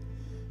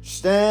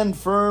 stand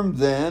firm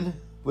then,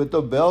 with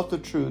the belt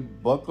of truth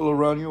buckled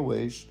around your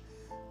waist,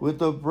 with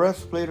the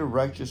breastplate of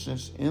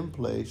righteousness in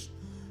place,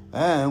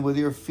 and with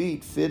your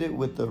feet fitted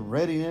with the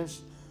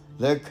readiness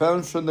that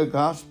comes from the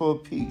gospel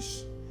of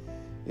peace.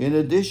 In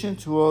addition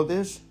to all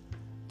this,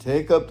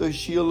 take up the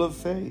shield of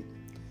faith,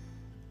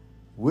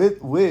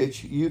 with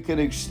which you can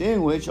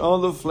extinguish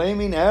all the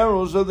flaming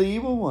arrows of the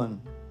evil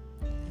one.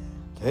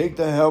 Take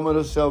the helmet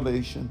of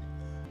salvation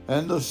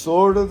and the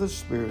sword of the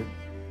Spirit,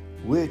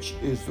 which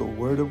is the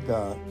word of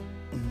God.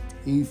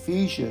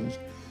 Ephesians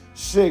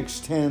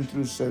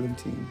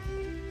 6:10-17.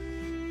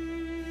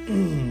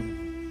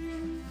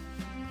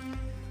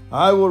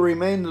 I will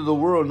remain in the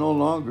world no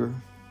longer,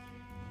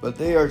 but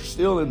they are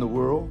still in the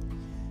world,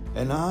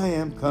 and I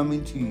am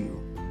coming to you.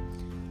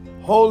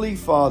 Holy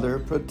Father,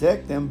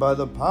 protect them by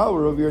the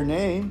power of your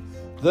name,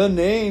 the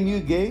name you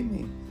gave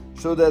me,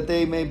 so that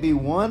they may be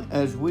one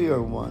as we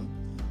are one.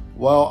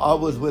 While I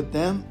was with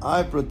them,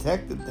 I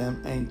protected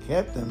them and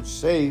kept them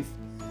safe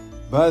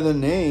by the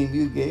name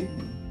you gave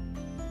me.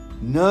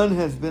 None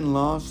has been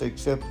lost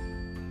except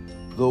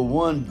the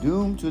one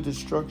doomed to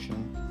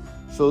destruction,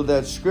 so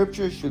that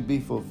Scripture should be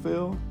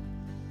fulfilled.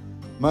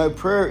 My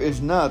prayer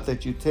is not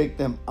that you take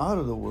them out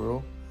of the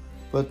world,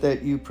 but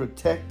that you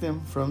protect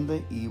them from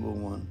the evil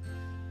one.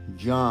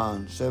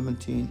 John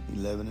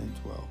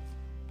 17:11-12.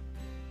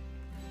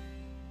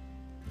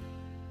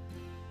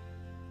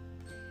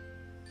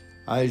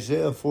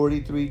 Isaiah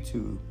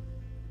 43:2.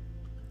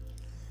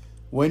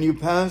 When you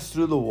pass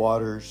through the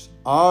waters,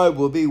 I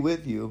will be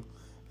with you,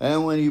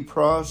 and when you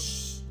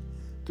cross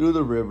through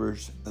the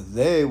rivers,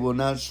 they will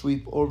not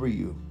sweep over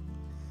you.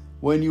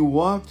 When you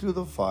walk through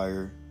the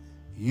fire,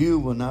 you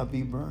will not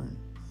be burned.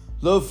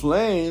 The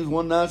flames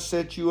will not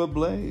set you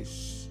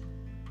ablaze.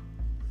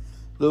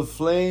 The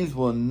flames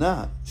will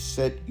not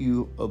set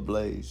you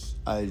ablaze.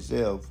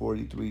 Isaiah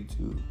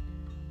 43:2.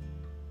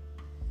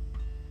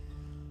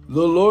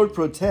 The Lord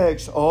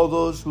protects all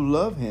those who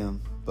love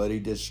him, but he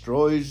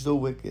destroys the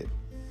wicked.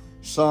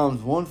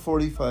 Psalms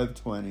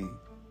 145:20.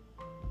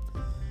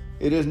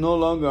 It is no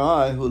longer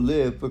I who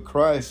live, but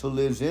Christ who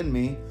lives in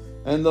me,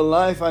 and the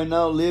life I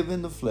now live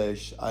in the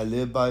flesh, I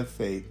live by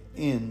faith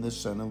in the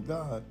Son of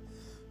God,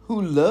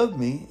 who loved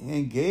me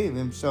and gave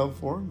himself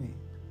for me.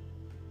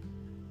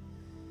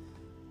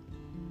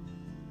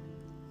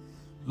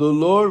 The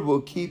Lord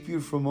will keep you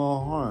from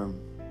all harm.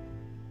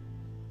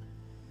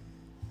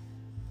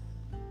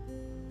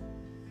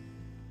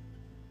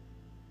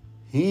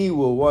 He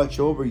will watch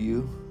over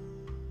you,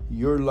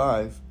 your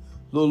life.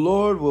 The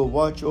Lord will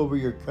watch over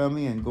your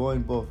coming and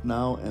going both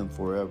now and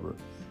forever.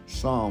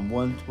 Psalm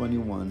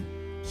 121,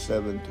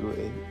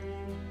 7-8.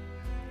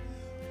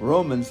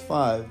 Romans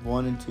 5,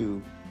 1 and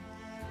 2.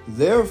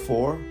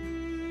 Therefore,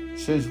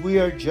 since we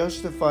are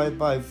justified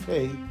by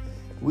faith,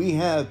 we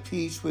have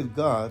peace with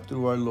God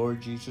through our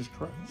Lord Jesus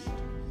Christ,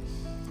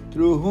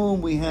 through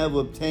whom we have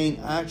obtained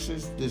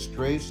access to this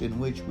grace in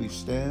which we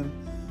stand,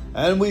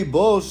 and we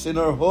boast in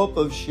our hope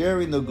of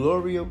sharing the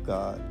glory of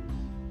God.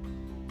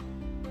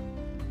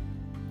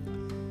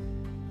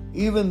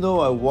 Even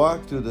though I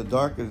walk through the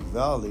darkest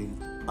valley,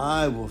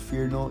 I will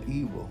fear no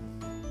evil.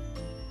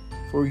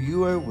 For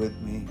you are with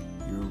me,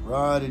 your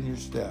rod and your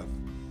staff,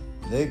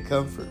 they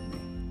comfort me.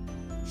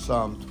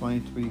 Psalm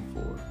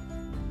 23:4.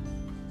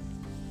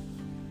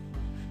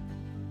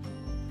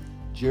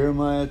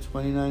 Jeremiah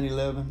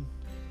 29:11.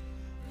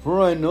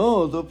 For I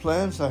know the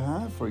plans I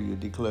have for you,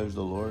 declares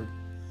the Lord.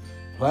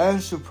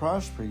 Plans to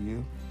prosper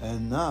you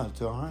and not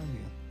to harm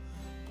you.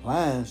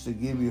 Plans to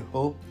give you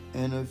hope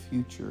and a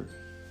future.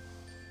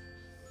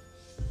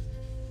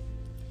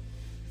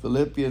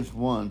 Philippians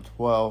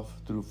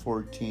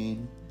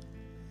 1:12-14.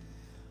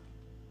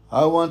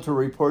 I want to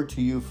report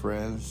to you,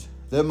 friends,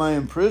 that my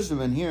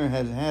imprisonment here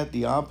has had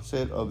the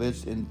opposite of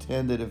its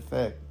intended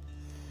effect.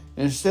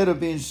 Instead of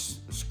being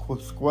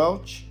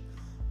squelched,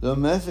 the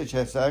message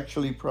has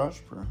actually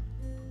prospered.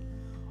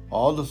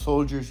 All the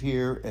soldiers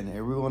here and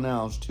everyone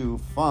else too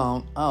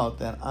found out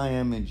that I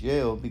am in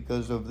jail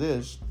because of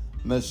this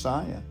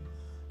Messiah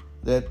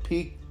that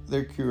piqued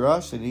their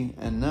curiosity,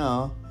 and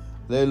now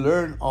they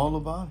learn all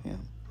about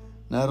him.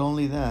 Not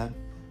only that,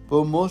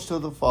 but most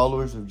of the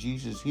followers of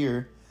Jesus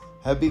here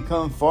have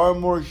become far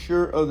more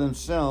sure of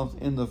themselves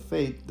in the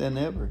faith than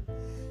ever,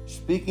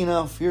 speaking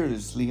out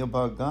fearlessly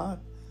about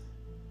God,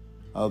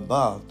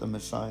 about the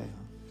Messiah.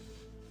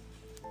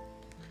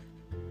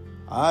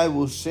 I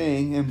will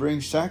sing and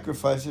bring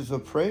sacrifices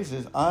of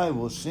praises. I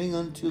will sing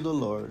unto the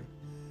Lord.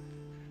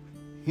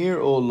 Hear,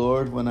 O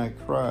Lord, when I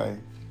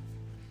cry.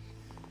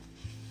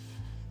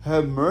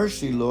 Have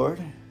mercy, Lord,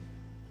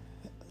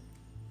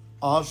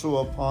 also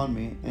upon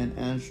me, and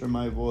answer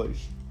my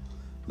voice.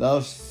 Thou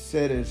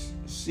saidest,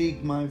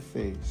 seek my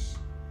face.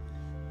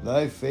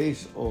 Thy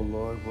face, O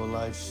Lord, will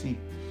I seek.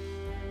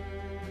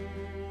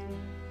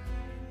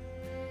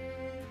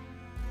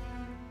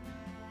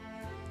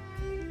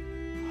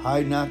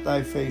 Hide not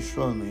thy face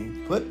from me.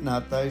 Put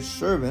not thy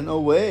servant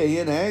away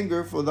in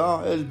anger, for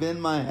thou hast been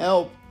my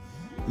help.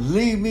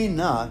 Leave me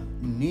not,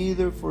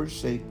 neither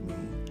forsake me,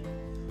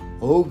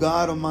 O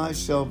God of my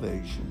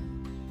salvation.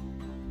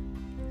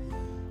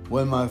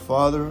 When my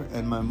father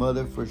and my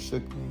mother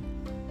forsook me,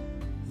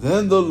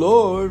 then the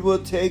Lord will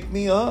take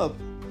me up.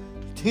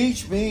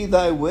 Teach me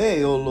thy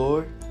way, O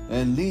Lord,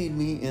 and lead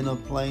me in a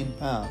plain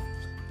path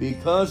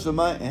because of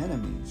my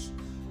enemies.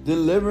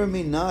 Deliver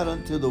me not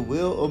unto the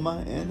will of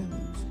my enemies.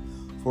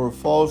 For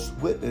false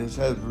witness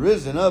hath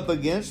risen up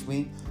against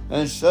me,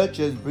 and such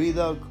as breathe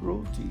out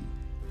cruelty.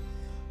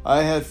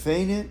 I had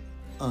fainted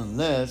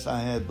unless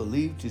I had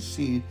believed to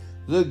see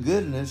the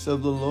goodness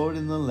of the Lord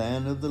in the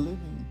land of the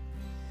living.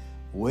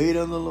 Wait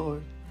on the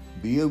Lord,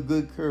 be of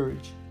good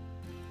courage,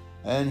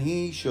 and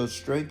he shall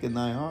strengthen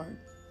thy heart.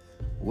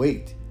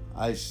 Wait,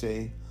 I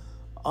say,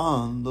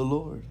 on the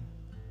Lord.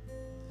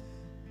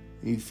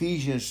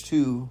 Ephesians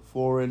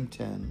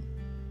 2:4-10.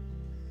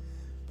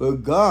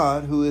 But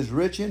God, who is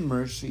rich in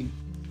mercy,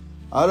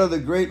 out of the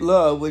great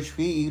love which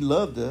he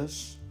loved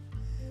us,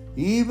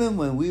 even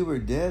when we were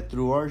dead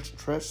through our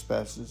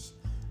trespasses,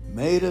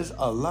 made us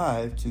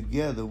alive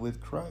together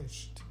with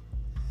Christ.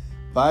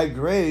 By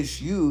grace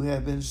you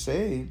have been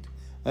saved,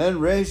 and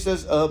raised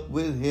us up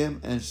with him,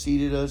 and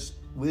seated us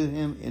with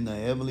him in the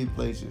heavenly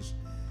places,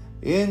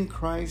 in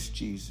Christ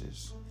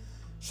Jesus,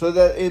 so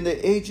that in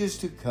the ages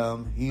to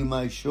come he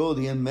might show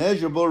the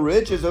immeasurable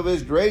riches of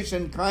his grace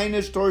and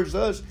kindness towards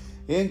us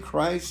in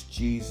Christ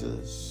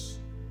Jesus.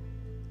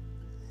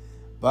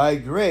 By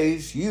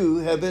grace you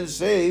have been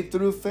saved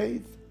through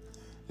faith,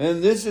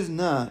 and this is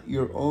not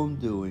your own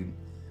doing.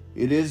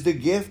 It is the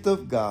gift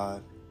of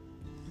God,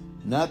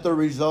 not the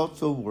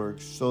results of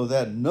works, so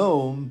that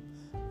no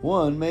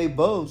one may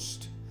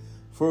boast.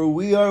 For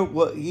we are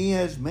what he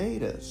has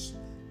made us,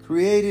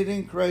 created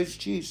in Christ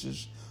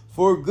Jesus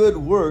for good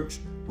works,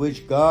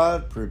 which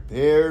God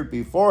prepared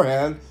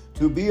beforehand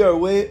to be our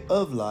way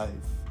of life.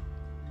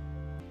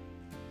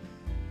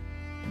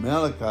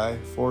 Malachi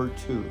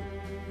 4:2.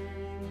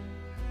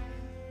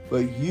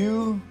 But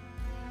you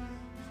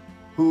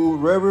who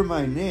revere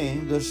my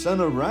name, the Son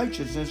of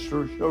Righteousness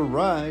shall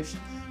rise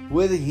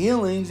with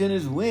healings in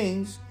his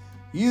wings.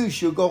 You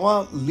shall go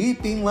out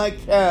leaping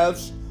like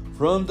calves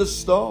from the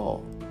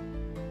stall.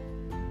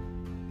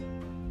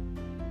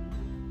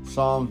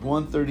 Psalms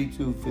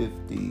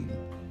 132:15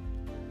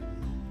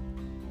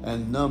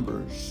 and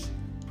Numbers.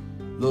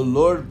 The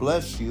Lord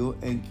bless you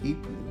and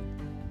keep you.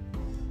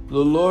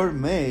 The Lord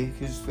make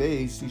his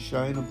face to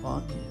shine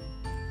upon you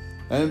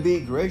and be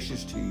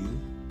gracious to you.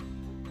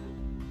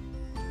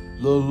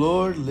 The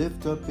Lord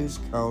lift up his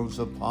countenance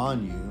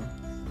upon you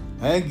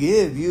and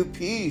give you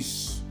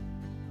peace.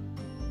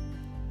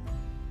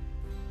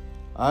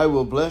 I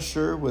will bless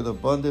her with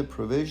abundant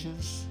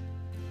provisions.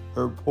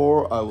 Her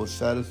poor I will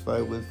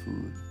satisfy with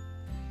food.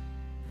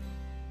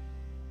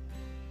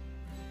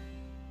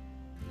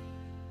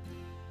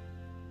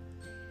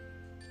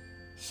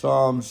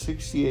 Psalm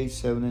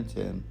 68:7 and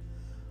 10.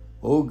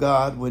 O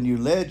God, when you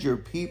led your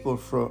people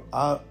from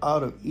out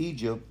of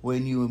Egypt,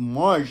 when you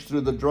marched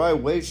through the dry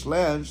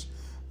wastelands,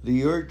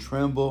 the earth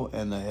trembled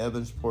and the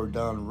heavens poured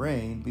down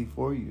rain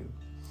before you.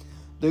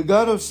 The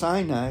God of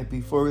Sinai,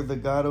 before the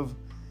God of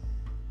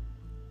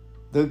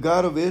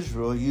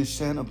Israel, you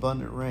sent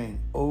abundant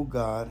rain, O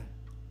God,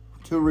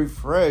 to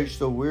refresh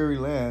the weary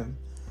land.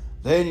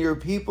 Then your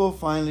people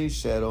finally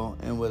settle,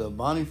 and with a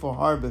bountiful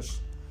harvest,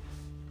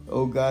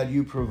 O God,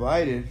 you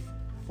provided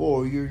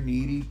for your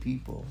needy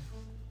people.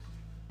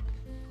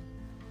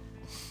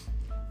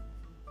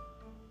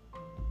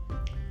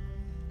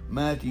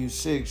 Matthew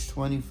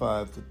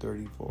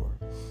 6:25-34.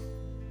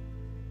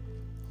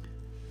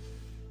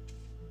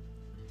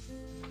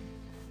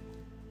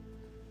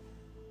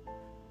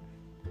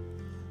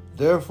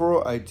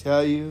 Therefore I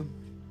tell you,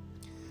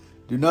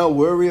 do not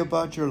worry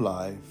about your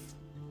life,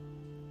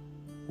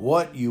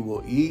 what you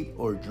will eat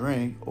or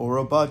drink, or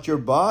about your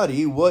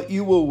body, what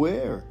you will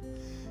wear.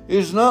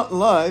 Is not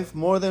life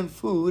more than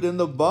food, and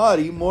the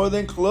body more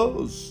than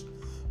clothes?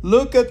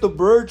 Look at the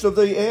birds of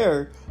the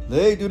air.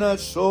 They do not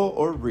sow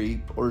or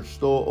reap or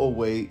store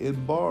away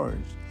in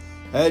barns,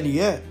 and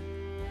yet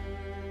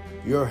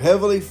your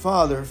heavenly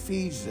Father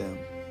feeds them.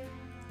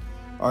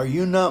 Are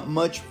you not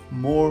much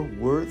more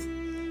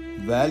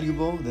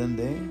valuable than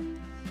they?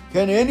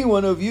 Can any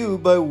one of you,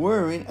 by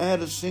worrying,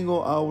 add a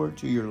single hour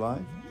to your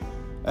life?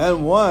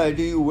 And why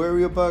do you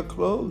worry about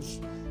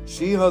clothes?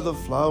 See how the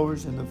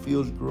flowers in the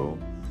fields grow.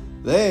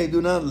 They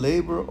do not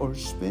labor or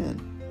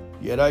spin.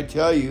 Yet I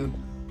tell you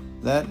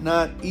that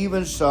not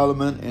even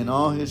Solomon in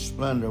all his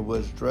splendor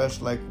was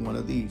dressed like one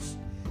of these.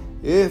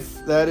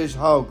 If that is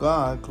how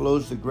God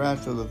clothes the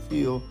grass of the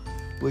field,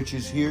 which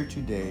is here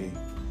today,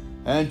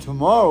 and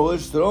tomorrow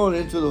is thrown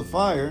into the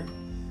fire,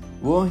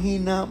 will he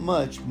not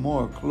much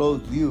more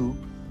clothe you,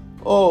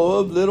 O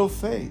of little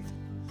faith?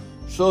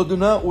 So do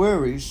not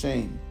worry,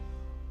 saying,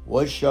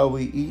 what shall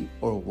we eat,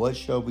 or what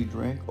shall we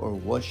drink, or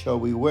what shall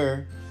we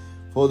wear?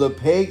 For the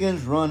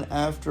pagans run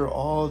after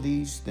all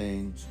these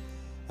things,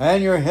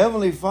 and your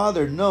heavenly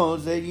Father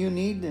knows that you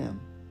need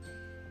them.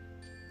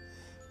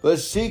 But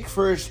seek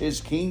first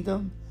his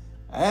kingdom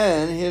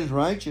and his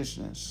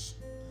righteousness,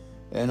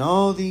 and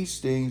all these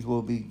things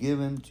will be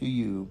given to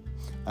you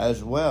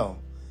as well.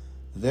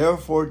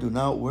 Therefore do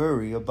not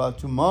worry about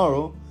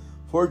tomorrow,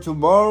 for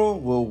tomorrow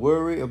will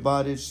worry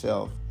about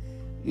itself.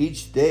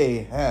 Each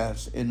day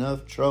has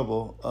enough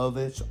trouble of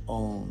its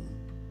own.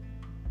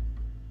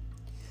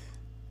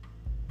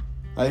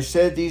 I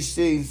said these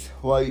things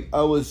while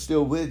I was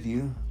still with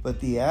you, but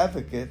the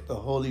Advocate, the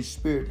Holy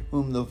Spirit,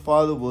 whom the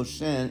Father will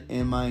send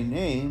in my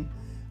name,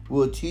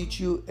 will teach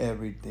you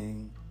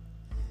everything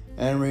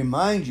and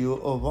remind you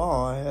of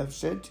all I have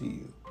said to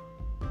you.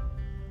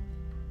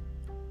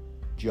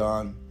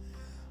 John,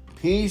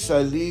 peace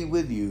I leave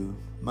with you,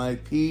 my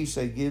peace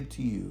I give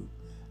to you,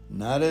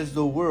 not as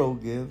the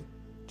world gives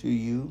to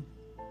you.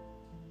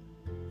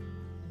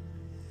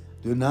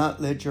 Do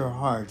not let your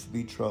hearts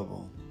be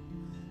troubled,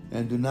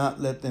 and do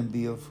not let them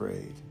be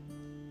afraid.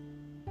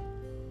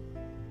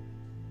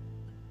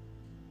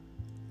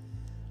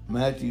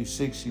 Matthew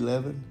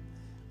 6:11.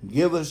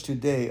 Give us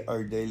today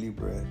our daily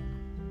bread.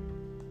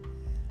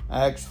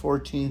 Acts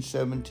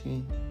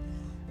 14:17.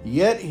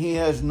 Yet he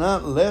has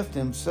not left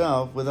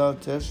himself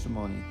without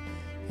testimony.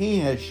 He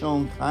has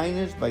shown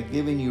kindness by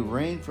giving you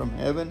rain from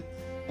heaven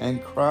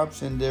and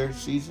crops in their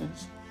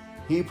seasons.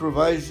 He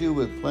provides you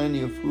with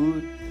plenty of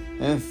food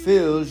and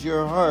fills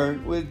your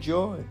heart with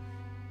joy.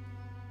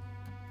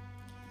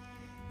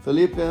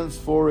 Philippians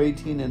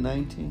 4:18 and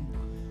 19.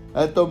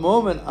 At the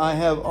moment I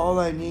have all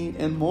I need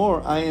and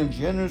more. I am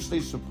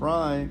generously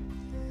surprised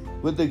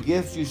with the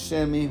gifts you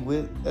send me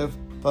with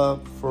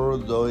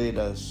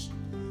Epaphroditus.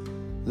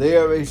 They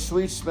are a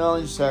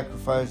sweet-smelling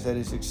sacrifice that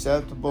is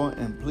acceptable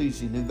and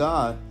pleasing to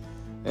God.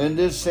 And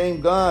this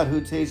same God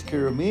who takes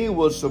care of me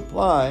will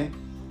supply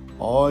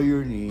all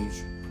your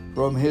needs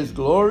from his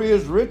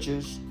glorious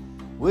riches,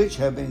 which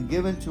have been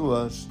given to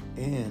us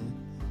in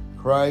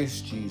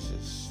Christ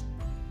Jesus.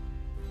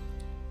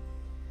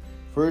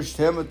 1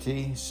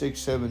 Timothy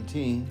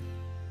 6:17.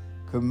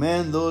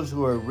 Command those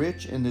who are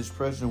rich in this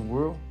present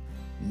world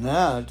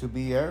not to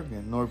be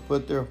arrogant, nor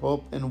put their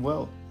hope in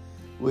wealth,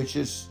 which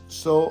is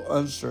so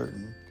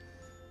uncertain,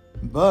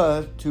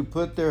 but to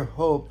put their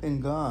hope in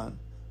God,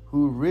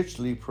 who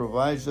richly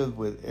provides us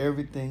with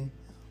everything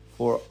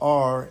for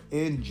our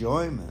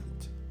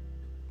enjoyment.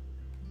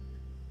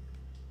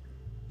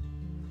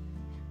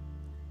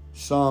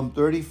 Psalm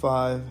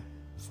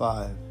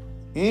 35:5.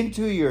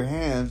 Into your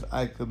hands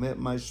I commit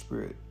my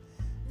spirit.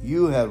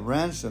 You have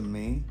ransomed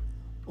me,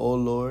 O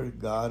Lord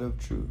God of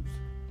truth.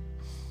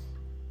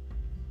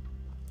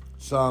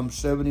 Psalm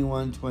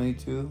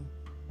 71:22.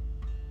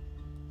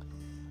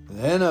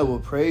 Then I will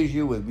praise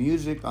you with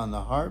music on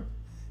the harp,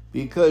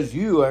 because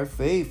you are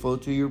faithful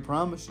to your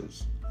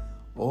promises.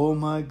 O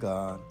my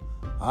God,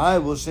 I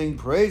will sing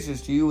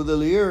praises to you with a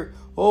lyre.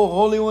 O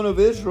Holy One of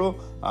Israel,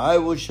 I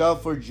will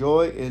shout for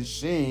joy and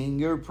sing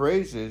your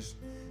praises.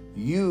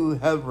 You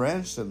have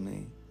ransomed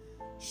me.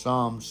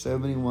 Psalm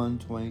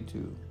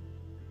 71:22.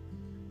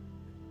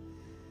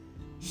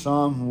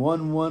 Psalm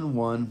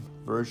 111,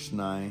 verse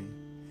 9.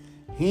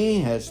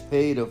 He has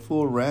paid a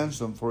full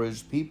ransom for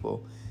his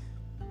people.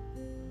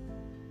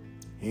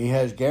 He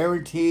has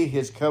guaranteed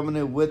his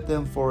covenant with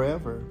them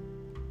forever.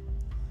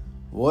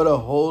 What a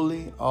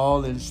holy,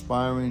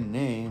 all-inspiring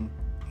name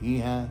he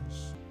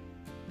has.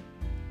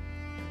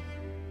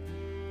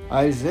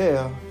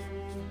 Isaiah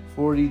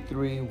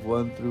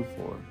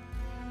 43:1-4.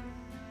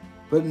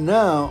 But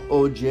now,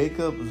 O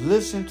Jacob,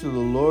 listen to the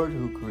Lord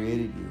who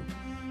created you.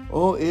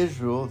 O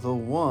Israel, the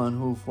one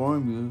who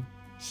formed you,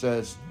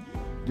 says,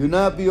 do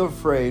not be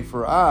afraid,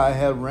 for I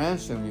have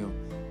ransomed you.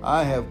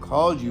 I have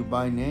called you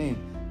by name.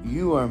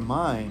 You are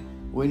mine.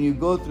 When you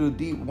go through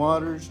deep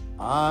waters,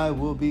 I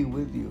will be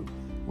with you.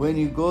 When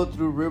you go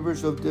through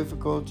rivers of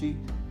difficulty,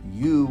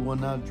 you will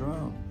not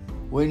drown.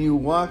 When you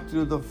walk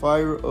through the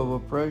fire of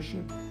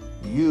oppression,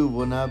 you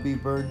will not be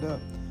burned up.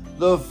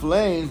 The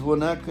flames will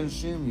not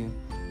consume you,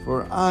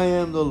 for I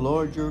am the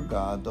Lord your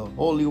God, the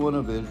Holy One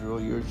of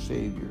Israel, your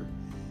Savior.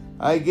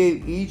 I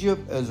gave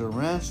Egypt as a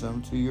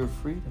ransom to your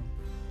freedom.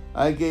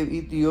 I gave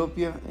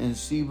Ethiopia and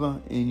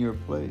Seba in your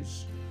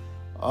place.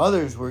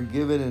 Others were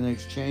given in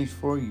exchange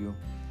for you.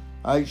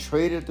 I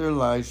traded their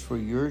lives for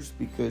yours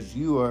because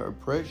you are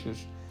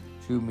precious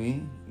to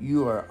me.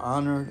 You are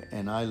honored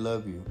and I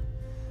love you.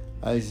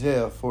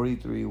 Isaiah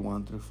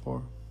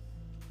 43:1-4.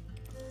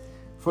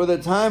 For the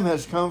time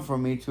has come for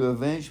me to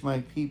avenge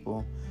my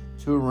people,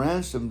 to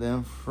ransom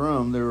them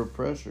from their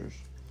oppressors.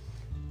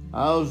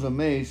 I was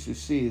amazed to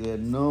see that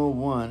no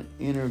one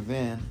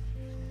intervened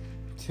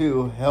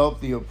to help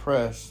the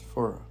oppressed,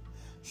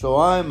 so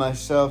I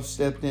myself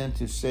stepped in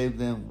to save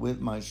them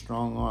with my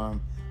strong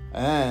arm,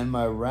 and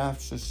my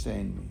wrath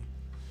sustained me.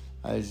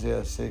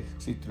 Isaiah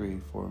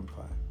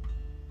 63:4-5.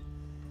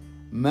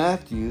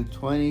 Matthew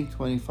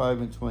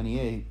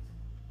 20:25-28.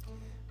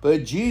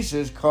 But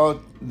Jesus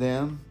called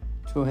them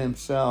to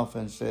himself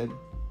and said,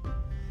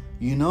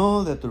 you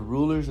know that the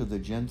rulers of the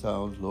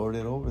Gentiles lord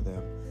it over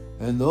them,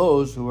 and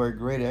those who are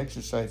great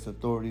exercise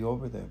authority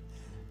over them.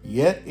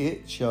 Yet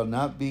it shall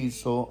not be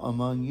so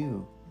among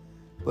you.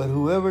 But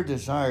whoever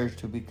desires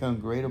to become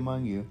great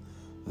among you,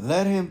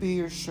 let him be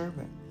your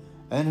servant.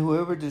 And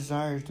whoever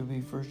desires to be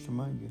first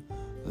among you,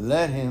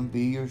 let him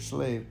be your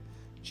slave.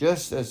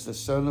 Just as the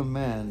Son of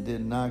Man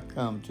did not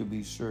come to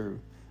be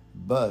served,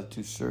 but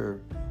to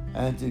serve,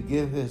 and to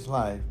give his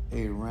life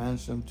a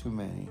ransom to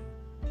many.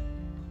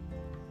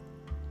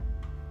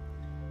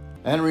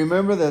 And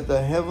remember that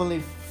the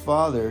Heavenly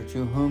Father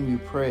to whom you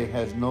pray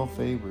has no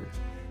favorites.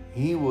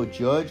 He will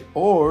judge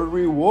or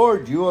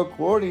reward you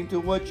according to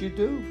what you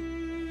do.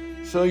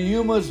 So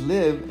you must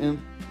live in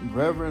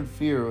reverent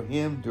fear of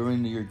him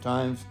during your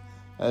times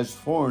as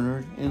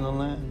foreigners in the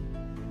land.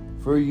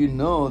 For you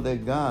know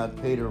that God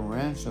paid a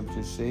ransom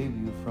to save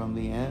you from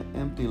the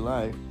empty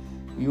life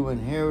you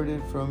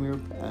inherited from your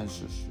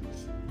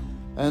ancestors.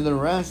 And the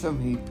ransom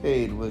he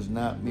paid was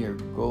not mere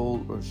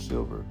gold or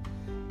silver.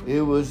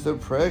 It was the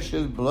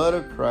precious blood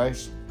of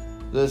Christ,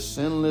 the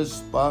sinless,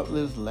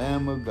 spotless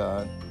Lamb of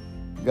God.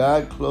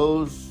 God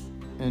clothed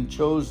and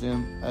chose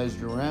him as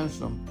the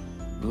ransom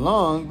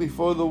long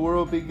before the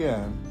world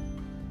began,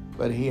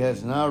 but he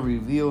has now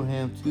revealed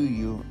him to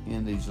you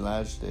in these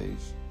last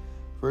days.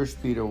 1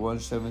 Peter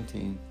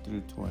 1:17-20.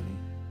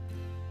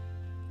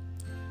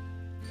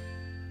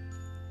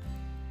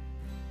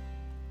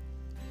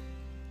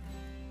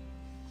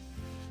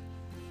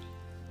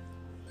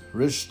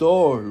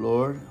 Restore,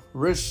 Lord,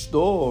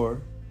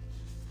 restore.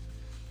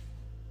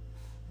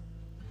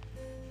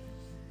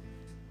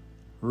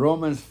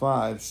 Romans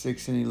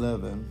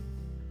 5:6-11.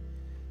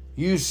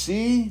 You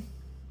see,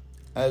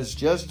 as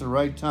just the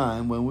right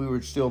time, when we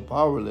were still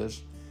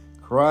powerless,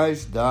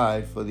 Christ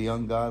died for the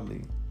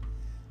ungodly.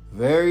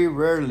 Very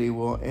rarely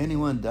will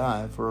anyone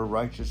die for a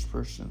righteous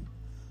person,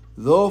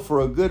 though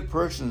for a good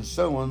person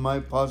someone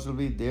might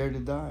possibly dare to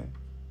die.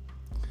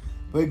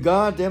 But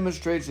God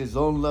demonstrates his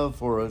own love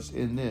for us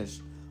in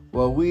this: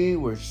 while we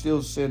were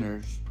still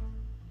sinners,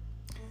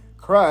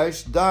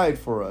 Christ died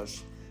for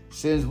us.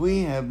 Since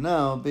we have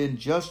now been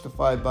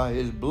justified by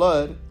his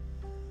blood,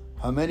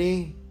 how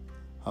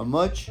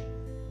much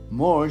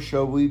more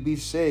shall we be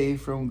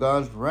saved from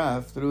God's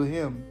wrath through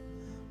him?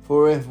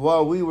 For if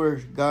while we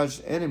were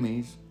God's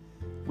enemies,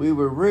 we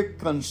were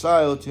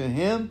reconciled to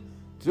him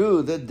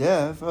through the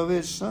death of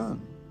his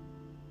Son.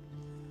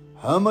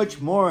 How much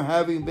more,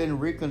 having been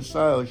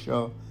reconciled,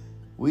 shall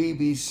we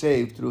be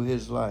saved through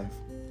his life?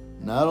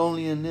 Not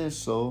only in this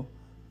soul,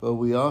 but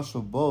we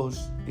also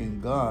boast in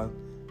God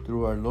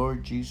through our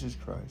Lord Jesus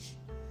Christ,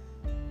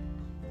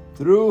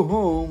 through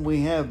whom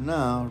we have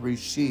now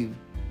received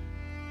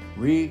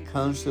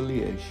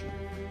reconciliation.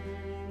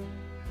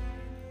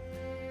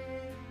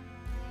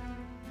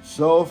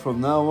 So from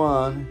now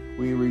on,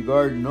 we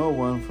regard no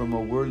one from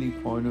a worldly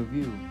point of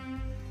view.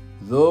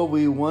 Though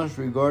we once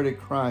regarded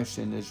Christ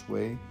in this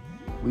way,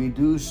 we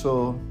do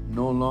so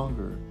no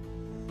longer.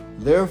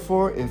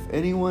 Therefore, if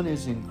anyone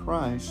is in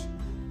Christ,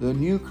 the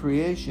new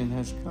creation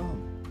has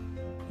come.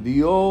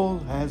 The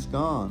old has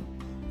gone.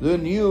 The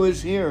new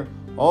is here.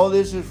 All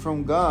this is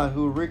from God,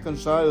 who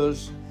reconciled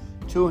us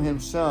to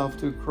himself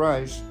through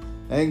Christ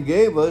and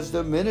gave us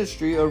the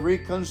ministry of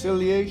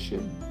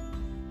reconciliation.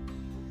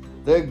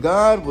 That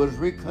God was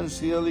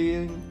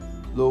reconciling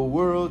the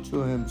world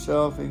to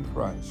himself in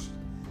Christ,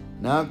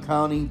 not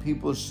counting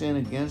people's sin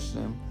against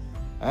them,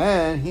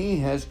 and he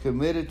has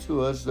committed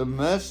to us the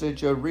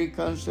message of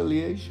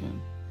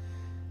reconciliation.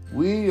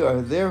 We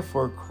are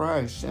therefore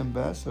Christ's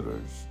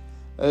ambassadors,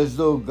 as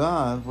though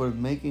God were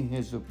making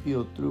his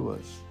appeal through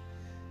us.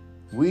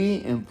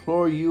 We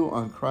implore you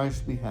on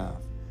Christ's behalf,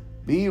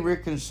 be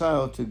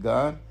reconciled to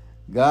God.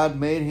 God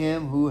made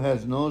him who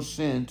has no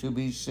sin to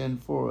be sin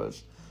for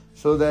us,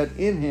 so that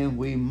in him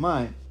we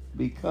might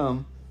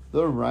become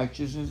the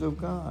righteousness of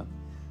God.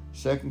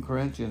 2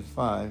 Corinthians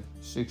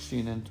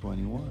 5:16 and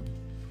 21.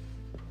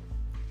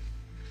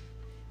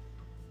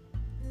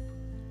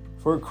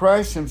 For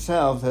Christ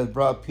himself has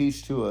brought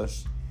peace to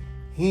us.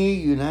 He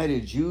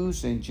united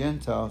Jews and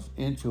Gentiles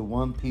into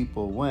one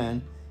people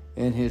when,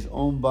 in his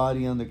own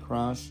body on the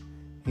cross,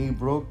 he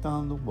broke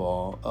down the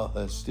wall of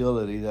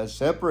hostility that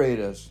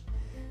separated us.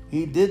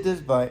 He did this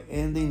by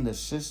ending the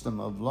system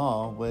of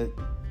law with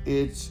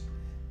its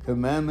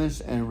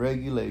commandments and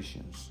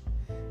regulations.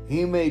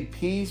 He made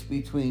peace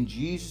between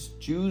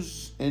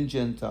Jews and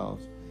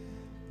Gentiles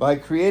by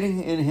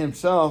creating in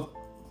himself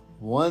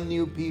one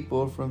new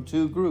people from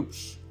two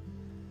groups.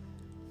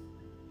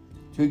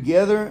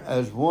 Together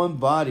as one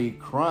body,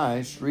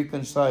 Christ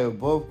reconciled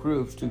both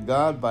groups to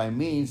God by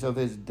means of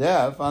his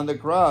death on the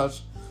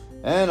cross,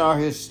 and our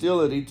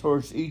hostility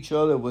towards each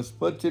other was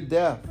put to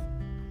death.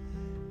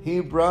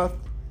 He brought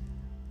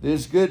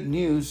this good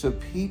news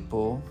of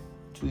people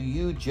to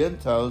you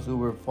Gentiles who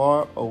were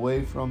far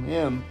away from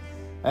him,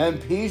 and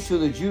peace to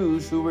the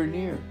Jews who were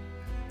near.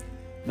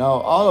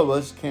 Now all of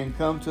us can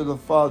come to the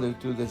Father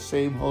through the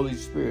same Holy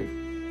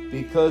Spirit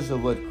because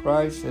of what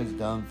Christ has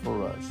done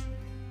for us.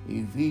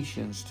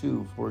 Ephesians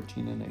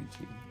 2:14 and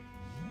 18.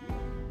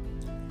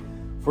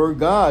 For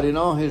God in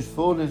all his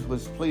fullness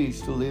was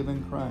pleased to live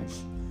in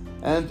Christ,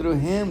 and through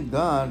him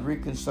God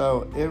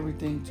reconciled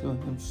everything to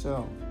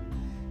himself.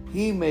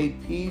 He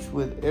made peace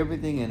with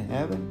everything in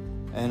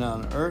heaven and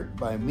on earth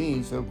by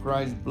means of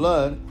Christ's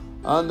blood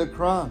on the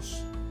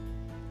cross.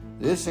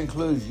 This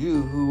includes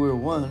you who were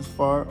once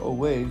far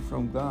away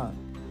from God.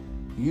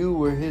 You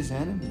were his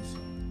enemies,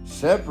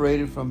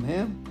 separated from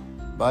him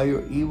by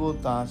your evil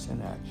thoughts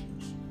and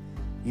actions.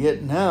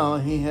 Yet now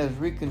he has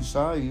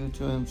reconciled you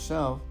to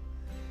himself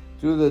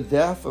through the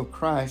death of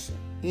Christ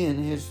in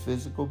his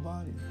physical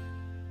body.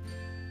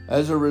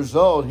 As a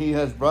result, he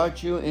has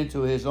brought you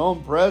into his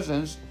own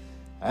presence,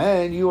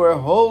 and you are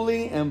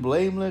holy and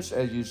blameless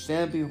as you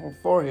stand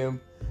before him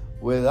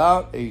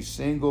without a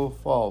single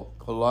fault.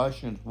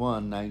 Colossians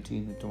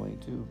 1:19 and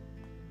 22.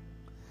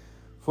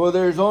 For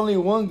there is only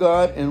one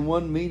God and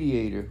one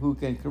mediator who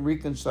can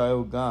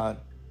reconcile God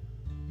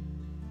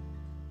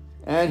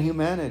and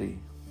humanity,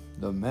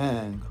 the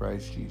man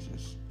Christ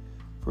Jesus.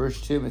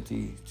 1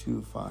 Timothy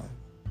 2:5.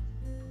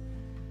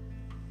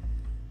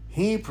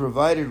 He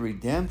provided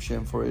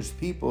redemption for his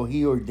people.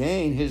 He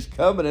ordained his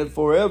covenant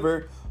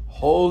forever,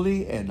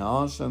 holy and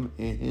awesome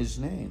in his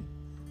name.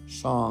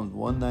 Psalm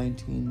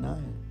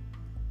 119:9.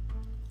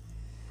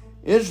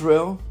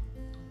 Israel,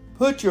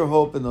 put your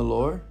hope in the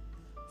Lord,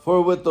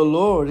 for with the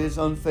Lord is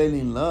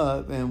unfailing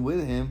love, and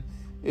with him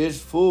is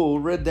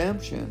full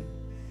redemption.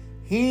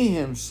 He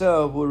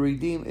himself will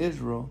redeem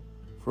Israel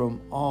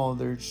from all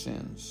their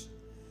sins.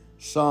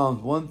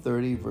 Psalms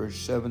 130, verse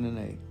 7 and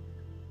 8.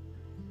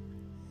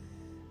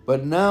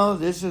 But now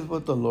this is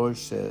what the Lord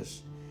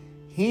says.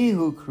 He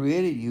who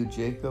created you,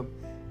 Jacob,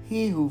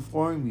 he who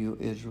formed you,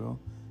 Israel,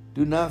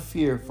 do not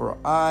fear, for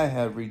I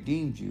have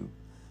redeemed you.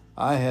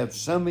 I have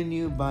summoned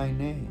you by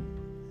name.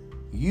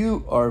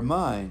 You are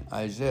mine.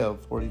 Isaiah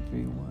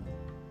 43:1.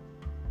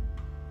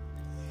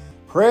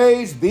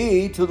 Praise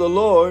be to the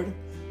Lord,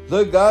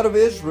 the God of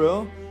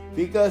Israel,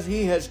 because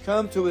he has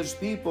come to his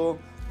people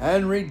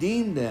and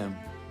redeemed them.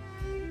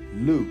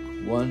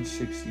 Luke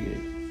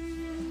 1:68.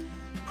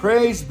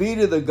 Praise be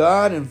to the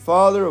God and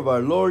Father of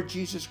our Lord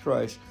Jesus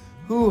Christ,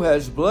 who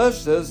has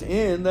blessed us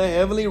in the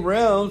heavenly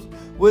realms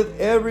with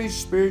every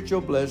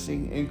spiritual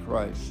blessing in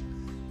Christ.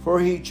 For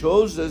he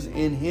chose us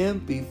in him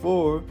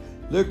before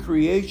the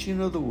creation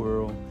of the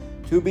world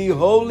to be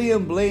holy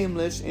and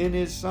blameless in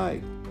his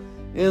sight.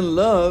 In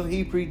love,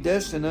 he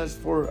predestined us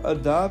for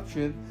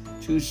adoption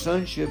to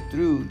sonship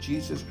through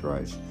Jesus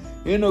Christ,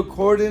 in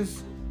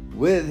accordance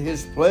with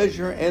his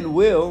pleasure and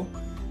will,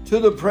 to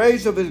the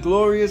praise of his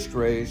glorious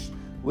grace,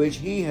 which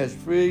he has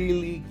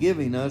freely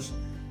given us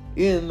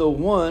in the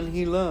one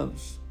he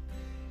loves.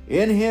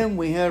 In him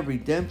we have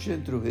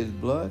redemption through his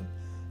blood,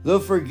 the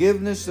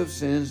forgiveness of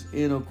sins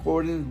in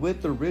accordance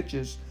with the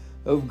riches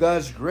of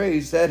God's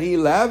grace that he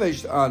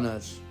lavished on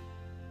us.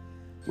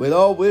 With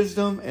all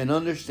wisdom and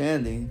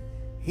understanding,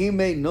 he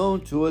made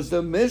known to us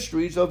the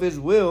mysteries of his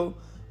will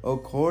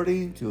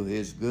according to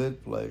his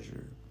good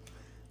pleasure,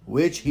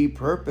 which he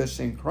purposed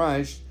in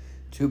Christ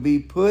to be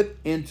put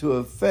into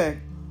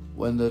effect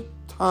when the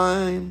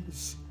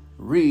times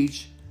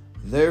reach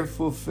their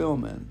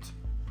fulfillment,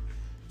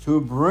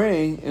 to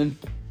bring in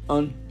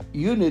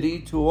unity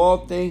to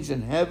all things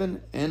in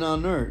heaven and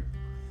on earth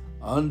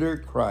under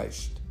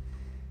Christ.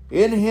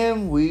 In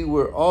him we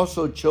were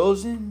also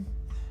chosen,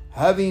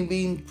 having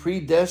been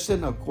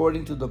predestined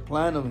according to the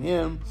plan of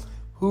him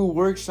who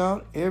works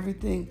out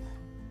everything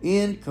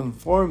in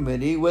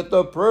conformity with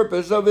the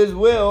purpose of his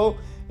will,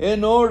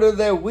 in order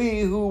that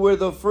we who were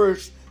the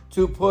first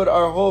to put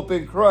our hope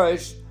in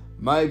Christ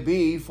might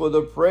be for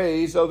the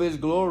praise of his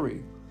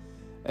glory.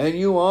 And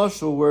you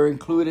also were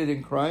included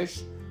in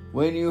Christ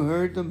when you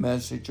heard the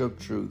message of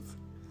truth,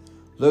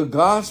 the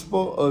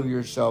gospel of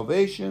your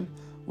salvation.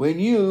 When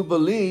you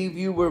believed,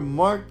 you were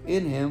marked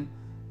in him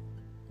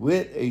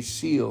with a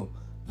seal,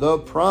 the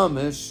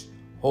promise,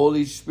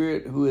 Holy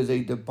Spirit, who is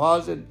a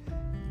deposit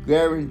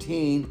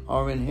guaranteeing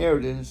our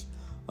inheritance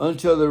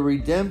until the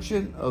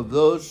redemption of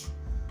those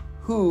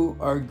who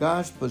are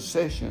God's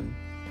possession,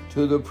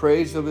 to the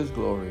praise of his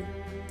glory.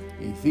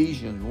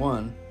 Ephesians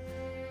 1,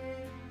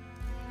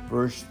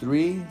 verse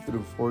 3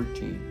 through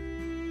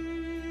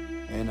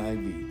 14,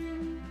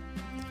 NIV.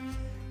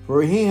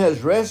 For he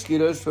has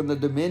rescued us from the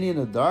dominion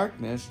of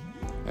darkness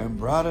and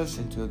brought us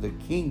into the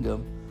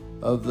kingdom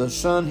of the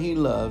Son he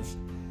loves,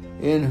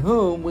 in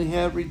whom we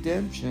have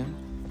redemption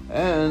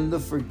and the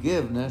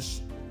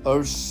forgiveness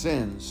of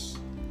sins.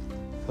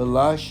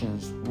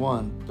 Colossians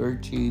 1,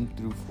 13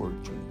 through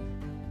 14.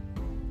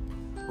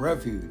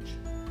 Refuge,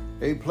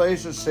 a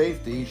place of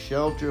safety,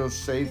 shelter of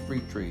safe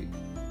retreat.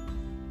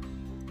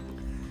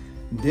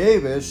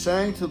 David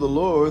sang to the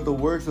Lord the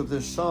words of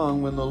this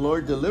song when the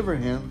Lord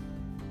delivered him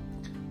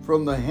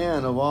from the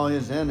hand of all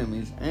his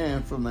enemies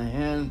and from the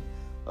hand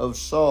of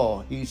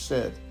Saul. He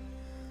said,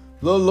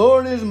 "The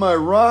Lord is my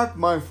rock,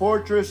 my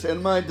fortress,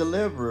 and my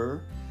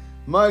deliverer.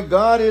 My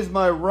God is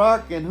my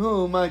rock in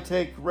whom I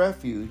take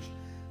refuge,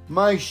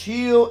 my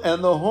shield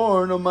and the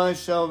horn of my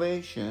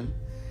salvation.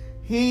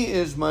 He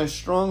is my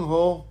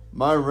stronghold,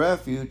 my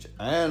refuge,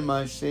 and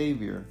my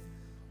Savior.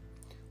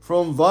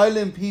 From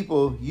violent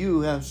people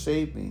you have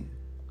saved me.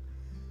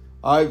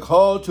 I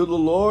called to the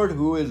Lord,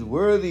 who is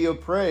worthy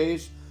of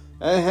praise,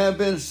 and have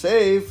been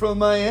saved from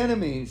my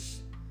enemies.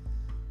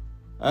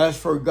 As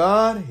for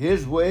God,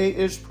 his way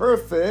is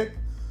perfect.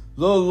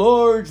 The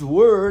Lord's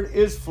word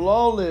is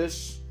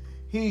flawless.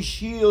 He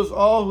shields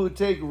all who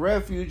take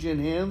refuge in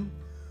him.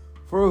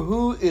 For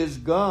who is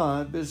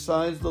God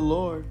besides the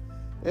Lord?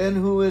 And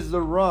who is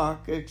the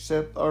rock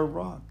except our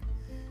rock?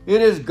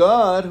 It is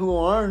God who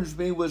arms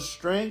me with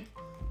strength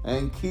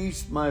and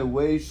keeps my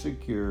way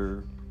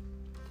secure."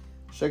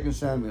 2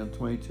 Samuel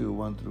 22,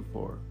 1 through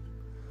 4,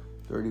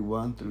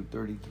 31 through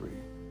 33.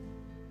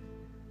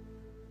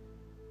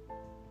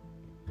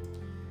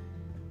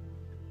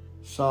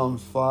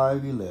 Psalms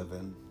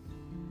 5:11.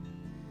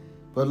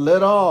 But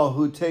let all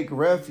who take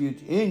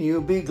refuge in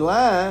you be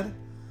glad.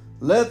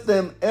 Let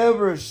them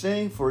ever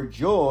sing for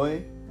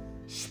joy.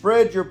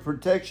 Spread your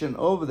protection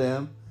over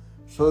them,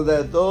 so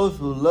that those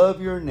who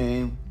love your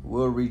name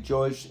will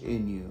rejoice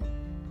in you.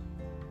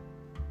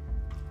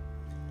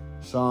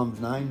 Psalms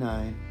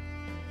 9:9.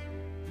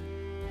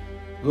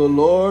 The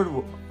Lord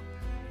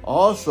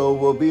also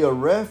will be a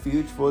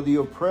refuge for the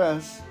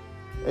oppressed,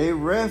 a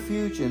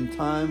refuge in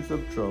times of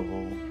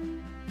trouble.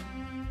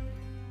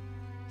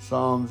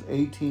 Psalms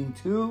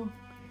 18:2.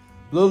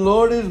 The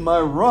Lord is my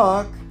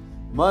rock,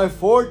 my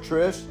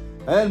fortress,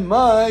 and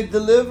my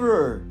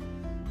deliverer.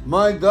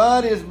 My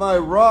God is my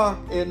rock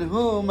in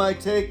whom I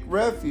take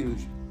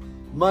refuge,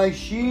 my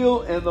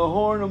shield and the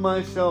horn of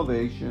my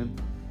salvation,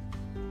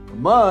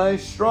 my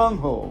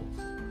stronghold.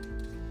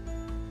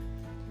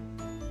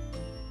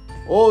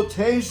 Oh,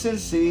 taste and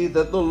see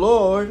that the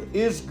Lord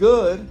is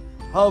good.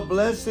 How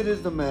blessed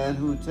is the man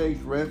who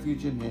takes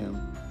refuge in him.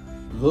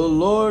 The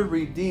Lord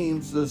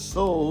redeems the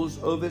souls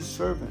of his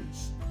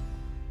servants,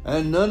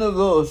 and none of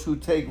those who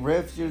take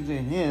refuge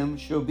in him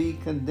shall be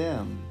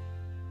condemned.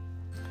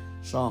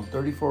 Psalm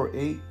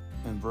 34:8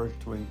 and verse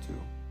 22.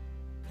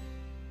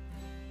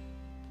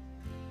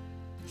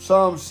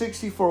 Psalm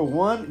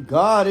 64:1.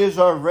 God is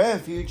our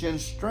refuge and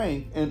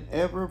strength and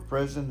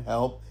ever-present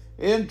help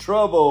in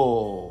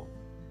trouble.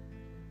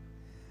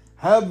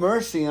 Have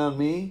mercy on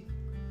me,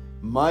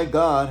 my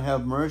God,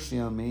 have mercy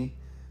on me.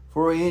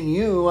 For in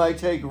you I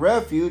take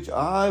refuge.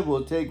 I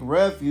will take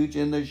refuge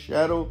in the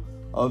shadow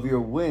of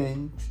your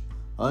wings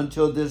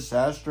until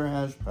disaster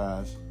has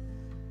passed.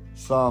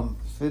 Psalm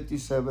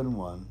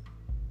 57:1.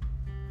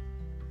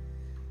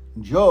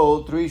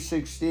 Joel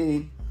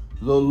 3:16.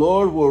 The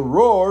Lord will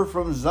roar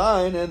from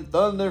Zion and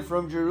thunder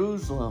from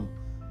Jerusalem.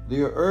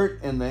 The earth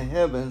and the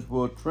heavens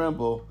will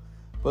tremble,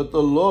 but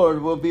the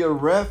Lord will be a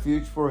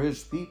refuge for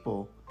his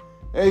people,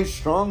 a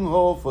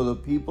stronghold for the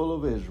people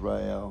of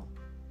Israel.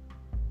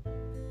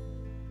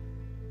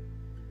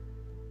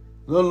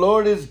 The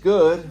Lord is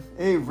good,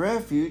 a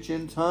refuge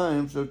in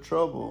times of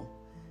trouble.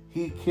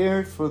 He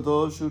cares for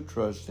those who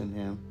trust in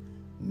him.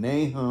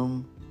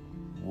 Nahum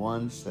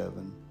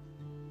 1:7.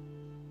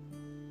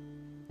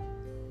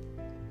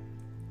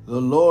 The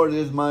Lord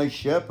is my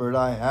shepherd,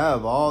 I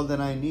have all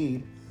that I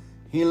need.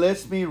 He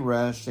lets me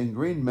rest in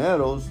green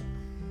meadows.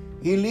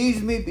 He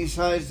leads me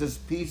beside the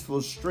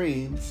peaceful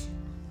streams.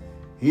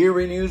 He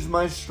renews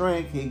my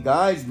strength. He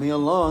guides me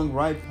along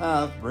right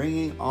path,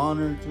 bringing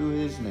honor to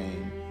his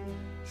name.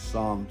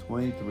 Psalm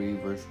 23,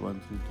 verse 1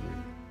 through 3.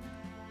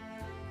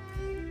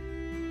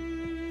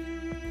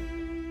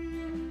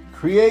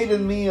 Create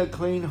in me a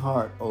clean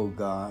heart, O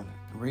God.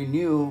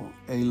 Renew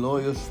a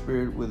loyal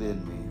spirit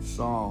within me.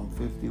 Psalm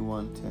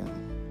 51:10.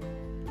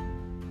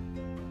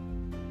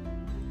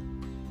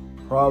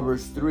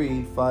 Proverbs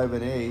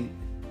 3:5-8.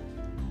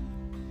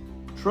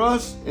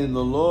 Trust in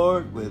the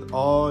Lord with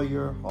all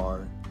your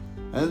heart,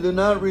 and do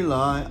not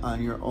rely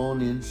on your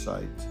own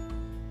insight.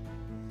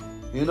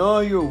 In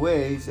all your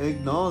ways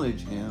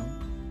acknowledge him,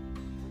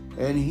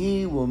 and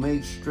he will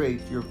make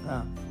straight your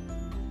path.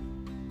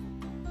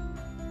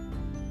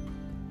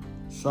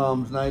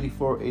 Psalms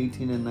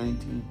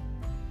 94:18-19.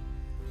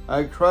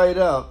 I cried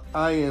out,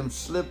 I am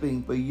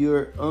slipping, but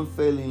your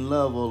unfailing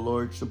love, O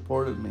Lord,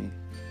 supported me.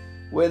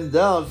 When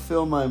doubts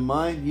filled my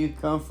mind, your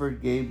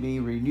comfort gave me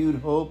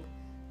renewed hope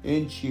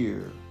and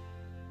cheer.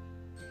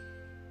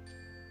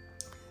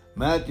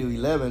 Matthew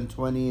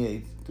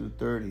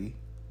 11:28-30.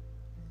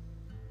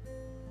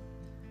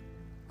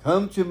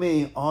 Come to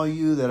me, all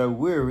you that are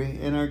weary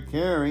and are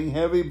carrying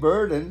heavy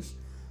burdens,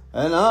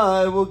 and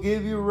I will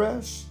give you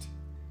rest.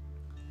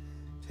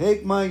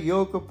 Take my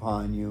yoke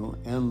upon you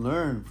and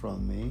learn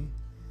from me,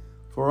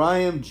 for I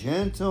am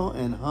gentle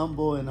and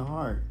humble in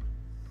heart,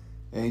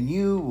 and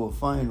you will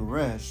find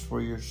rest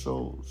for your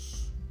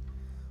souls.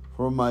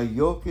 For my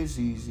yoke is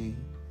easy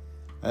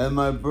and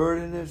my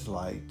burden is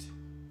light.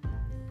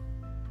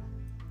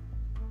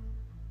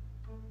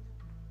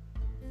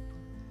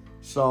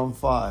 Psalm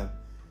 5.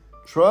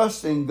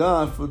 Trust in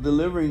God for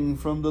delivering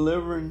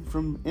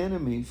from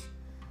enemies,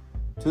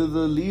 to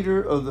the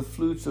leader of the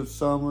flutes of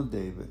Psalm of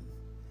David.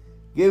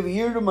 Give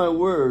ear to my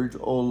words,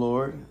 O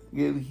Lord.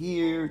 Give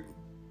ear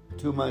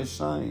to my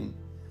sighing.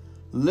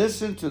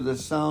 Listen to the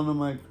sound of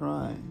my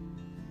cry,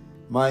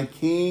 my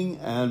King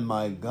and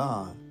my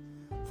God.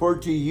 For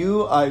to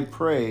you I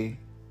pray,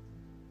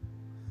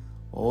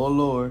 O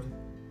Lord.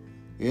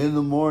 In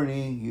the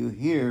morning you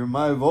hear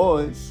my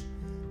voice.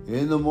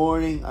 In the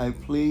morning I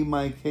plead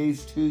my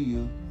case to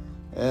you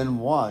and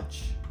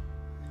watch.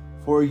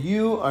 For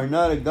you are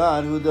not a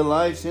God who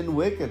delights in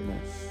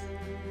wickedness.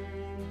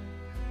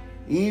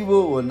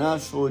 Evil will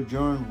not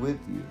sojourn with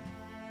you.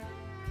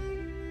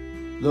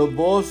 The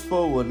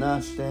boastful will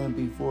not stand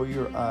before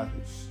your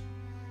eyes.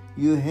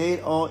 You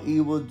hate all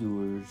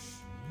evildoers.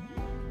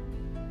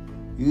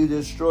 You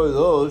destroy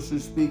those who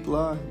speak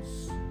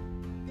lies.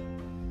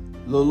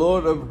 The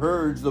Lord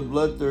abhors the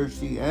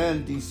bloodthirsty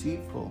and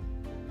deceitful.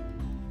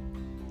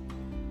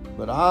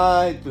 But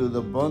I, through the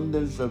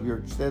abundance of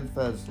your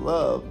steadfast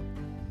love,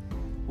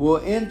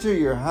 will enter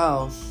your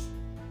house.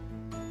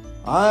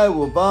 I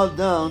will bow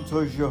down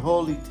towards your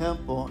holy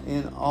temple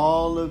in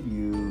all of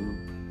you.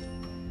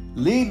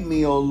 Lead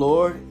me, O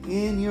Lord,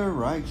 in your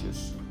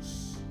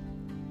righteousness.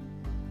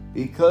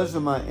 Because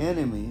of my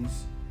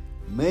enemies,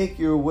 make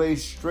your way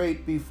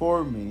straight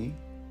before me.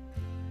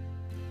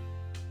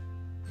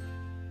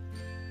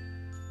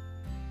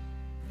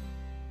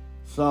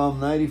 Psalm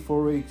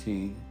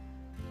 94:18.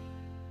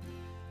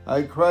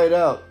 I cried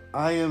out,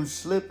 I am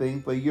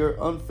slipping, but your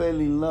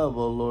unfailing love,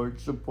 O Lord,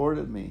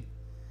 supported me.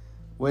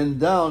 When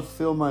doubts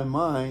filled my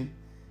mind,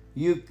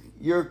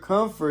 your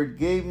comfort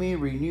gave me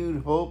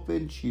renewed hope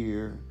and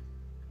cheer.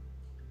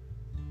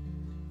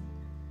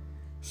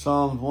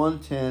 Psalms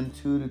 110,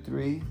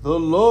 2-3. The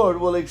Lord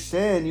will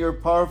extend your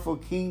powerful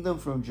kingdom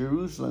from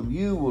Jerusalem.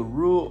 You will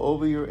rule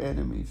over your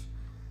enemies.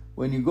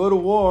 When you go to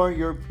war,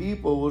 your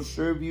people will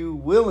serve you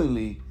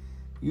willingly.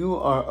 You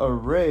are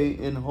arrayed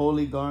in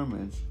holy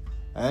garments,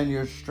 and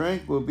your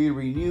strength will be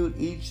renewed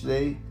each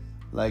day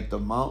like the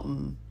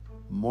mountain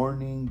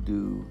morning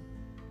dew.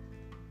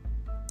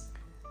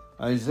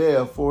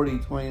 Isaiah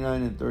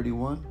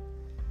 40:29-31.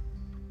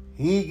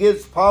 He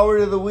gives power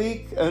to the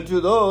weak, and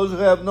to those who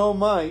have no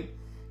might,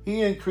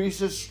 he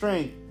increases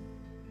strength.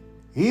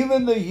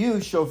 Even the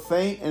youth shall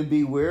faint and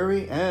be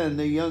weary, and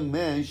the young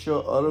man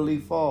shall utterly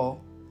fall.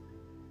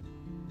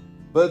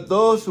 But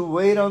those who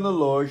wait on the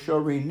Lord shall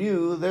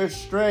renew their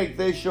strength.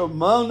 They shall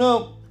mount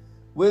up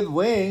with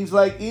wings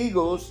like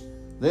eagles.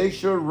 They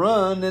shall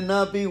run and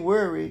not be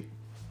weary.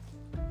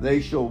 They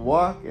shall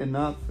walk and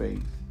not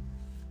faint.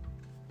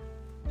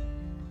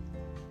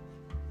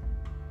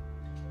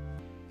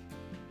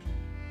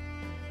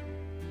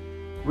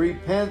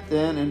 Repent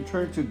then and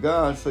turn to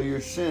God so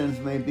your sins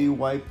may be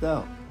wiped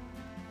out.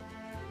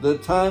 The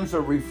times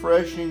of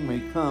refreshing may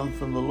come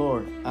from the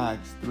Lord.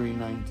 Acts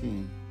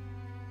 3:19.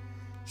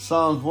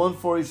 Psalms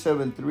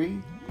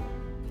 147:3.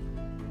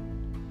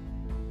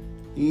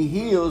 He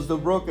heals the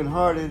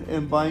brokenhearted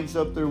and binds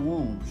up their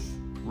wounds.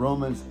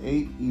 Romans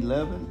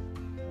 8:11.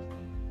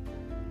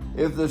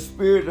 If the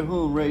Spirit of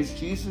whom raised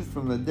Jesus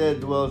from the dead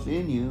dwells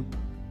in you,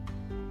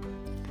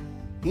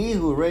 He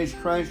who raised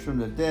Christ from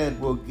the dead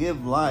will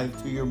give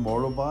life to your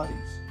mortal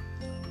bodies,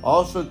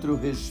 also through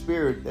His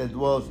Spirit that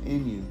dwells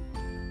in you.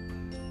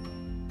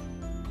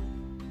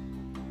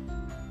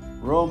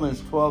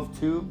 Romans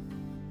 12:2.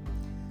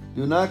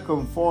 Do not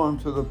conform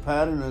to the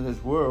pattern of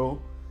this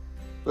world,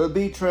 but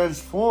be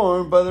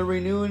transformed by the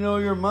renewing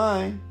of your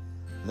mind.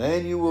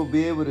 Then you will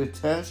be able to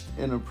test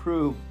and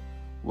approve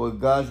what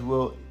God's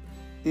will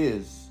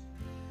is,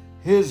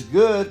 His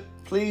good,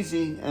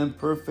 pleasing, and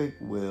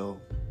perfect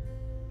will.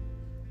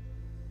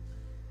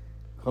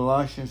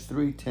 Colossians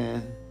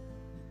 3:10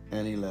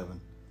 and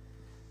 11.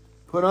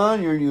 Put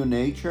on your new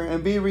nature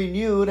and be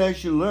renewed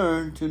as you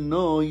learn to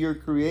know your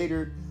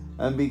Creator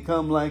and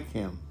become like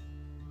Him.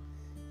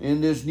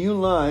 In this new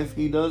life,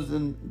 He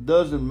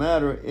doesn't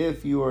matter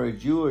if you are a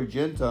Jew or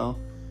Gentile,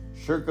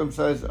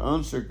 circumcised or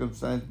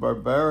uncircumcised,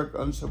 barbaric,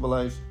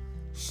 uncivilized,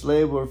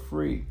 slave or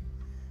free.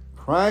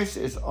 Christ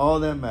is all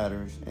that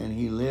matters, and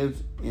He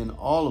lives in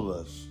all of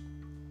us.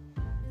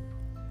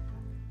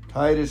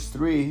 Titus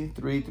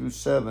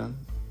 3:3-7.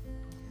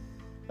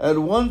 At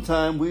one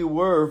time we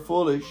were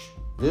foolish,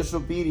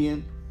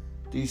 disobedient,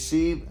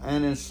 deceived,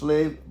 and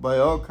enslaved by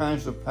all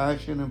kinds of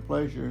passion and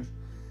pleasures.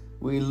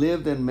 We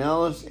lived in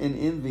malice and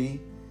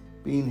envy,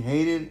 being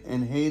hated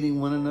and hating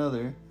one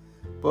another.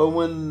 But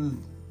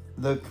when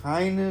the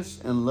kindness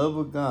and love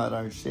of God,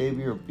 our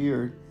Savior,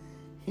 appeared,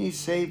 He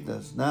saved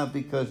us, not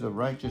because of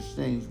righteous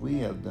things we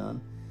have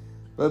done,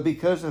 but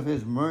because of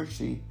His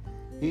mercy.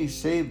 He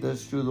saved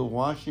us through the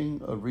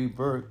washing of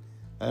rebirth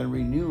and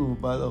renewal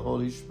by the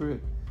Holy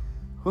Spirit,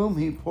 whom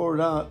He poured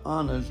out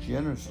on us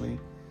generously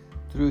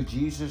through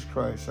Jesus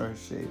Christ our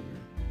Savior,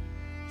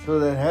 so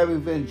that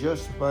having been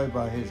justified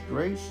by His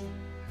grace,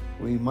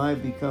 we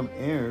might become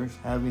heirs,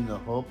 having the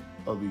hope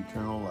of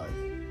eternal life.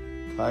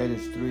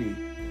 Titus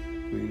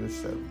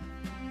 3:3-7.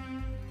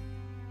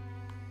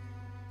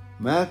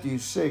 Matthew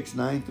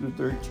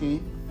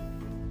 6:9-13.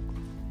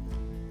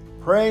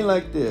 Pray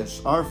like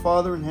this: Our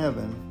Father in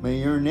heaven, may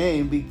your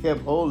name be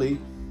kept holy.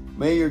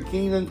 May your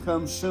kingdom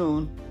come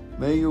soon.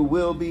 May your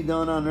will be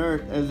done on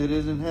earth as it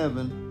is in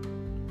heaven.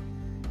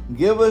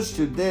 Give us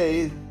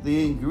today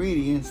the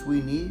ingredients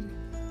we need,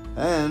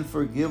 and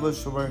forgive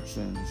us of our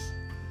sins,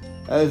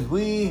 as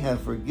we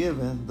have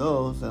forgiven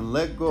those, and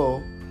let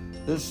go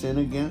the sin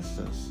against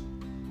us.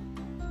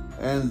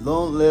 And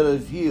don't let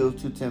us yield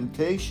to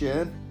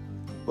temptation,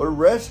 but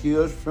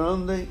rescue us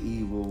from the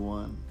evil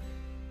one.